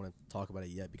else, I don't want to talk about it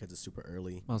yet because it's super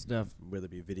early. Most def. Whether it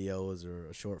be videos or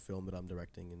a short film that I'm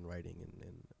directing and writing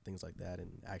and things like that and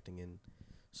acting in.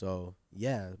 So,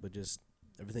 yeah, but just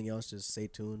everything else, just stay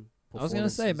tuned. I was going to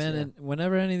say, man, yeah. and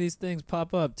whenever any of these things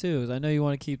pop up, too, I know you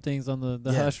want to keep things on the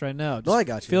Yeah. hush right now. No, I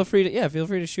got you. Feel free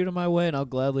to shoot them my way, and I'll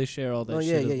gladly share all that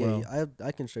shit as well. Yeah.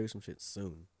 I can show you some shit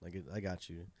soon. Like, I got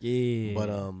you. Yeah. But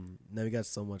now we got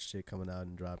so much shit coming out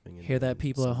and dropping. And, Hear that, and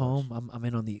people so at home? much. I'm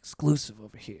in on the exclusive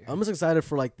over here. I'm just excited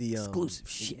for like the Exclusive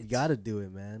You shit. gotta do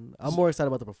it, man. I'm more excited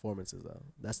about the performances though.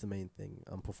 That's the main thing.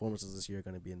 Performances this year are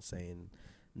gonna be insane.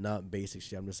 Not basic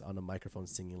shit. I'm just on the microphone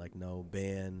singing, like, no,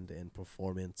 band and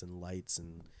performance and lights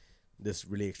and this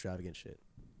really extravagant shit.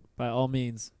 By all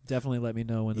means, definitely let me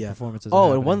know when the Yeah. performances Oh, are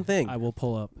and happening. one thing. I will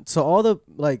pull up. So all the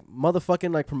like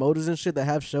motherfucking like promoters and shit that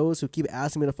have shows who keep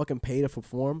asking me to fucking pay to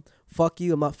perform, fuck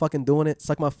you. I'm not fucking doing it.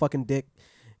 Suck my fucking dick,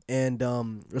 and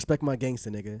respect my gangster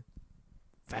nigga.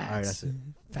 Facts. All right, that's it.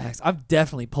 Facts. I'm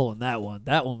definitely pulling that one.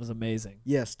 That one was amazing.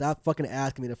 Yeah, stop fucking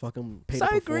asking me to fucking pay to I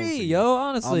perform. agree, for you. yo.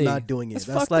 Honestly, I'm not doing it. That's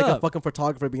That's fucked like up. a fucking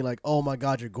photographer being like, "Oh my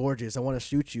god, you're gorgeous. I want to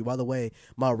shoot you. By the way,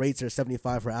 my rates are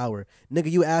 $75 per hour." Nigga,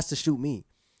 you asked to shoot me.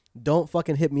 Don't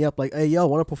fucking hit me up like, "Hey, yo,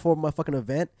 want to perform my fucking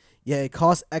event?" Yeah, it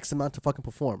costs X amount to fucking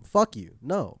perform. Fuck you.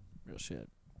 No. Real shit.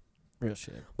 Real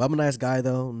shit. But I'm a nice guy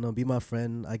though. No, be my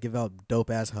friend. I give out dope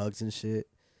ass hugs and shit.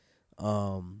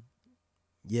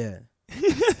 Yeah.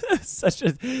 such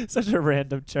a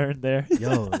random turn there.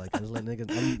 Yo, like I just let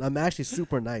niggas. I'm actually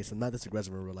super nice. I'm not this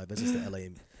aggressive in real life. That's just the LA.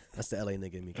 That's the LA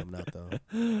nigga in me coming out though.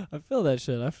 I feel that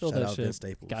shit. Shout that out shit. Vince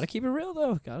Staples. Gotta keep it real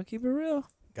though. Gotta keep it real.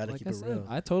 Gotta Like keep I it said, real.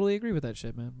 I totally agree with that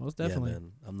shit, man. Most definitely. Yeah,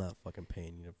 man. I'm not fucking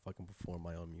paying you to fucking perform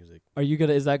my own music. Are you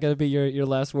gonna? Is that gonna be your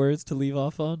last words to leave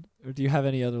off on, or do you have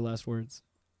any other last words?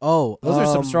 Oh, Those are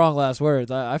some strong last words.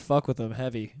 I fuck with them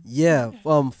heavy. Yeah.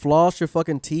 Floss your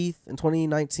fucking teeth in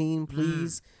 2019,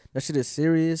 please. That shit is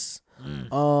serious.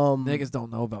 Niggas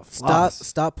don't know about floss.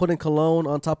 Stop putting cologne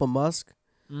on top of musk.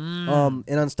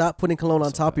 And stop putting cologne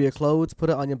on So top of your fast. clothes. Put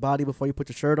it on your body before you put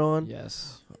your shirt on.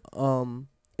 Yes.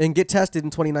 And get tested in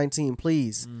 2019,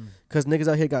 please. Cause niggas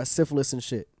out here got syphilis and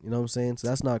shit. You know what I'm saying? So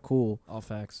that's not cool. All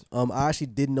facts. I actually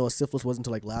didn't know syphilis was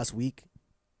until like last week.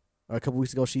 Or a couple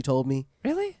weeks ago, she told me.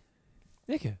 Really?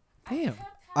 Nigga. Damn.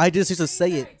 I just used to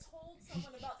say it.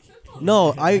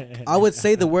 No, I would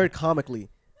say the word comically.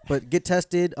 But get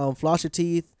tested, floss your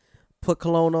teeth, put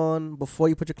cologne on before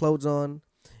you put your clothes on.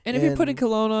 And if you're putting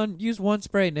cologne on, use one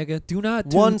spray, nigga. Do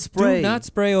not spray. Do not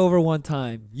spray over one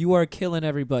time. You are killing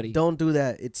everybody. Don't do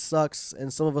that. It sucks.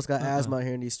 And some of us got asthma out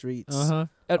here in these streets. And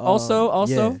also,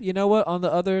 yeah. you know what? On the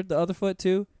other foot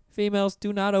too. Females,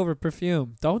 do not over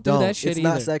perfume. Don't do that shit it's either.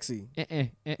 not sexy.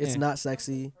 It's not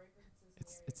sexy.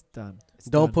 It's done.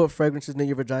 Don't put fragrances near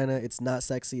your vagina. It's not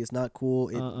sexy. It's not cool.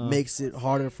 It makes it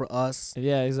harder for us.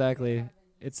 Yeah, exactly.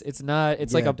 It's not.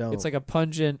 It's Yeah, it's like a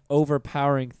pungent,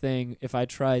 overpowering thing. If I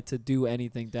try to do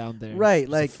anything down there, Right, It's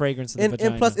a like fragrance in the vagina.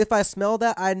 and plus, if I smell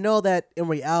that, I know that in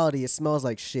reality it smells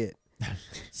like shit.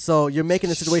 So you're making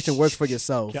the situation worse for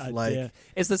yourself. God like damn.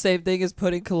 It's the same thing as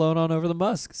putting cologne on over the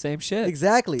musk. Same shit.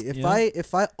 exactly. If Yeah. I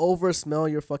over smell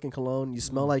your fucking cologne, you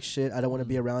smell like shit. I don't want to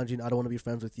be around you. I don't want to be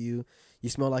friends with you. You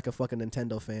smell like a fucking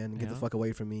Nintendo fan. Get the Yeah. fuck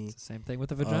away from me. It's the same thing with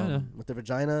the vagina. With the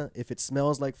vagina, if it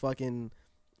smells like fucking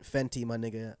Fenty, my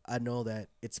nigga, I know that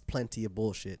it's plenty of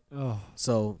bullshit. Oh,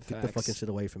 So get the Facts. fucking shit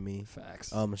away from me.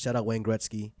 facts. Shout out Wayne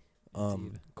Gretzky.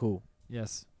 Indeed. Cool.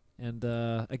 Yes. And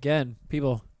again,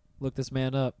 people, look this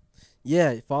man up.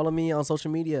 Yeah, follow me on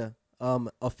social media.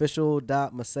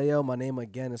 Official.Maceo. My name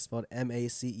again is spelled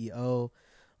Maceo.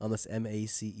 That's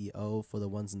Maceo for the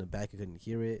ones in the back who couldn't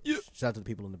hear it. Yeah. Shout out to the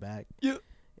people in the back. Yeah.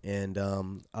 And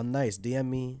I'm nice. DM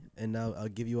me and I'll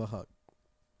give you a hug.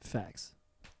 Facts.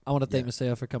 I want to thank Yeah.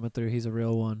 Maceo for coming through. He's a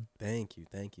real one. Thank you.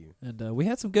 And we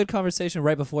had some good conversation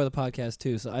right before the podcast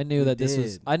too. So I knew We that this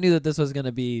was did.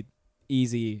 gonna be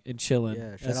easy and chilling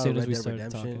Yeah, shout as out soon as Red we Dead started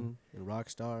Redemption talking. and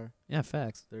Rockstar. Yeah,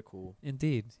 facts. They're cool.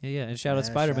 Indeed. Yeah. And shout out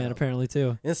Yeah, Spider-Man shout out. apparently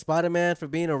too. And Spider-Man for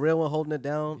being a real one, holding it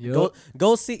down. Yup.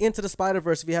 Go see Into the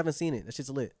Spider-Verse if you haven't seen it. That shit's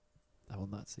lit. I will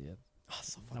not see it. Oh,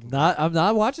 so I'm fucking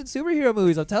not watching superhero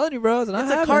movies. I'm telling you, bro. It's not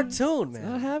It's a happening. cartoon, It's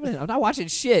not man. happening. I'm not watching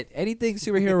shit. Anything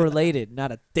superhero related.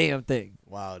 Not a damn thing.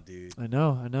 Wow, dude. I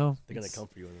know. They're gonna It's- come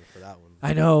for you for that one.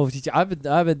 I know.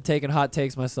 I've been taking hot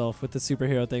takes myself with the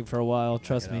superhero thing for a while.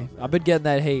 Trust it me. out, man. I've been getting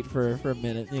that hate for a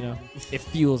minute. You know, it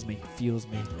fuels me. Man, is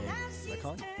that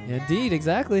calling? Indeed,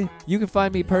 exactly. You can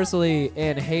find me personally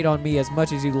and hate on me as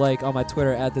much as you like on my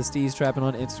Twitter at the Steez Trap and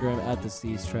on Instagram at the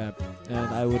Steez Trap. And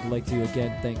I would like to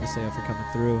again thank Maceo for coming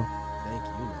through. Thank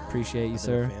you, man. Appreciate you, I've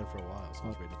sir. been a fan for a while, so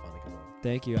it's great to finally come on.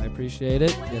 Thank you. I appreciate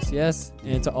it. Yes.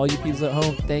 And to all you people at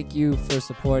home, thank you for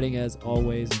supporting as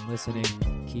always and listening.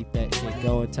 Keep that shit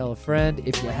going. Tell a friend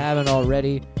if you haven't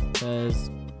already, because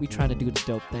we trying to do the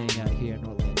dope thing out here in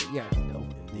Orlando. You already know.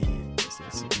 Indeed.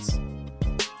 Yes.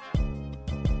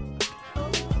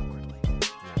 Awkwardly.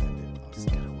 Yeah, man, dude. Just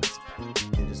gotta whisper.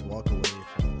 Yeah, just walk away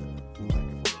from the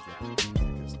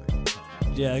microphone. Just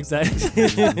like, Yeah,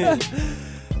 exactly.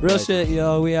 Real shit,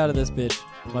 yo. We out of this bitch.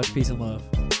 Much peace and love.